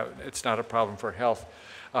it's not a problem for health.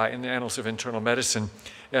 In the Annals of Internal Medicine,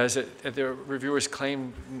 the reviewers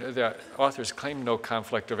claimed, the authors claimed no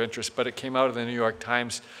conflict of interest, but it came out of the New York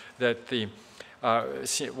Times that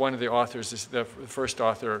one of the authors, the first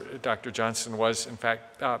author, Dr. Johnson, was in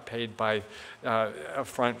fact paid by a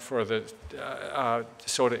front for the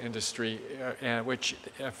soda industry, which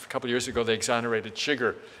a couple of years ago they exonerated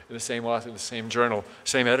sugar, the same author, the same journal,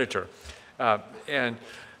 same editor. Then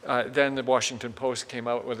the Washington Post came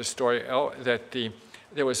out with a story that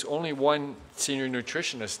there was only one senior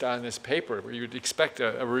nutritionist on this paper, where you'd expect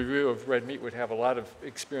a review of red meat would have a lot of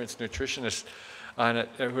experienced nutritionists on it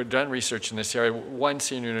who had done research in this area. One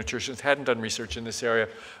senior nutritionist hadn't done research in this area,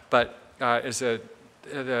 but is the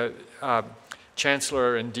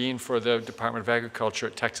chancellor and dean for the Department of Agriculture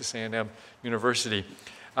at Texas A&M University.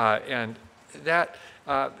 And that,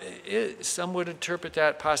 some would interpret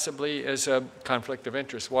that possibly as a conflict of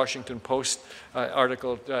interest. Washington Post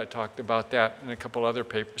article talked about that, and a couple other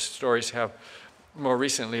stories have more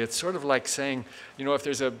recently. It's sort of like saying, you know, if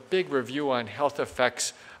there's a big review on health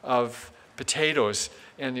effects of potatoes,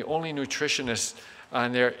 and the only nutritionist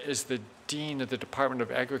on there is the dean of the Department of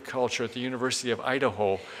Agriculture at the University of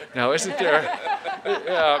Idaho. Now, isn't there,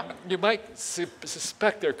 you might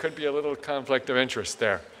suspect there could be a little conflict of interest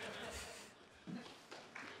there.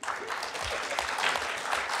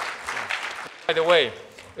 By the way,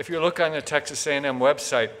 if you look on the Texas A&M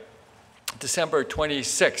website, December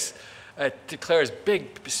 26th, it declares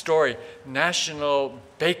big story, National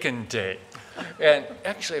Bacon Day. And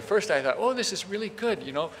actually, at first I thought, oh, this is really good,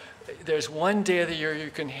 you know. There's one day of the year you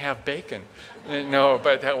can have bacon. No,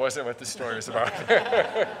 but that wasn't what the story was about.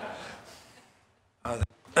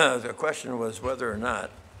 The question was whether or not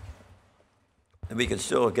we could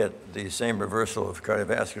still get the same reversal of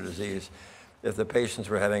cardiovascular disease if the patients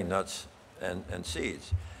were having nuts and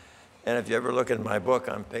seeds. And if you ever look at my book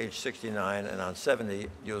on page 69 and on 70,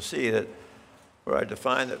 you'll see that where I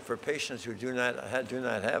define that for patients who do not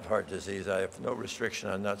have heart disease, I have no restriction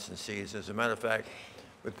on nuts and seeds. As a matter of fact,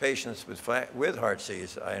 with patients with heart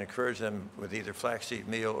disease, I encourage them with either flaxseed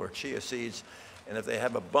meal or chia seeds. And if they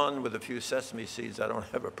have a bun with a few sesame seeds, I don't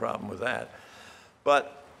have a problem with that.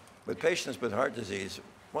 But with patients with heart disease,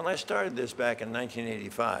 when I started this back in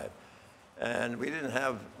 1985, and we didn't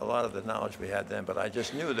have a lot of the knowledge we had then, but I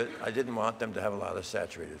just knew that I didn't want them to have a lot of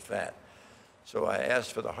saturated fat. So I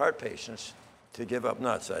asked for the heart patients to give up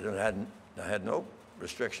nuts. I had no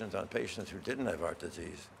restrictions on patients who didn't have heart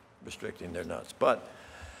disease, restricting their nuts. But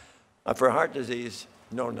for heart disease,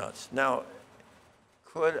 no nuts. Now,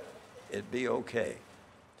 could it be okay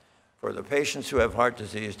for the patients who have heart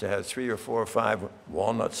disease to have 3 or 4 or 5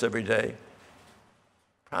 walnuts every day?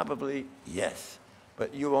 Probably yes.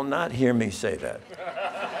 But you will not hear me say that.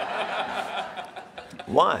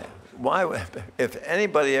 Why? Why? If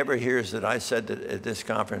anybody ever hears that I said that at this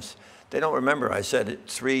conference, they don't remember I said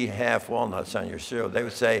 3 half walnuts on your cereal. They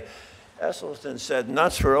would say, Esselstyn said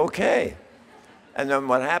nuts were okay. And then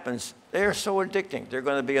what happens, they're so addicting. They're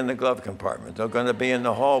going to be in the glove compartment. They're going to be in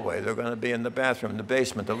the hallway. They're going to be in the bathroom, the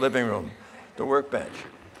basement, the living room, the workbench.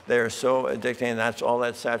 They're so addicting, and that's all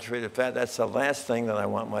that saturated fat. That's the last thing that I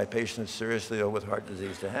want my patients seriously ill with heart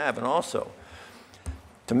disease to have. And also,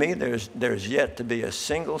 to me, there's yet to be a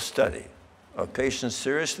single study of patients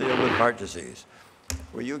seriously ill with heart disease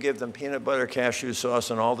where you give them peanut butter, cashew sauce,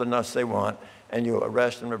 and all the nuts they want, and you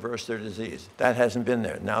arrest and reverse their disease. That hasn't been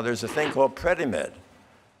there. Now, there's a thing called Predimed.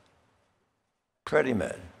 Predimed.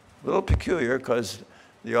 A little peculiar because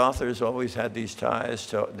the authors always had these ties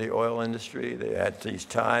to the oil industry. They had these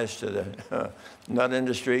ties to the nut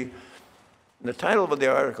industry. And the title of the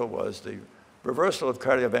article was The Reversal of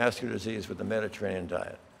Cardiovascular Disease with the Mediterranean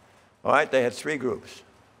Diet. All right, they had 3 groups.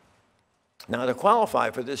 Now, to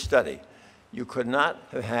qualify for this study, you could not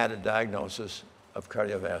have had a diagnosis of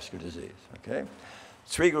cardiovascular disease, okay?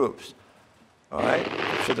 3 groups, all right?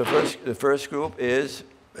 So the first group is,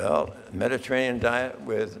 well, Mediterranean diet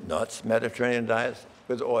with nuts, Mediterranean diet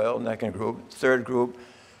with oil, second group. Third group,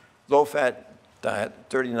 low-fat diet,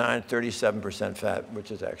 39, 37% fat,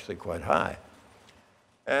 which is actually quite high.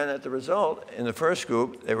 And at the result, in the first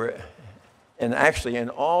group, they were, and actually in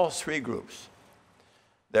all 3 groups,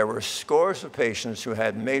 there were scores of patients who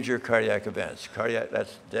had major cardiac events. Cardiac,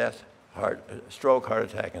 that's death, stroke, heart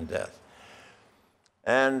attack, and death.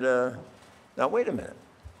 And now wait a minute.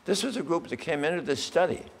 This was a group that came into this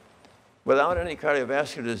study without any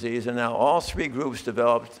cardiovascular disease, and now all 3 groups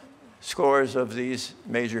developed scores of these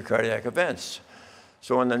major cardiac events.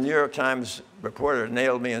 So when the New York Times reporter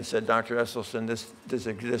nailed me and said, Dr. Esselstyn, this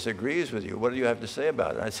disagrees with you, what do you have to say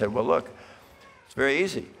about it? I said, well, look, it's very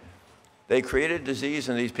easy. They created disease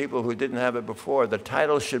in these people who didn't have it before. The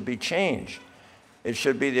title should be changed. It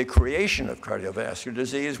should be the creation of cardiovascular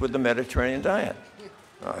disease with the Mediterranean diet.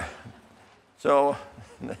 So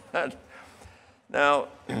now,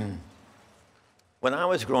 when I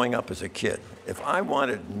was growing up as a kid, if I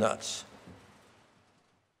wanted nuts,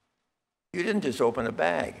 you didn't just open a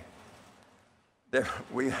bag.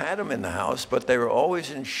 We had them in the house, but they were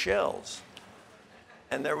always in shells.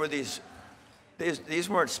 And there were these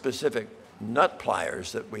weren't specific nut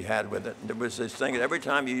pliers that we had with it. There was this thing that every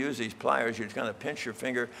time you use these pliers, you'd kind of pinch your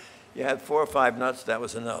finger. You had 4 or 5 nuts, that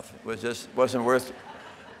was enough. It was just wasn't worth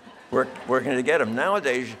working to get them.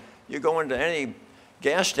 Nowadays, you go into any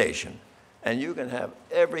gas station, and you can have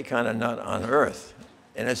every kind of nut on earth.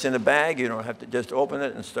 And it's in a bag. You don't have to just open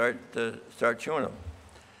it and start chewing them.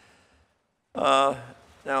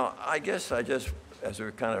 Now, I guess as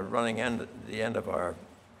we're kind of running the end of our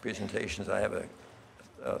presentations, I have a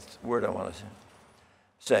word I want to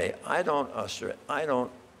say. I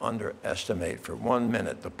don't underestimate for 1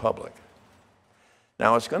 minute the public.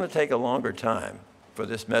 Now, it's going to take a longer time for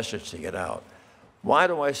this message to get out. Why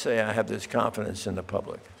do I say I have this confidence in the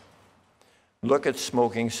public? Look at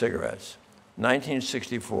smoking cigarettes.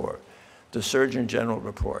 1964, the Surgeon General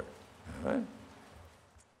report. All right?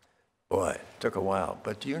 Boy, it took a while.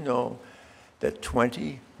 But do you know that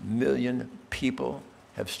 20 million people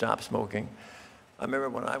have stopped smoking? I remember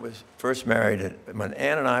when I was first married, when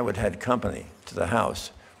Ann and I would had company to the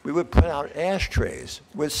house, we would put out ashtrays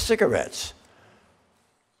with cigarettes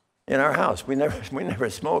in our house. We never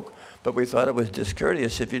smoked, but we thought it was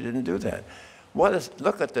discourteous if you didn't do that.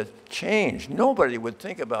 Look at the change. Nobody would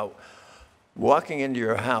think about walking into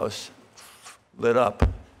your house lit up.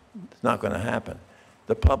 It's not going to happen.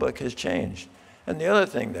 The public has changed. And the other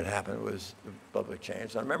thing that happened was the public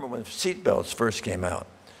changed. I remember when seat belts first came out,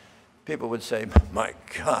 people would say, my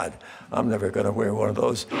God, I'm never going to wear one of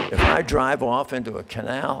those. If I drive off into a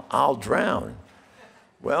canal, I'll drown.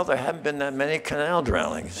 Well, there haven't been that many canal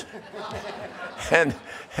drownings. and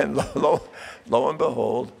lo and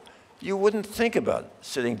behold, you wouldn't think about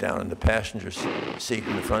sitting down in the passenger seat,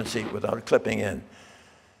 in the front seat, without clipping in.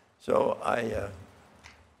 So I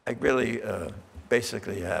really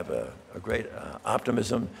basically have a great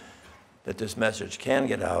optimism that this message can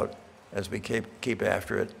get out as we keep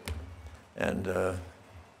after it, and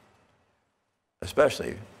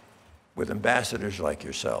especially with ambassadors like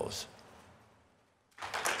yourselves.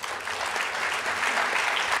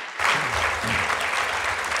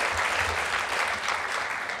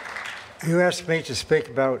 You asked me to speak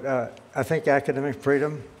about, I think, academic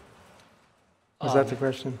freedom. Was that the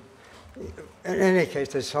question? In any case,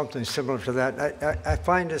 there's something similar to that. I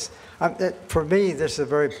find this, for me, this is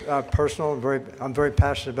very personal. I'm very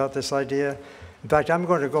passionate about this idea. In fact, I'm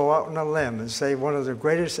going to go out on a limb and say one of the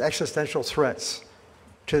greatest existential threats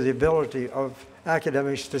to the ability of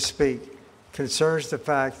academics to speak concerns the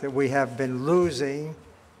fact that we have been losing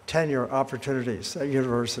tenure opportunities at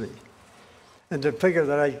university. And the figure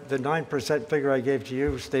that the 9% figure I gave to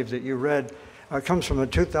you, Steve, that you read, comes from a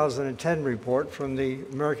 2010 report from the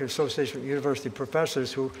American Association of University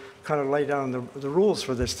Professors, who kind of laid down the rules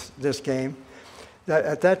for this game. That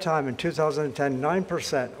at that time, in 2010,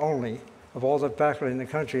 9% only of all the faculty in the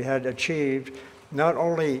country had achieved not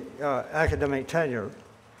only academic tenure,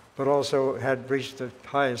 but also had reached the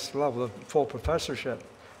highest level of full professorship.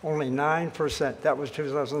 Only 9%. That was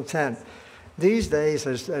 2010. These days,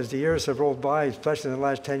 as the years have rolled by, especially in the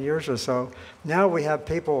last 10 years or so, now we have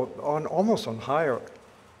people almost on hire,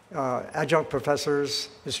 adjunct professors,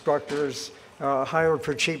 instructors, hired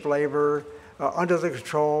for cheap labor, under the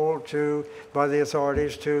control by the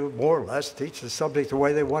authorities to more or less teach the subject the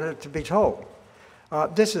way they want it to be told.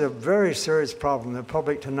 This is a very serious problem the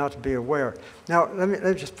public tend not to be aware. Now, let me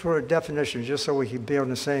just put a definition just so we can be on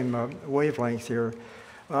the same wavelength here.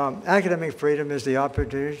 Academic freedom is the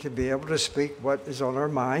opportunity to be able to speak what is on our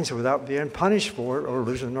minds without being punished for it or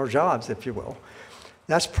losing our jobs, if you will.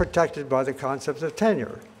 That's protected by the concept of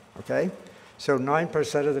tenure, okay? So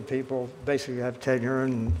 9% of the people basically have tenure,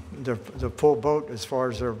 and the full boat as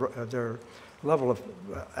far as their level of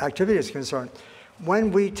activity is concerned.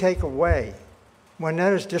 When we take away, when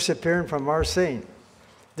that is disappearing from our scene,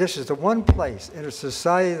 this is the one place in a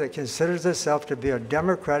society that considers itself to be a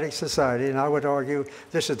democratic society, and I would argue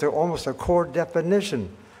this is almost a core definition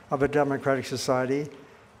of a democratic society,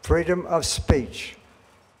 freedom of speech.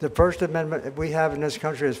 The First Amendment we have in this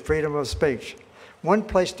country is freedom of speech. One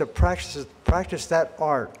place to practice that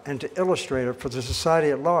art and to illustrate it for the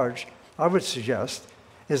society at large, I would suggest,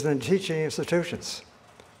 is in teaching institutions,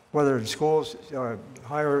 whether in schools,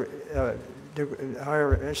 higher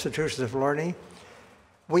institutions of learning.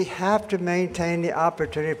 We have to maintain the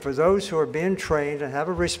opportunity for those who are being trained and have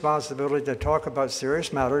a responsibility to talk about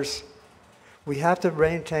serious matters. We have to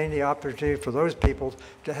maintain the opportunity for those people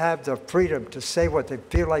to have the freedom to say what they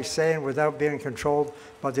feel like saying without being controlled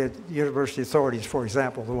by the university authorities, for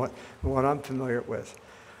example, the one I'm familiar with.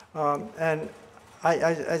 And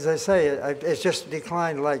as I say, it's just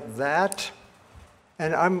declined like that.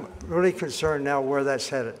 And I'm really concerned now where that's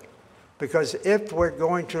headed. Because if we're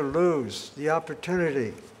going to lose the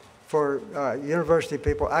opportunity for university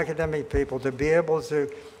people, academic people, to be able to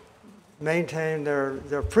maintain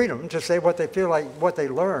their freedom to say what they feel like, what they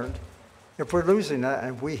learned, if we're losing that,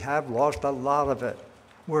 and we have lost a lot of it,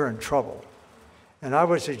 we're in trouble. And I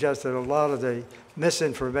would suggest that a lot of the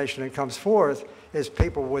misinformation that comes forth is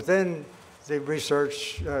people within the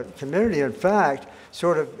research community, in fact,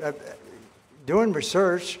 sort of doing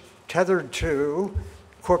research tethered to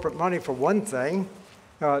corporate money for one thing.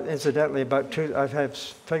 Incidentally, I have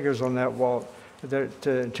figures on that wall. That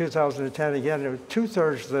in 2010, again,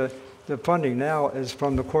 2/3 of the funding now is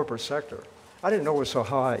from the corporate sector. I didn't know it was so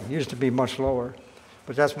high. It used to be much lower.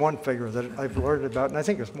 But that's one figure that I've learned about, and I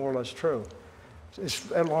think it's more or less true.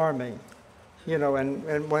 It's alarming. You know,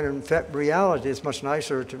 and when in fact reality, it's much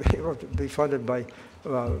nicer to be able to be funded by,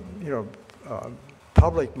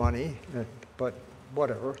 public money, but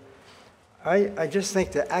whatever. I just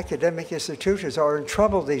think the academic institutions are in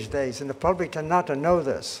trouble these days, and the public tend not to know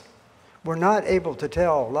this. We're not able to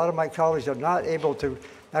tell. A lot of my colleagues are not able to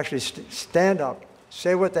actually stand up,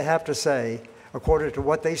 say what they have to say, according to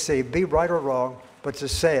what they see, be right or wrong, but to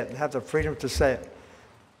say it and have the freedom to say it.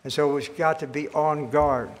 And so we've got to be on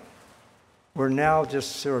guard. We're now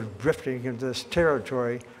just sort of drifting into this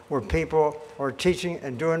territory where people are teaching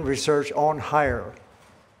and doing research on hire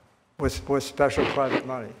with special private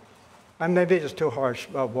money. And maybe it's too harsh,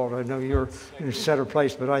 Walter. I know you're in a center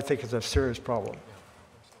place, but I think it's a serious problem.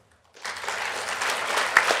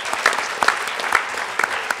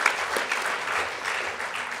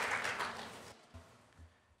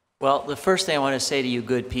 Well, the first thing I want to say to you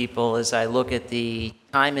good people as I look at the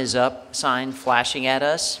time is up sign flashing at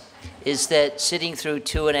us is that sitting through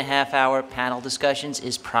 2.5-hour panel discussions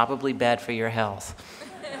is probably bad for your health.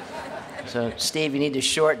 So, Steve, you need to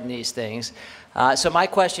shorten these things. So my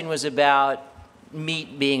question was about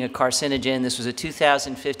meat being a carcinogen. This was a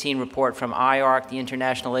 2015 report from IARC, the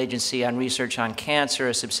International Agency on Research on Cancer,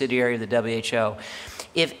 a subsidiary of the WHO.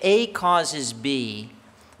 If A causes B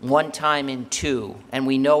one time in 2, and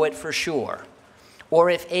we know it for sure, or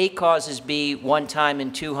if A causes B one time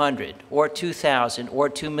in 200, or 2,000, or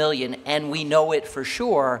 2 million, and we know it for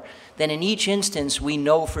sure, then in each instance we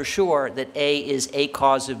know for sure that A is a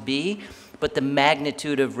cause of B, but the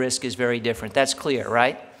magnitude of risk is very different. That's clear,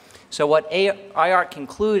 right? So what IARC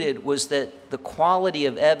concluded was that the quality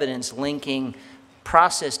of evidence linking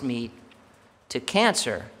processed meat to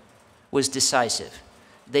cancer was decisive.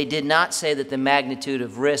 They did not say that the magnitude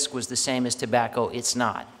of risk was the same as tobacco. It's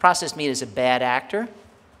not. Processed meat is a bad actor,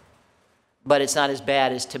 but it's not as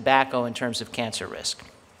bad as tobacco in terms of cancer risk.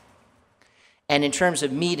 And in terms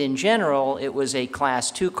of meat in general, it was a class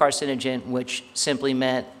 2 carcinogen, which simply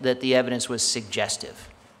meant that the evidence was suggestive.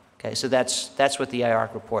 Okay, so that's what the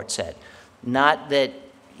IARC report said. Not that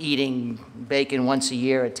eating bacon once a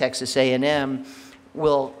year at Texas A&M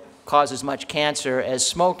will cause as much cancer as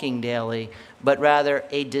smoking daily, but rather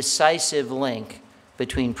a decisive link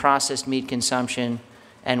between processed meat consumption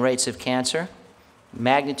and rates of cancer.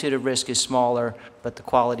 Magnitude of risk is smaller, but the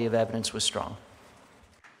quality of evidence was strong.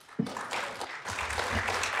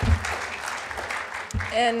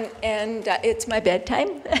 And it's my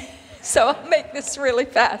bedtime, so I'll make this really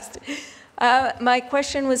fast. My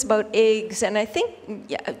question was about eggs, and I think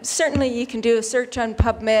certainly you can do a search on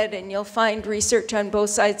PubMed and you'll find research on both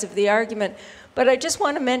sides of the argument. But I just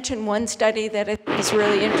want to mention one study that I think is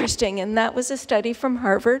really interesting, and that was a study from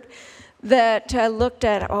Harvard that looked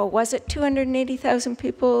at, was it 280,000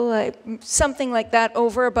 people? Something like that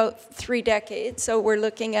over about 3 decades. So we're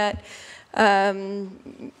looking at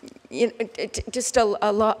just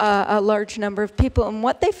a large number of people. And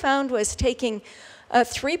what they found was taking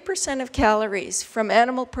 3% of calories from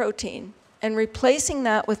animal protein and replacing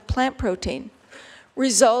that with plant protein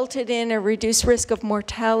resulted in a reduced risk of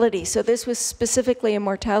mortality. So this was specifically a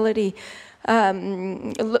mortality,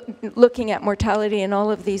 looking at mortality in all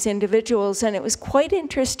of these individuals, and it was quite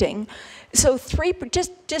interesting. So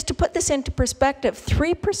just to put this into perspective,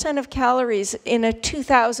 3% of calories in a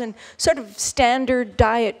 2,000 sort of standard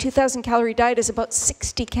diet, 2,000 calorie diet is about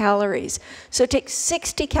 60 calories. So take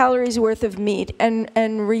 60 calories worth of meat and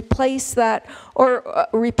replace that, or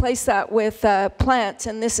replace that with plants,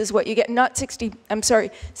 and this is what you get.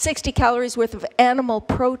 60 calories worth of animal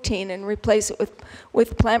protein and replace it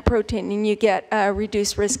with plant protein, and you get a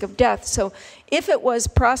reduced risk of death. So if it was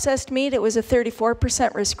processed meat, it was a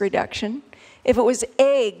 34% risk reduction. If it was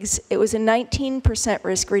eggs, it was a 19%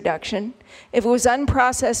 risk reduction. If it was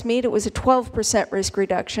unprocessed meat, it was a 12% risk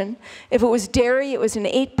reduction. If it was dairy, it was an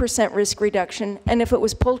 8% risk reduction. And if it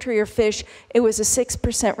was poultry or fish, it was a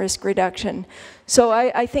 6% risk reduction. So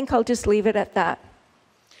I think I'll just leave it at that.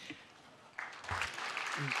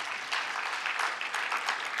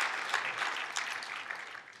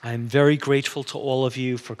 I'm very grateful to all of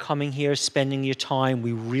you for coming here, spending your time.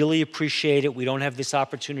 We really appreciate it. We don't have this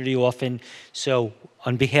opportunity often. So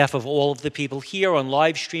on behalf of all of the people here on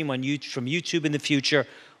live stream from YouTube in the future,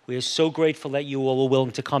 we are so grateful that you all were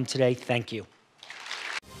willing to come today. Thank you.